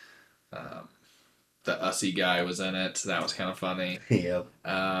um, the Ussy guy was in it. That was kind of funny. Yep.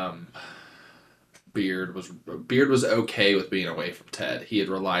 Um, Beard was okay with being away from Ted. He had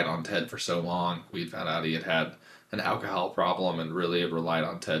relied on Ted for so long. We found out he had an alcohol problem and really had relied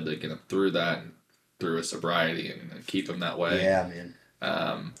on Ted to get him through that and through his sobriety and keep him that way. Yeah, man.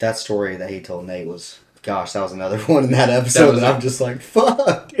 Um, That story that he told Nate was, gosh, that was another one in that That episode was that a- I'm just like,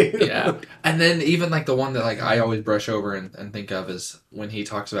 fuck, dude. yeah, and then even like the one that like I always brush over and think of is when he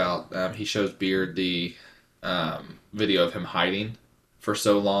talks about he shows Beard the video of him hiding for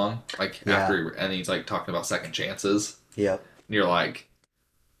so long, like Yeah. after and he's like talking about second chances. Yep. And you're like,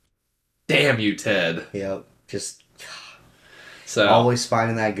 damn you, Ted. Yep. Just So always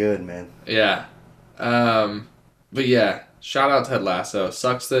finding that good, man. yeah, but yeah, shout out Ted Lasso.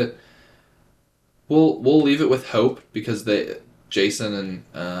 Sucks that we'll leave it with hope because Jason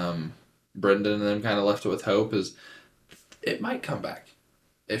and Brendan and them kind of left it with hope is it might come back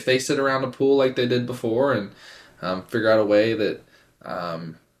if they sit around a pool like they did before and figure out a way that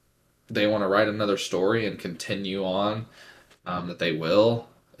they want to write another story and continue on, that they will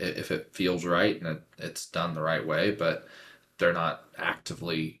if it feels right and it's done the right way, but they're not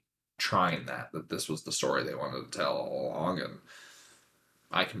actively trying that this was the story they wanted to tell all along, and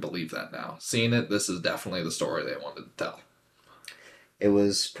I can believe that now. Seeing it, this is definitely the story they wanted to tell. It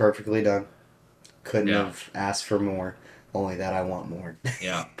was perfectly done. Couldn't Yeah. have asked for more. Only that I want more.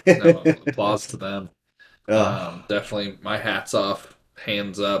 Yeah. No, applause to them. Ugh, Definitely my hat's off,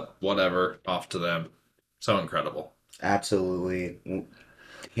 hands up, whatever, off to them. So incredible. absolutely.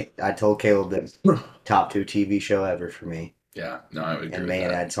 I told Caleb that top two TV show ever for me. Yeah, no, I would agree And with man,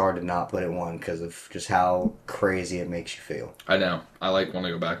 that. it's hard to not put it one because of just how crazy it makes you feel. I know. I like want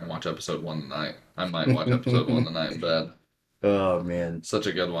to go back and watch episode one tonight. I might watch episode one tonight in bed. Oh man. Such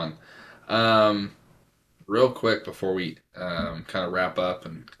a good one. Um, Real quick before we kind of wrap up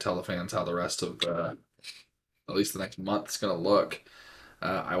and tell the fans how the rest of at least the next month is going to look.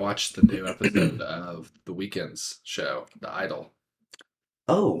 I watched the new episode of The Weeknd's show, The Idol.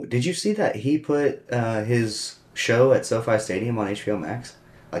 Oh, did you see that he put his show at SoFi Stadium on HBO Max?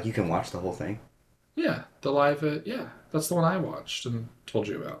 Like you can watch the whole thing. Yeah, the live. Yeah, that's the one I watched and told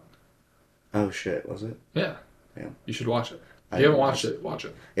you about. Oh shit, was it? Yeah, Yeah. you should watch it. If I you didn't haven't watch watched it. it, watch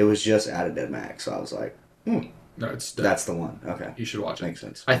it. It was just added at Max, so I was like, No, it's dope. that's the one. Okay. You should watch it. Makes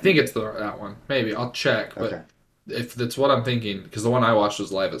sense. I think it's that one. Maybe I'll check, but Okay. if that's what I'm thinking, because the one I watched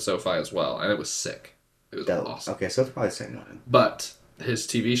was live at SoFi as well, and it was sick. It was Dope. awesome. Okay, so it's probably the same one. But his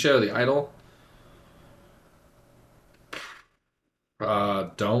TV show, The Idol,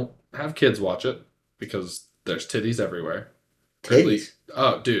 don't have kids watch it because there's titties everywhere. Or at Titties? least-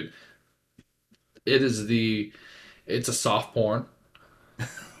 oh, dude, it is it's a soft porn,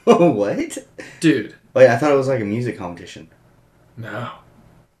 What? dude. Wait, I thought it was like a music competition. No,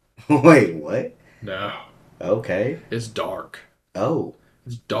 Wait, what? no, Okay. it's dark. Oh,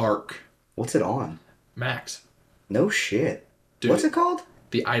 It's dark. what's it on? Max, No shit. dude, What's it called?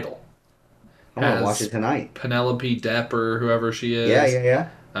 The Idol I'm gonna has watch it tonight. Penelope Depp or whoever she is. Yeah, yeah,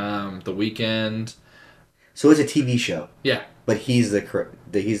 yeah. The Weeknd. So it's a TV show, Yeah, but he's the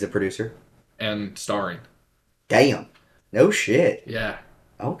producer. and starring. Damn. No shit. Yeah,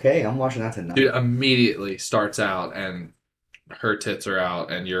 Okay, I'm watching that tonight. dude, immediately starts out and her tits are out,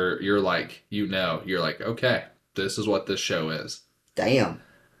 and you're like, you're like, okay, this is what this show is. Damn.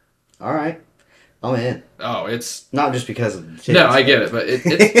 All right, I'm in. Oh, it's Not just because of the titties, no, I get it, but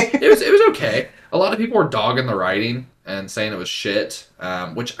it was okay. A lot of people were dogging the writing and saying it was shit,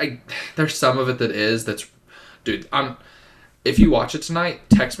 which there's some of it that's, dude. If you watch it tonight,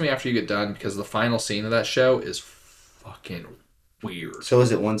 text me after you get done because the final scene of that show is fucking weird. So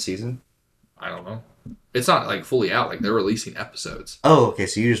is it one season? I don't know. It's not like fully out. Like they're releasing episodes. Oh, okay.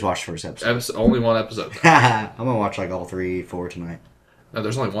 So you just watched the first episode. Only one episode. I'm gonna watch like all 3, 4 tonight. No,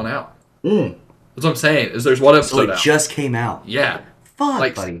 there's only one out. Mm. That's what I'm saying. Is there's one So episode it out? just came out. Yeah, Fuck,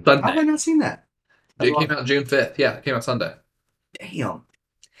 like buddy. Sunday. How have I not seen that? It came out June 5th. Yeah, it came out Sunday. Damn.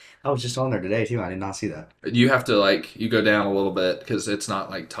 I was just on there today too. I did not see that. You have to you go down a little bit because it's not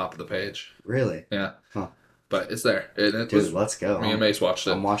like top of the page. Really? Yeah. Huh. But it's there. It Dude, was, let's go. me and Mace watched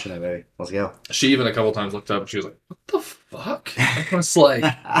it. I'm watching it, baby. Let's go. She even a couple times looked up and she was like, "What the fuck?" I was like,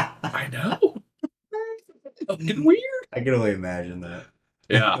 "I know, fucking weird." I can only imagine that.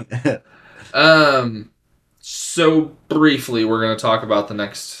 Yeah. So briefly, we're gonna talk about the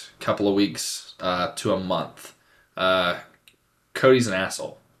next couple of weeks to a month. Cody's an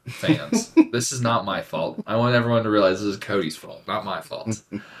asshole. Fans, this is not my fault. I want everyone to realize this is Cody's fault, not my fault.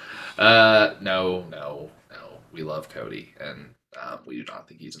 No. We love Cody, and we do not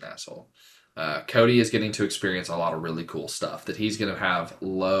think he's an asshole. Cody is getting to experience a lot of really cool stuff that he's going to have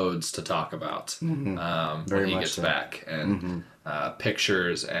loads to talk about when Very he much gets so. back. And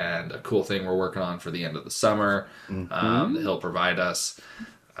pictures and a cool thing we're working on for the end of the summer that he'll provide us,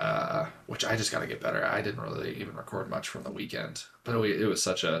 which I just got to get better. I didn't really even record much from the weekend, but it was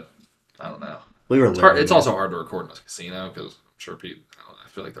such a, I don't know. We were. It's also hard to record in a casino because I'm sure people, I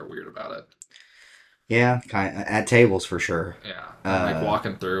feel like they're weird about it. Yeah, kind of, at tables for sure. Yeah, and, like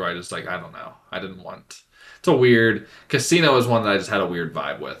walking through, I just I don't know. I didn't want. It's a weird casino is one that I just had a weird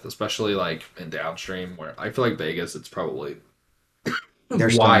vibe with, especially like in Downstream, where I feel like Vegas. It's probably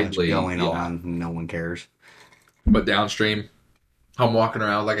There's so much widely going on. No one cares. but Downstream, I'm walking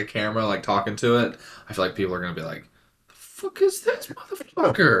around with like a camera, like talking to it. I feel like people are gonna be like, "The fuck is this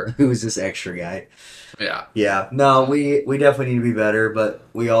motherfucker?" Who's this extra guy? Yeah, Yeah. No, we definitely need to be better, but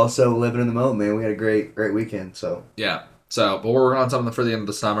we also living in the moment, man. We had a great weekend. So yeah. So, but we're working on something for the end of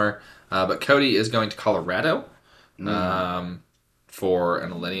the summer. But Cody is going to Colorado for an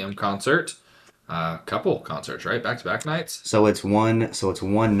Millennium concert. Couple concerts, right? Back-to-back nights. So it's one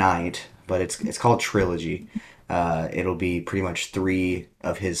night, but it's called Trilogy. It'll be pretty much 3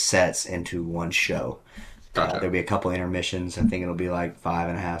 of his sets into one show. Gotcha. There'll be a couple intermissions. I think it'll be like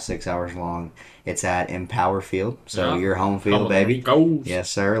 5.5, 6 hours long. It's at Empower Field, so Yeah. your home field, baby. Go. Yes,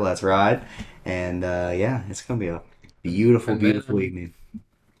 sir. Let's ride. And yeah, it's gonna be a beautiful, And then- beautiful evening.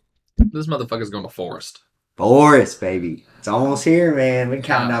 This motherfucker's going to Forest. Forest, baby. It's almost here, man. We're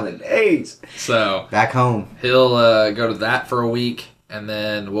counting down the days. So Back home. he'll go to that for a week, and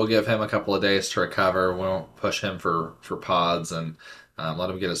then we'll give him a couple of days to recover. We won't push him for pods, and Let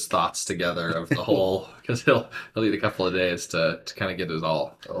him get his thoughts together of the whole, because he'll need a couple of days to kind of get it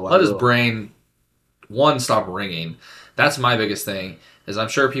all. Oh, I Let his will. brain one stop ringing. That's my biggest thing. Is I'm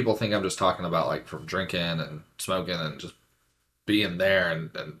sure people think I'm just talking about like from drinking and smoking and just being there and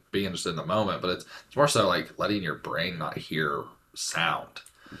being just in the moment, but it's more so like letting your brain not hear sound,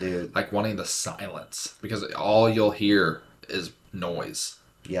 Dude. like wanting the silence because all you'll hear is noise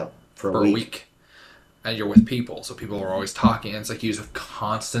Yep. For a for a week. week. And you're with people, so people are always talking. It's like you use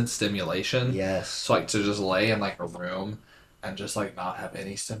constant stimulation. Yes. So like to just lay in like a room and just like not have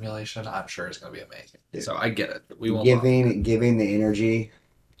any stimulation, I'm sure it's gonna be amazing. Dude. So I get it. We won't Giving the energy,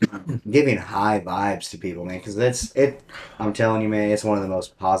 giving high vibes to people, man. Because that's it. I'm telling you, man, it's one of the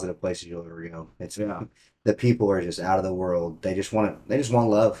most positive places you'll ever go. It's yeah. the people are just out of the world. They just want it. They just want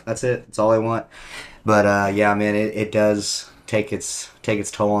love. That's it. That's all they want. But yeah, man, it does take its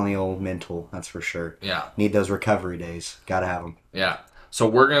toll on the old mental. That's for sure. Yeah. Need those recovery days. Gotta have them. Yeah. So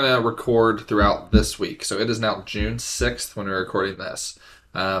we're gonna record throughout this week. So it is now June 6th when we're recording this.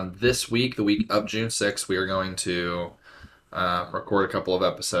 This week, the week of June 6th, we are going to record a couple of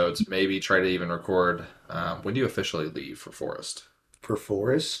episodes. Maybe try to even record. When do you officially leave for Forest? For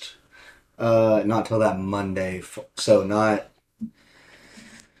Forest, not till that Monday. So not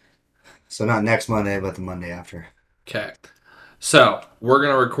next Monday, but the Monday after. Okay. So we're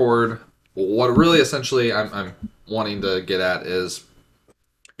gonna record. What really essentially I'm wanting to get at is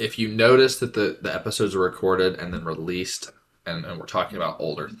if you notice that the episodes are recorded and then released and we're talking about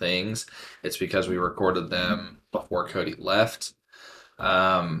older things, it's because we recorded them before Cody left.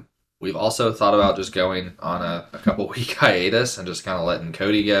 We've also thought about just going on a couple week hiatus and just kind of letting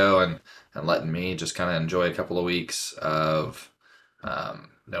Cody go and letting me just kind of enjoy a couple of weeks of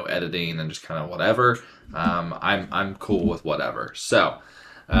no editing and just kind of whatever. I'm cool with whatever. So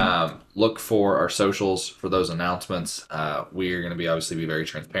look for our socials for those announcements. We are going to be obviously be very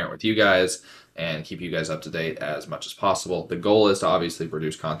transparent with you guys and keep you guys up to date as much as possible. The goal is to obviously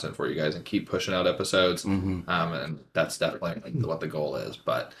produce content for you guys and keep pushing out episodes. And that's definitely what the goal is.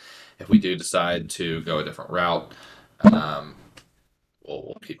 But if we do decide to go a different route,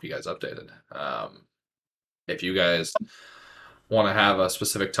 we'll keep you guys updated. If you guys want to have a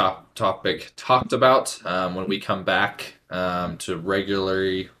specific topic talked about when we come back to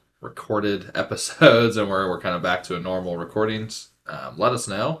regularly recorded episodes and we're kind of back to a normal recordings, let us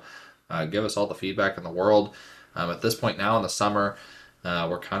know. Give us all the feedback in the world. At this point now in the summer,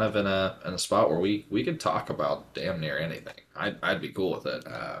 we're kind of in a spot where we could talk about damn near anything. I'd be cool with it.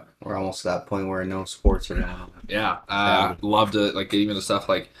 We're almost at that point where no sports are now. Yeah, love to like get even to stuff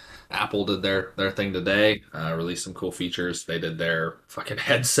like Apple did their thing today. Released some cool features. They did their fucking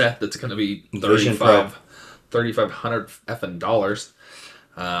headset that's going to be Vision Pro. $3,500 effing dollars.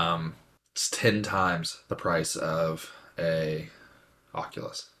 It's 10 times the price of a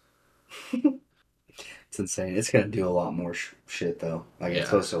Oculus. It's insane. It's gonna do a lot more shit though. Like Yeah. it's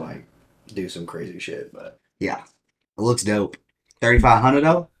supposed to like do some crazy shit, but yeah, it looks dope. 3,500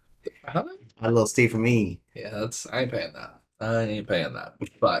 though. Huh? A little steep for me. Yeah, I ain't paying that. I ain't paying that.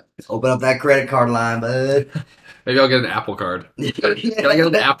 But Open up that credit card line, bud. maybe I'll get an Apple card. Can I get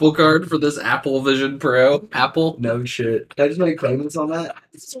an Apple card for this Apple Vision Pro? Apple? No shit. Can I just make payments on that?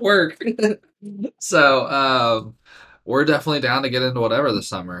 It's work. So, we're definitely down to get into whatever this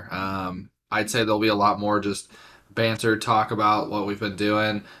summer. I'd say there'll be a lot more just banter, talk about what we've been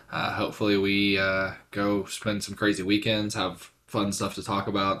doing. Hopefully, we go spend some crazy weekends, have fun stuff to talk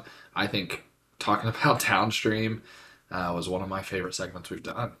about. I think talking about Downstream was one of my favorite segments we've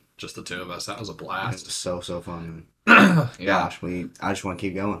done. Just the two of us. That was a It's blast. so fun. Yeah. Gosh, I just want to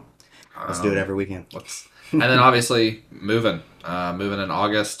keep going. Let's do it every weekend. And then obviously moving in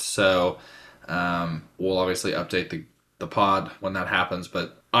August. So we'll obviously update the pod when that happens.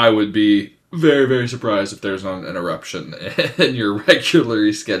 But I would be very, very surprised if there's not an interruption in your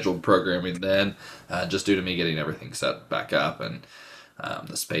regularly scheduled programming then, just due to me getting everything set back up and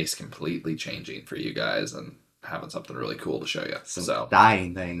the space completely changing for you guys and having something really cool to show you. Some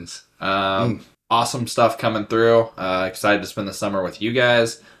dying things. Awesome stuff coming through. Excited to spend the summer with you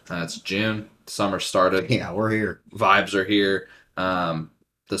guys. It's June. Summer started. Yeah, we're here. Vibes are here.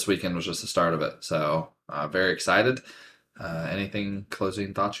 This weekend was just the start of it. So very excited. Anything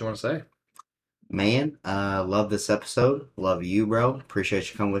closing thoughts you want to say? Man, love this episode. Love you, bro. Appreciate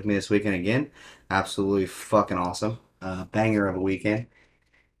you coming with me this weekend again. Absolutely fucking awesome. Banger of a weekend.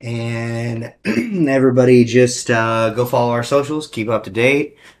 And everybody just go follow our socials. Keep up to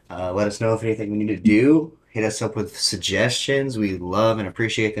date. Let us know if anything we need to do. Hit us up with suggestions. We love and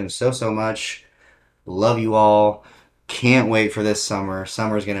appreciate them so much. Love you all. Can't wait for this summer.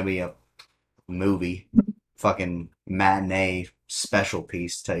 Summer's going to be a movie. Fucking matinee special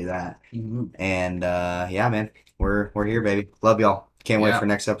piece, tell you that. Mm-hmm. And yeah, man, we're here, baby. Love y'all. Can't wait Yeah. for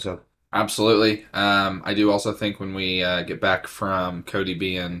next episode. Absolutely. I do also think when we get back from Cody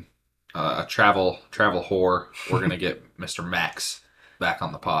being a travel whore, we're gonna get Mr. Max back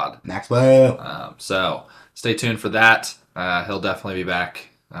on the pod. Maxwell. So stay tuned for that. He'll definitely be back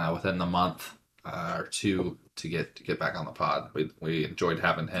within the month or two to get back on the pod. We enjoyed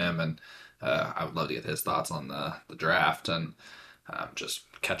having him, and I would love to get his thoughts on the draft and just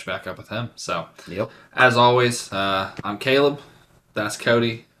catch back up with him. So, Yep. as always, I'm Caleb. That's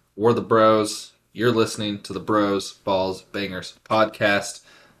Cody. We're the Bros. You're listening to the Bros, Balls, Bangers podcast.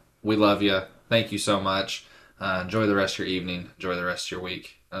 We love you. Thank you so much. Enjoy the rest of your evening. Enjoy the rest of your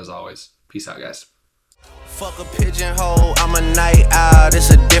week. As always, peace out, guys. Fuck a pigeonhole, I'm a night owl, it's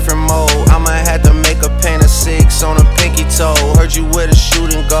a different mode. I'ma have to make a paint of 6 on a pinky toe. Heard you with a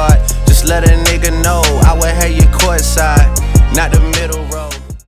shooting guard, just let a nigga know. I would have you courtside, not the middle.